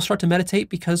 most people start to meditate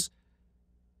because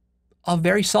of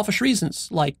very selfish reasons,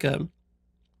 like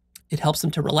it helps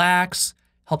them to relax,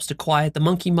 helps to quiet the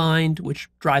monkey mind, which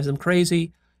drives them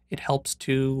crazy. It helps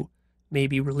to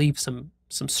maybe relieve some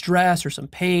stress or some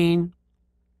pain.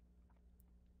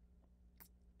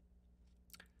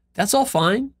 That's all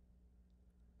fine.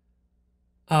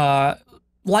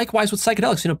 Likewise with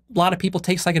psychedelics, you know, a lot of people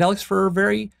take psychedelics for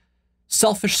very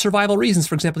selfish survival reasons.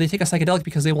 For example, they take a psychedelic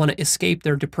because they want to escape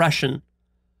their depression,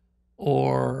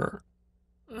 or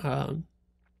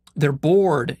they're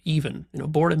bored even. You know,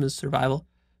 boredom is survival.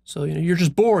 So, you know, you're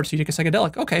just bored, so you take a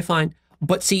psychedelic. Okay, fine.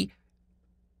 But see,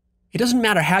 it doesn't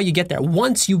matter how you get there.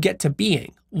 Once you get to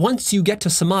being, once you get to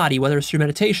samadhi, whether it's through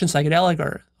meditation, psychedelic,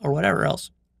 or whatever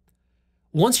else,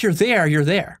 once you're there, you're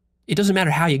there. It doesn't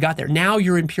matter how you got there. Now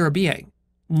you're in pure being.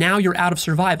 Now you're out of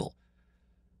survival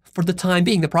for the time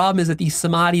being. The problem is that these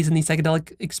samadhis and these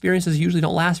psychedelic experiences usually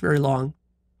don't last very long.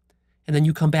 And then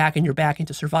you come back and you're back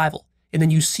into survival. And then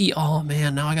you see, oh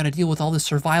man, now I got to deal with all this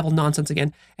survival nonsense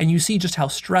again. And you see just how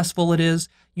stressful it is.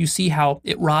 You see how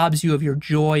it robs you of your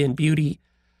joy and beauty.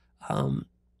 And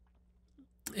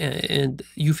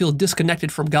you feel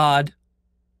disconnected from God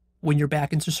when you're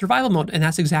back into survival mode. And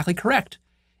that's exactly correct.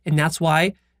 And that's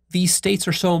why these states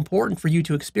are so important for you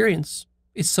to experience.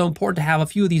 It's so important to have a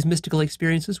few of these mystical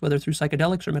experiences, whether through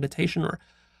psychedelics or meditation or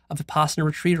a Vipassana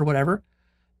retreat or whatever,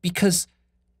 because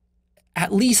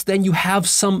at least then you have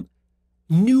some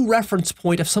new reference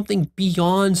point of something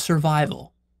beyond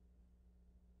survival.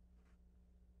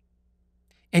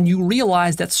 And you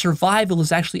realize that survival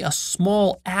is actually a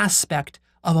small aspect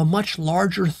of a much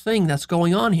larger thing that's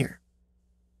going on here.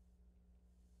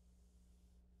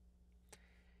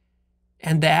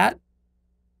 And that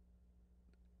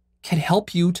can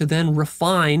help you to then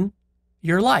refine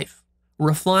your life,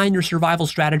 refine your survival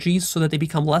strategies so that they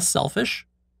become less selfish,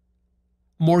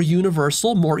 more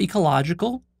universal, more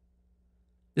ecological.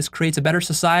 This creates a better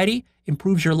society,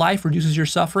 improves your life, reduces your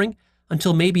suffering,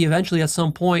 until maybe eventually at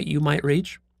some point you might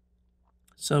reach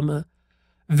some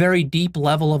very deep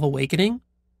level of awakening.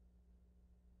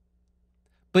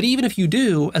 But even if you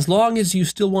do, as long as you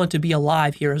still want to be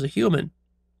alive here as a human,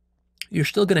 you're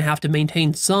still going to have to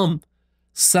maintain some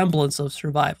semblance of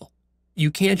survival.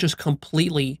 You can't just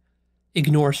completely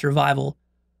ignore survival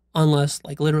unless,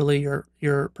 like, literally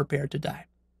you're prepared to die.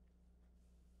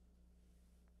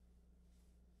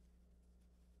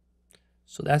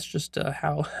 So that's just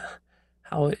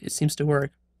how it seems to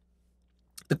work.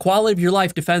 The quality of your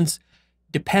life depends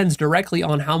directly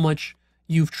on how much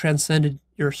you've transcended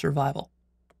your survival.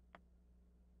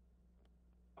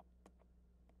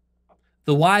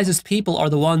 The wisest people are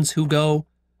the ones who go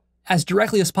as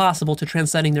directly as possible to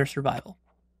transcending their survival.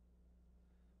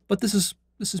 But this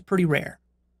is pretty rare.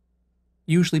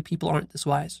 Usually people aren't this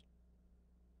wise.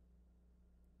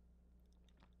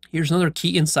 Here's another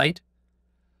key insight.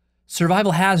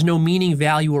 Survival has no meaning,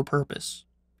 value, or purpose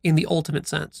in the ultimate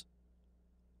sense.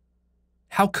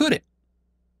 How could it?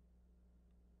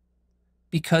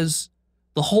 Because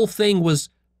the whole thing was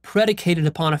predicated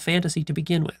upon a fantasy to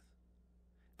begin with.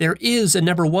 There is and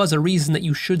never was a reason that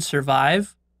you should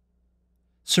survive.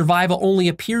 Survival only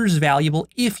appears valuable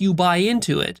if you buy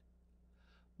into it.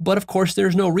 But of course,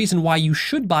 there's no reason why you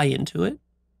should buy into it.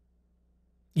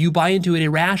 You buy into it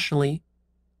irrationally.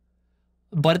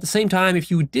 But at the same time, if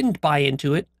you didn't buy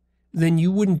into it, then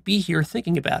you wouldn't be here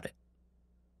thinking about it.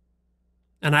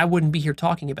 And I wouldn't be here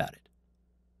talking about it.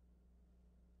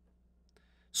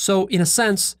 So in a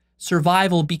sense,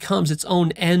 survival becomes its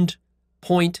own end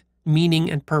point, meaning,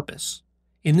 and purpose.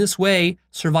 In this way,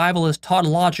 survival is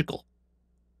tautological.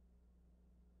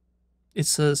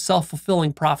 It's a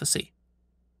self-fulfilling prophecy.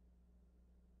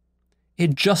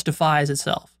 It justifies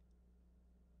itself.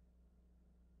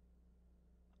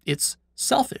 It's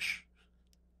selfish.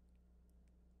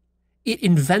 It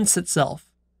invents itself.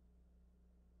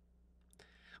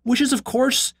 Which is, of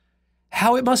course,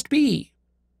 how it must be.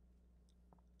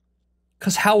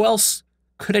 Because how else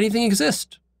could anything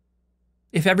exist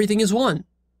if everything is one?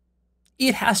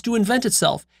 It has to invent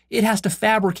itself. It has to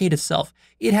fabricate itself.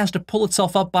 It has to pull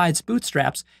itself up by its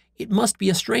bootstraps. It must be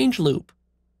a strange loop.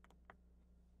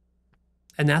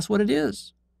 And that's what it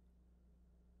is.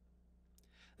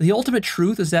 The ultimate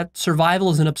truth is that survival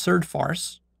is an absurd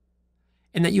farce,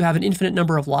 and that you have an infinite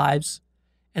number of lives,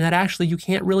 and that actually you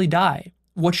can't really die.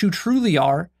 What you truly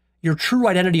are, your true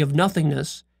identity of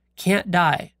nothingness, can't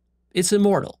die. It's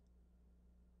immortal.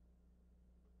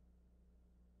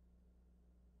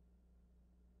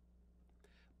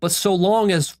 But so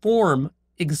long as form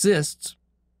exists,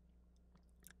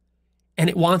 and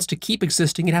it wants to keep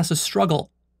existing, it has to struggle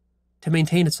to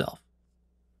maintain itself.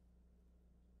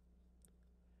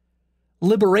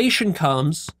 Liberation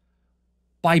comes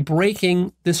by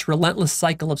breaking this relentless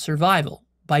cycle of survival,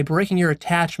 by breaking your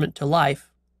attachment to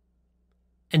life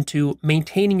and to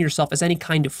maintaining yourself as any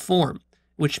kind of form,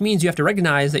 which means you have to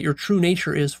recognize that your true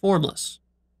nature is formless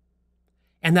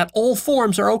and that all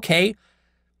forms are okay.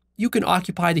 You can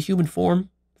occupy the human form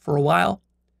for a while.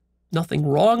 Nothing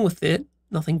wrong with it,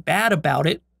 nothing bad about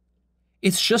it.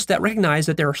 It's just that recognize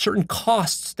that there are certain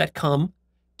costs that come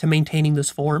to maintaining this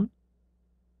form,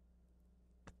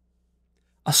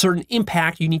 a certain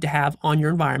impact you need to have on your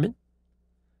environment.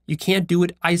 You can't do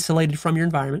it isolated from your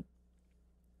environment.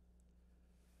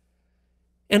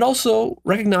 And also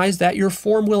recognize that your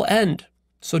form will end,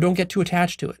 so don't get too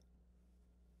attached to it.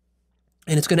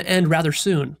 And it's going to end rather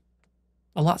soon,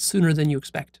 a lot sooner than you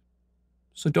expect.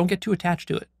 So don't get too attached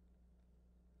to it.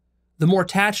 The more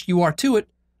attached you are to it,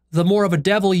 the more of a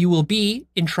devil you will be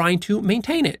in trying to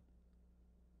maintain it.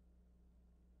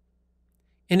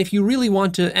 And if you really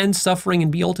want to end suffering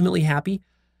and be ultimately happy,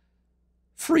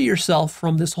 free yourself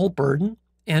from this whole burden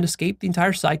and escape the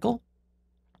entire cycle.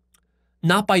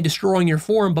 Not by destroying your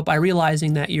form, but by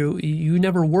realizing that you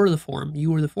never were the form.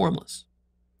 You were the formless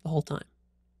the whole time.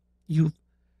 You've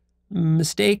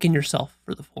mistaken yourself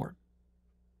for the form.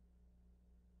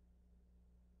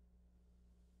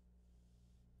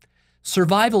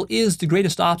 Survival is the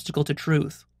greatest obstacle to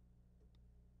truth.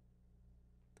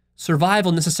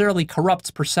 Survival necessarily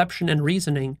corrupts perception and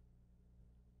reasoning,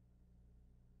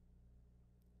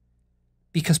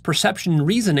 because perception and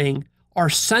reasoning are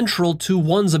central to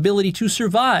one's ability to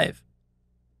survive.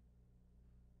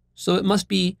 So it must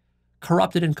be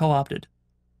corrupted and co-opted.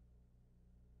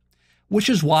 Which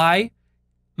is why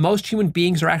most human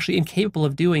beings are actually incapable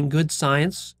of doing good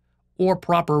science or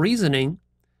proper reasoning,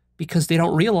 because they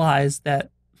don't realize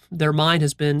that their mind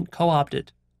has been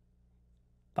co-opted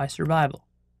by survival.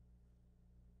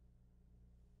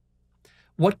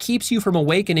 What keeps you from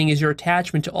awakening is your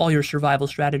attachment to all your survival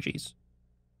strategies.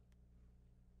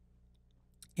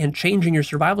 And changing your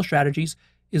survival strategies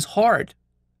is hard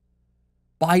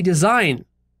by design,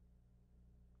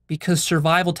 because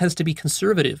survival tends to be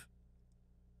conservative.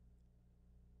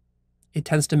 It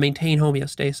tends to maintain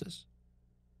homeostasis.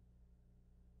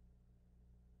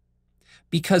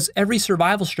 Because every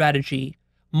survival strategy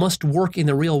must work in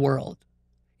the real world.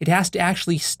 It has to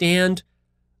actually stand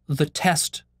the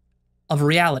test of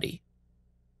reality.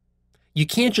 You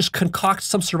can't just concoct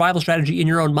some survival strategy in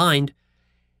your own mind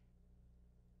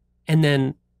and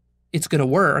then it's going to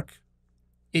work.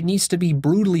 It needs to be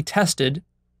brutally tested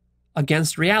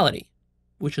against reality,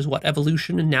 which is what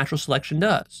evolution and natural selection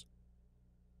does.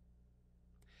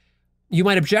 You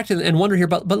might object and wonder here,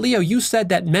 but Leo, you said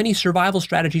that many survival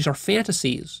strategies are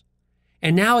fantasies.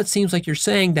 And now it seems like you're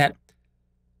saying that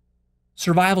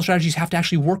survival strategies have to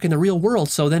actually work in the real world,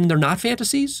 so then they're not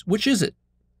fantasies? Which is it?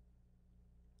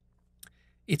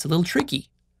 It's a little tricky.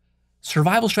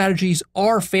 Survival strategies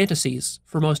are fantasies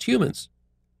for most humans.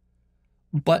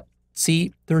 But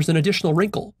see, there's an additional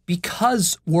wrinkle.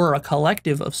 Because we're a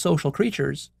collective of social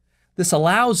creatures, this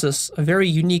allows us a very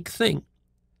unique thing.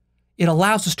 It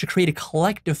allows us to create a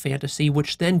collective fantasy,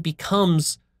 which then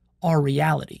becomes our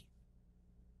reality.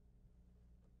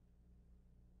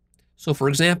 So, for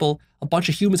example, a bunch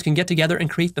of humans can get together and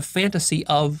create the fantasy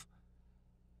of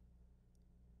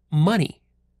money.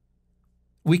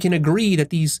 We can agree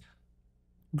that these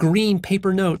green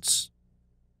paper notes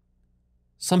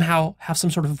somehow have some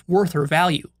sort of worth or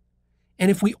value. And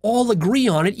if we all agree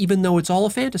on it, even though it's all a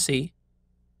fantasy,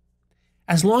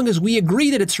 as long as we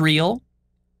agree that it's real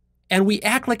and we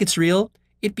act like it's real,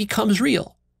 it becomes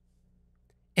real.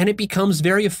 And it becomes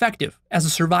very effective as a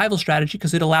survival strategy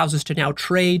because it allows us to now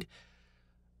trade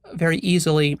very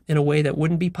easily in a way that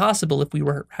wouldn't be possible if we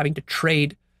were having to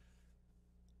trade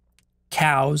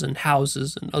cows and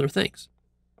houses and other things.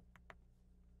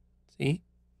 See?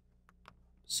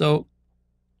 So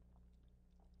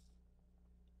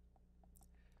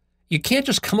you can't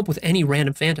just come up with any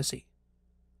random fantasy.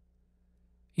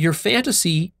 Your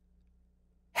fantasy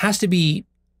has to be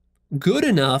good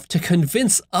enough to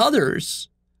convince others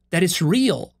that it's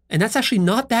real. And that's actually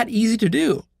not that easy to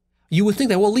do. You would think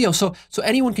that, well, Leo, so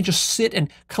anyone can just sit and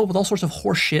come up with all sorts of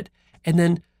horse shit and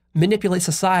then manipulate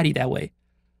society that way.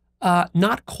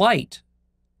 Not quite.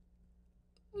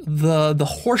 The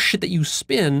horse shit that you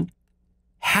spin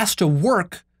has to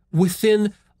work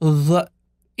within the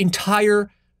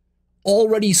entire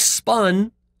already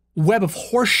spun web of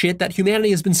horse shit that humanity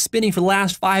has been spinning for the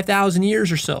last 5,000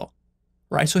 years or so,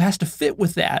 right? So it has to fit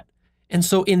with that. And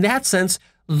so in that sense,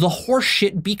 the horse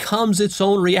shit becomes its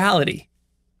own reality.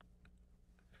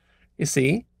 You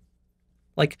see?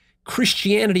 Like,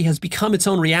 Christianity has become its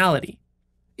own reality.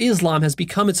 Islam has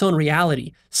become its own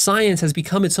reality. Science has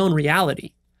become its own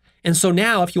reality. And so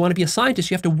now, if you want to be a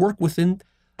scientist, you have to work within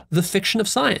the fiction of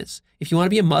science. If you want to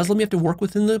be a Muslim, you have to work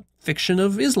within the fiction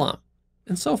of Islam,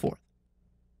 and so forth.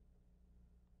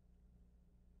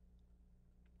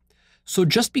 So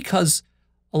just because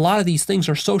a lot of these things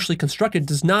are socially constructed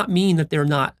does not mean that they're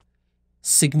not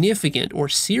significant or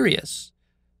serious.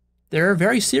 They're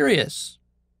very serious.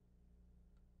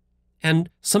 And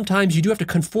sometimes you do have to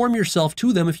conform yourself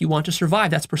to them if you want to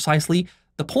survive. That's precisely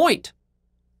the point.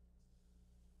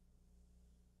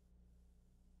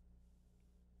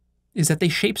 Is that they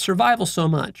shape survival so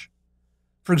much.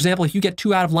 For example, if you get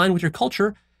too out of line with your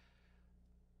culture,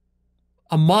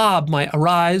 a mob might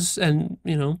arise and,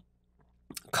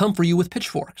 come for you with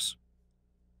pitchforks.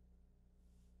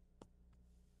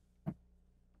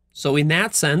 So in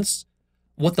that sense,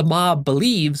 what the mob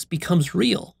believes becomes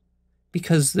real,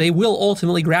 because they will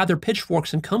ultimately grab their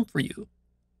pitchforks and come for you.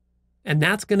 And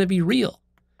that's going to be real.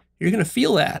 You're going to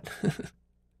feel that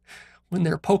when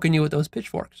they're poking you with those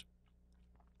pitchforks.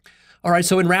 All right,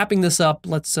 so in wrapping this up,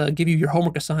 let's give you your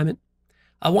homework assignment.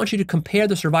 I want you to compare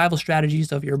the survival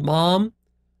strategies of your mom,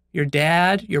 your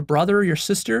dad, your brother, your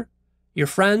sister, your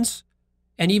friends,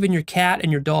 and even your cat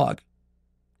and your dog,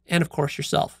 and of course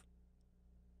yourself.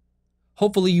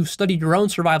 Hopefully you've studied your own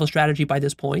survival strategy by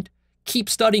this point. Keep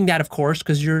studying that, of course,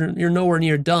 because you're nowhere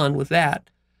near done with that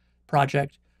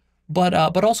project. But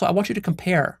also I want you to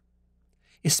compare,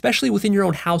 especially within your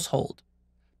own household.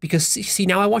 Because, see,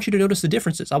 now I want you to notice the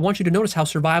differences. I want you to notice how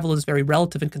survival is very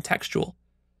relative and contextual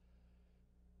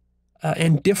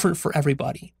and different for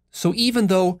everybody. So even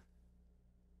though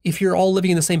if you're all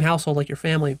living in the same household like your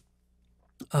family,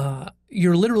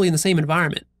 you're literally in the same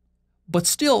environment, but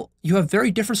still you have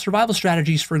very different survival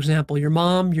strategies. For example, your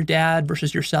mom, your dad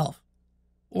versus yourself,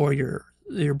 or your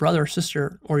brother or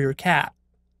sister, or your cat.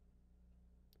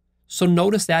 So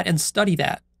notice that and study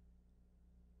that.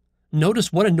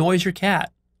 Notice what annoys your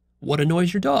cat. What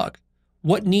annoys your dog?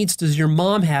 What needs does your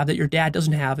mom have that your dad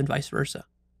doesn't have, and vice versa?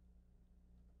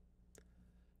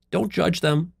 Don't judge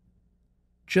them.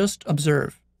 Just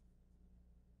observe.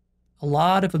 A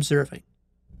lot of observing.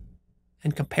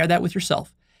 And compare that with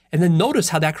yourself. And then notice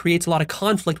how that creates a lot of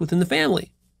conflict within the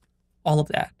family. All of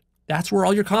that. That's where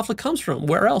all your conflict comes from.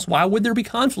 Where else? Why would there be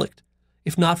conflict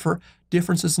if not for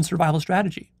differences in survival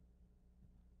strategy?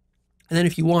 And then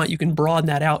if you want, you can broaden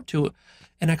that out to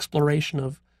an exploration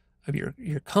of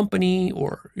your company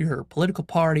or your political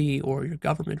party or your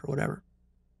government or whatever.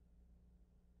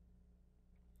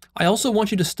 I also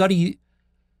want you to study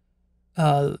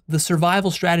the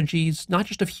survival strategies, not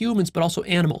just of humans, but also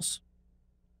animals.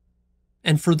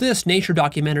 And for this, nature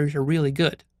documentaries are really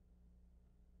good.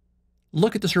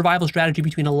 Look at the survival strategy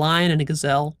between a lion and a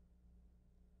gazelle,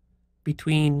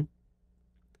 between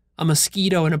a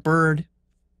mosquito and a bird,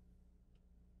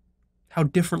 how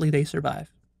differently they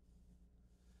survive.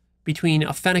 Between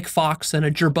a fennec fox and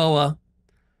a jerboa.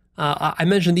 I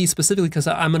mentioned these specifically because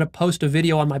I'm going to post a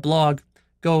video on my blog.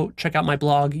 Go check out my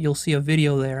blog. You'll see a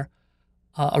video there.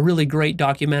 A really great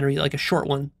documentary, like a short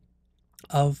one,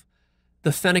 of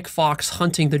the fennec fox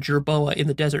hunting the jerboa in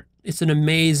the desert. It's an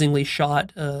amazingly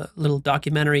shot little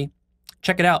documentary.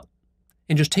 Check it out.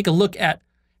 And just take a look at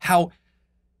how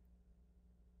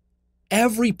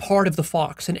every part of the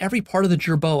fox and every part of the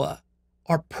jerboa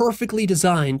are perfectly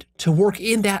designed to work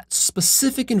in that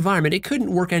specific environment. It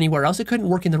couldn't work anywhere else. It couldn't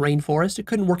work in the rainforest. It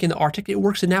couldn't work in the Arctic. It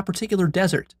works in that particular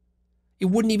desert. It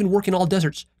wouldn't even work in all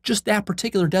deserts, just that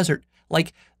particular desert.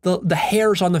 Like the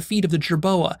hairs on the feet of the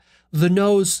jerboa, the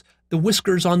nose, the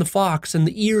whiskers on the fox, and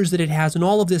the ears that it has, and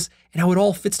all of this, and how it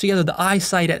all fits together, the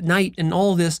eyesight at night, and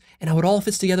all of this, and how it all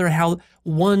fits together, and how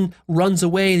one runs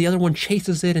away, the other one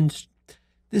chases it, and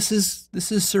this is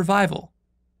survival.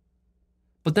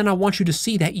 But then I want you to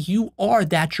see that you are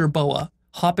that jerboa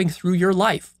hopping through your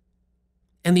life.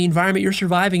 And the environment you're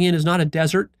surviving in is not a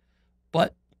desert,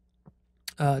 but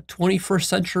 21st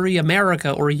century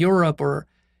America or Europe or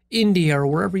India or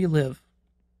wherever you live.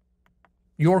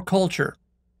 Your culture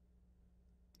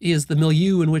is the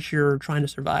milieu in which you're trying to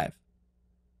survive.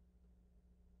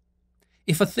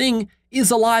 If a thing is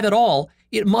alive at all,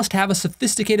 it must have a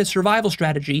sophisticated survival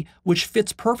strategy which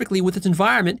fits perfectly with its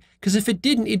environment, because if it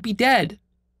didn't, it'd be dead.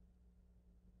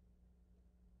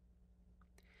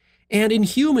 And in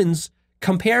humans,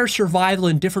 compare survival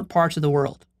in different parts of the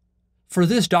world. For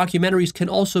this, documentaries can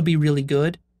also be really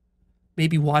good.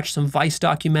 Maybe watch some Vice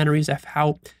documentaries of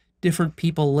how different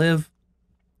people live.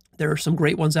 There are some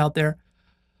great ones out there.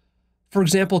 For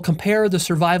example, compare the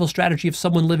survival strategy of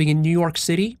someone living in New York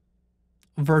City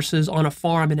versus on a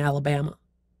farm in Alabama.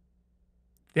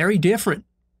 Very different.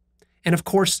 And of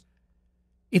course,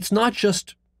 it's not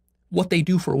just what they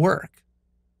do for work.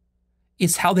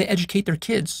 It's how they educate their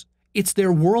kids. It's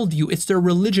their worldview. It's their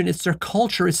religion. It's their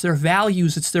culture. It's their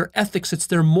values. It's their ethics. It's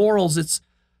their morals. It's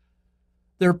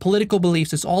their political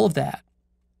beliefs. It's all of that.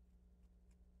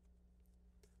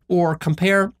 Or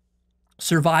compare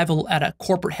survival at a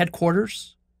corporate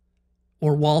headquarters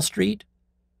or Wall Street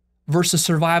versus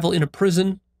survival in a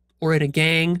prison or in a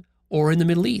gang or in the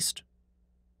Middle East.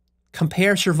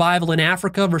 Compare survival in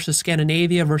Africa versus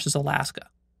Scandinavia versus Alaska.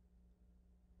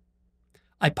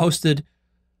 I posted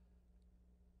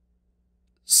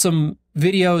some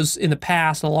videos in the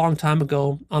past, a long time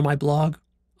ago, on my blog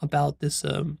about this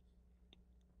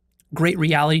great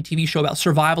reality TV show about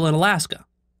survival in Alaska.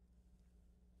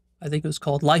 I think it was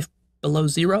called Life Below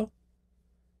Zero,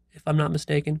 if I'm not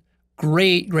mistaken.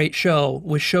 Great, great show,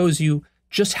 which shows you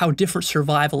just how different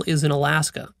survival is in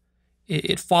Alaska.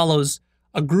 It follows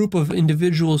a group of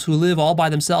individuals who live all by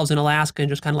themselves in Alaska and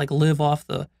just kind of like live off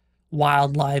the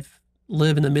wildlife,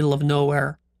 live in the middle of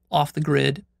nowhere, off the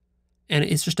grid. And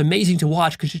it's just amazing to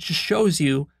watch because it just shows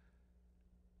you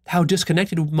how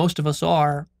disconnected most of us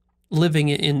are living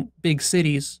in big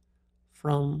cities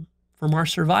from our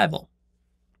survival.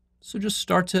 So just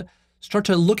start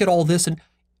to look at all this and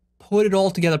put it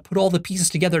all together, put all the pieces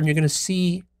together, and you're going to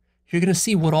see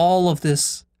what all of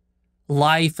this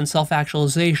life and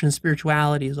self-actualization and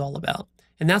spirituality is all about.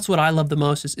 And that's what I love the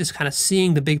most is kind of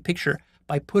seeing the big picture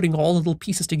by putting all the little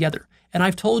pieces together. And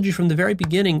I've told you from the very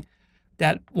beginning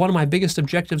that one of my biggest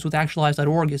objectives with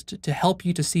Actualized.org is to help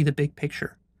you to see the big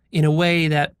picture in a way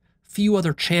that few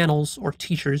other channels or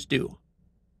teachers do.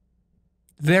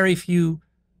 Very few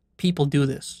people do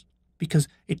this because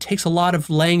it takes a lot of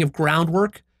laying of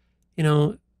groundwork,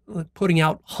 putting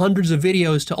out hundreds of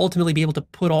videos to ultimately be able to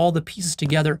put all the pieces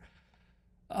together.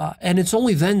 And it's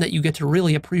only then that you get to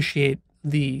really appreciate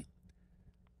the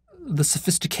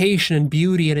sophistication and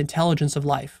beauty and intelligence of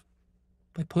life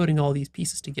by putting all these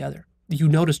pieces together. You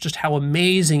notice just how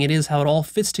amazing it is, how it all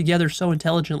fits together so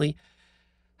intelligently,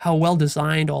 how well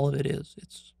designed all of it is.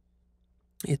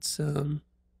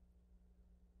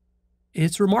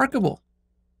 It's remarkable.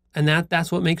 And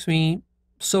that's what makes me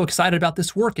so excited about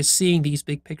this work, is seeing these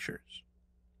big pictures.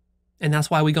 And that's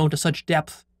why we go into such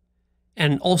depth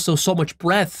and also so much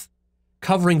breadth,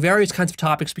 covering various kinds of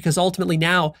topics, because ultimately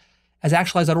now, as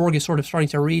Actualized.org is sort of starting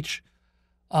to reach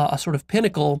a sort of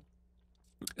pinnacle,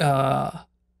 we're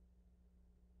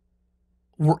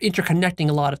interconnecting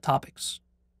a lot of topics.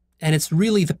 And it's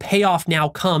really the payoff now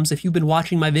comes. If you've been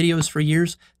watching my videos for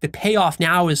years, the payoff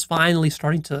now is finally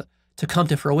starting to come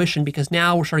to fruition, because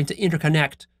now we're starting to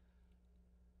interconnect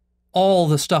all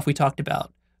the stuff we talked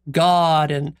about.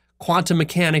 God and quantum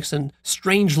mechanics and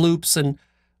strange loops and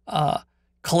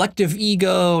collective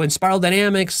ego and spiral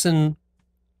dynamics and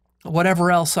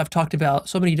whatever else I've talked about.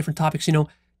 So many different topics,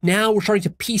 Now we're starting to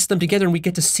piece them together and we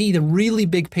get to see the really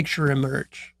big picture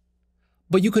emerge.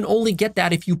 But you can only get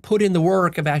that if you put in the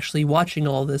work of actually watching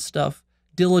all this stuff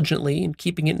diligently and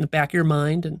keeping it in the back of your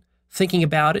mind and thinking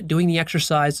about it, doing the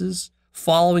exercises,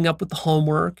 following up with the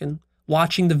homework, and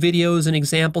watching the videos and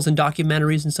examples and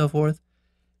documentaries and so forth,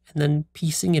 and then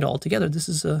piecing it all together. This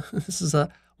is a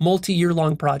multi-year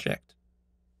long project.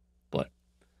 But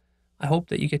I hope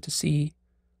that you get to see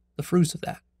the fruits of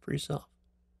that for yourself.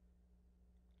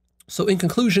 So in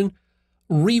conclusion,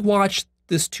 rewatch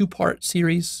this 2-part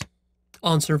series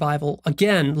on survival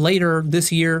again later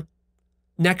this year,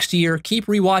 next year. Keep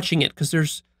rewatching it, because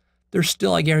there's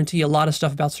still, I guarantee, a lot of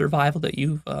stuff about survival that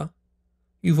you've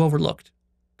overlooked,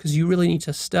 because you really need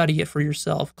to study it for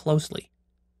yourself closely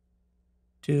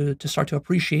to start to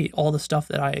appreciate all the stuff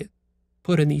that I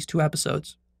put in these 2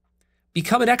 episodes.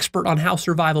 Become an expert on how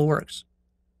survival works.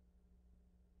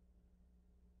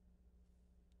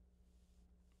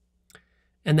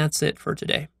 And that's it for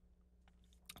today.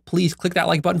 Please click that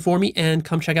like button for me and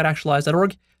come check out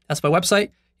Actualized.org. That's my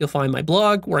website. You'll find my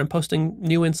blog where I'm posting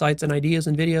new insights and ideas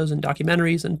and videos and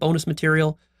documentaries and bonus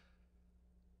material.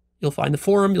 You'll find the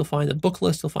forum. You'll find the book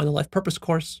list. You'll find the Life Purpose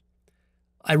course.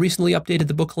 I recently updated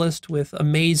the book list with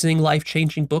amazing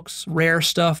life-changing books, rare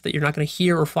stuff that you're not going to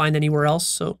hear or find anywhere else.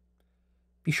 So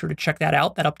be sure to check that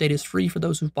out. That update is free for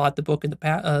those who've bought the book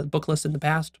book list in the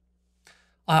past.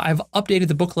 I've updated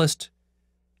the book list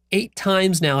 8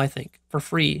 times now, I think, for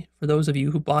free for those of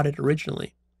you who bought it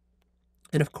originally.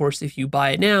 And of course, if you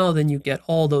buy it now, then you get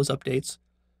all those updates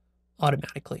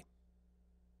automatically.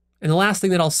 And the last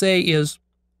thing that I'll say is,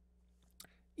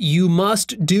 you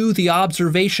must do the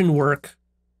observation work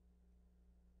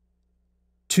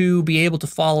to be able to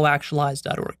follow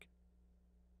Actualized.org.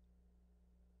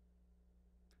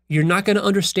 You're not going to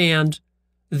understand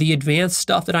the advanced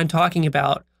stuff that I'm talking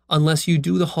about unless you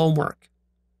do the homework.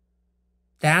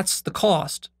 That's the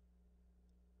cost.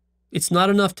 It's not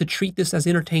enough to treat this as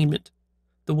entertainment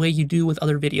the way you do with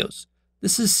other videos.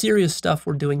 This is serious stuff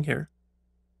we're doing here.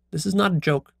 This is not a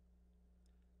joke.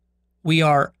 We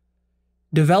are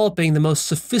developing the most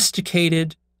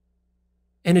sophisticated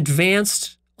and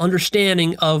advanced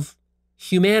understanding of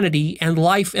humanity and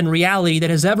life and reality that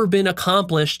has ever been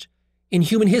accomplished in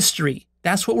human history.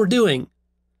 That's what we're doing.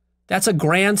 That's a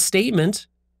grand statement,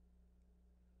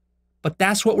 but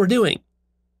that's what we're doing.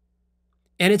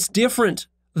 And it's different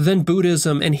than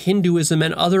Buddhism and Hinduism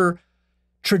and other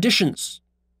traditions.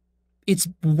 It's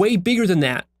way bigger than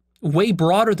that, way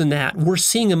broader than that. We're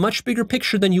seeing a much bigger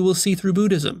picture than you will see through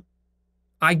Buddhism.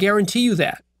 I guarantee you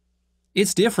that.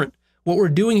 It's different. What we're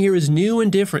doing here is new and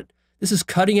different. This is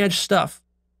cutting edge stuff.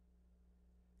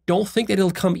 Don't think that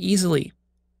it'll come easily.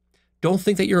 Don't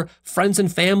think that your friends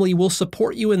and family will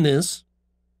support you in this.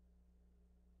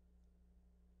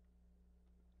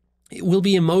 It will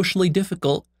be emotionally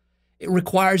difficult. It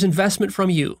requires investment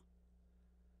from you.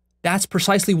 That's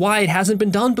precisely why it hasn't been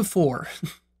done before.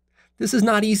 This is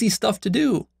not easy stuff to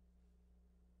do.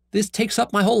 This takes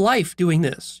up my whole life doing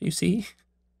this, you see?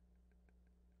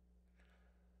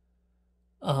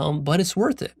 But it's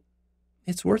worth it.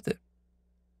 It's worth it.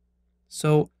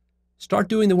 So start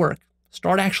doing the work.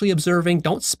 Start actually observing.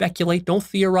 Don't speculate. Don't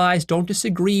theorize. Don't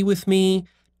disagree with me.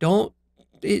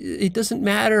 It doesn't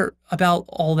matter about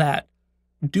all that.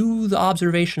 Do the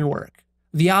observation work.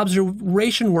 The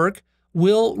observation work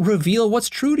will reveal what's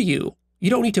true to you. You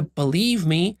don't need to believe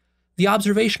me. The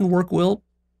observation work will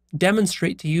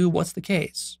demonstrate to you what's the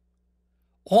case.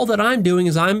 All that I'm doing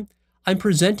is I'm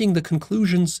presenting the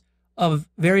conclusions of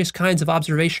various kinds of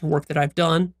observation work that I've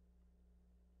done.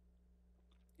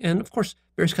 And of course,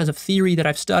 various kinds of theory that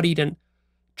I've studied and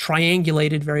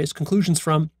triangulated various conclusions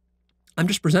from. I'm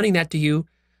just presenting that to you,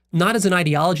 not as an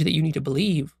ideology that you need to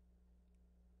believe,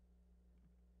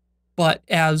 but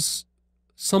as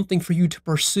something for you to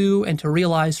pursue and to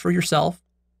realize for yourself.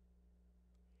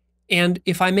 And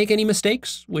if I make any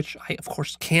mistakes, which I, of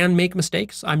course, can make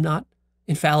mistakes, I'm not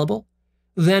infallible,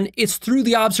 then it's through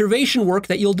the observation work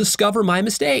that you'll discover my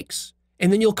mistakes,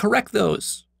 and then you'll correct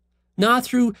those. Not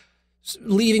through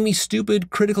leaving me stupid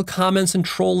critical comments and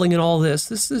trolling and all this.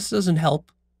 This doesn't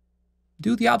help.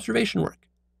 Do the observation work.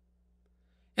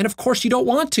 And of course, you don't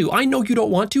want to. I know you don't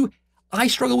want to. I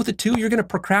struggle with it too. You're going to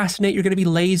procrastinate. You're going to be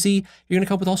lazy. You're going to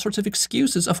come up with all sorts of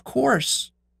excuses. Of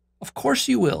course. Of course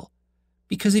you will.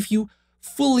 Because if you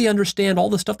fully understand all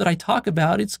the stuff that I talk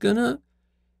about, it's gonna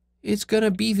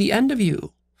be the end of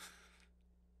you.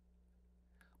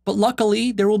 But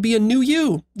luckily, there will be a new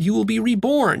you. You will be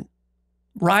reborn.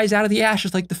 Rise out of the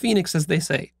ashes like the phoenix, as they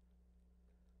say.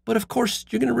 But of course,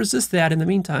 you're going to resist that in the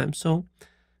meantime. So,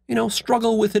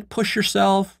 struggle with it, push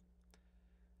yourself,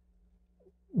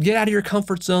 get out of your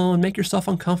comfort zone, make yourself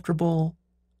uncomfortable.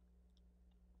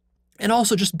 And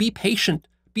also just be patient.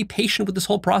 Be patient with this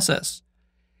whole process.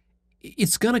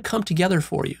 It's going to come together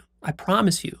for you. I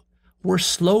promise you. We're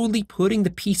slowly putting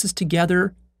the pieces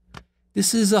together.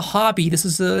 This is a hobby. This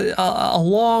is a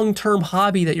long-term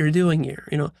hobby that you're doing here.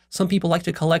 Some people like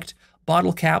to collect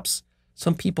bottle caps.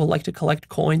 Some people like to collect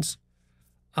coins.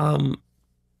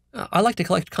 I like to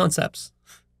collect concepts,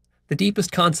 the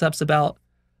deepest concepts about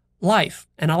life.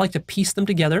 And I like to piece them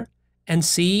together and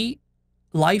see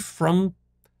life from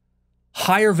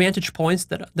higher vantage points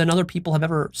than other people have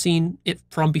ever seen it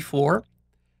from before.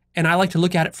 And I like to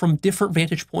look at it from different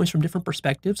vantage points, from different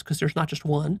perspectives, because there's not just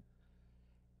one.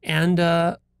 And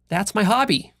that's my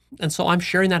hobby. And so I'm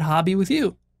sharing that hobby with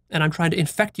you. And I'm trying to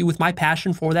infect you with my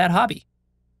passion for that hobby.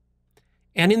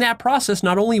 And in that process,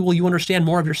 not only will you understand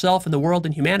more of yourself and the world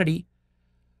and humanity,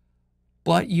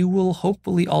 but you will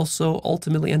hopefully also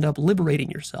ultimately end up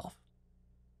liberating yourself.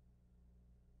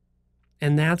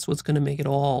 And that's what's going to make it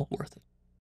all worth it.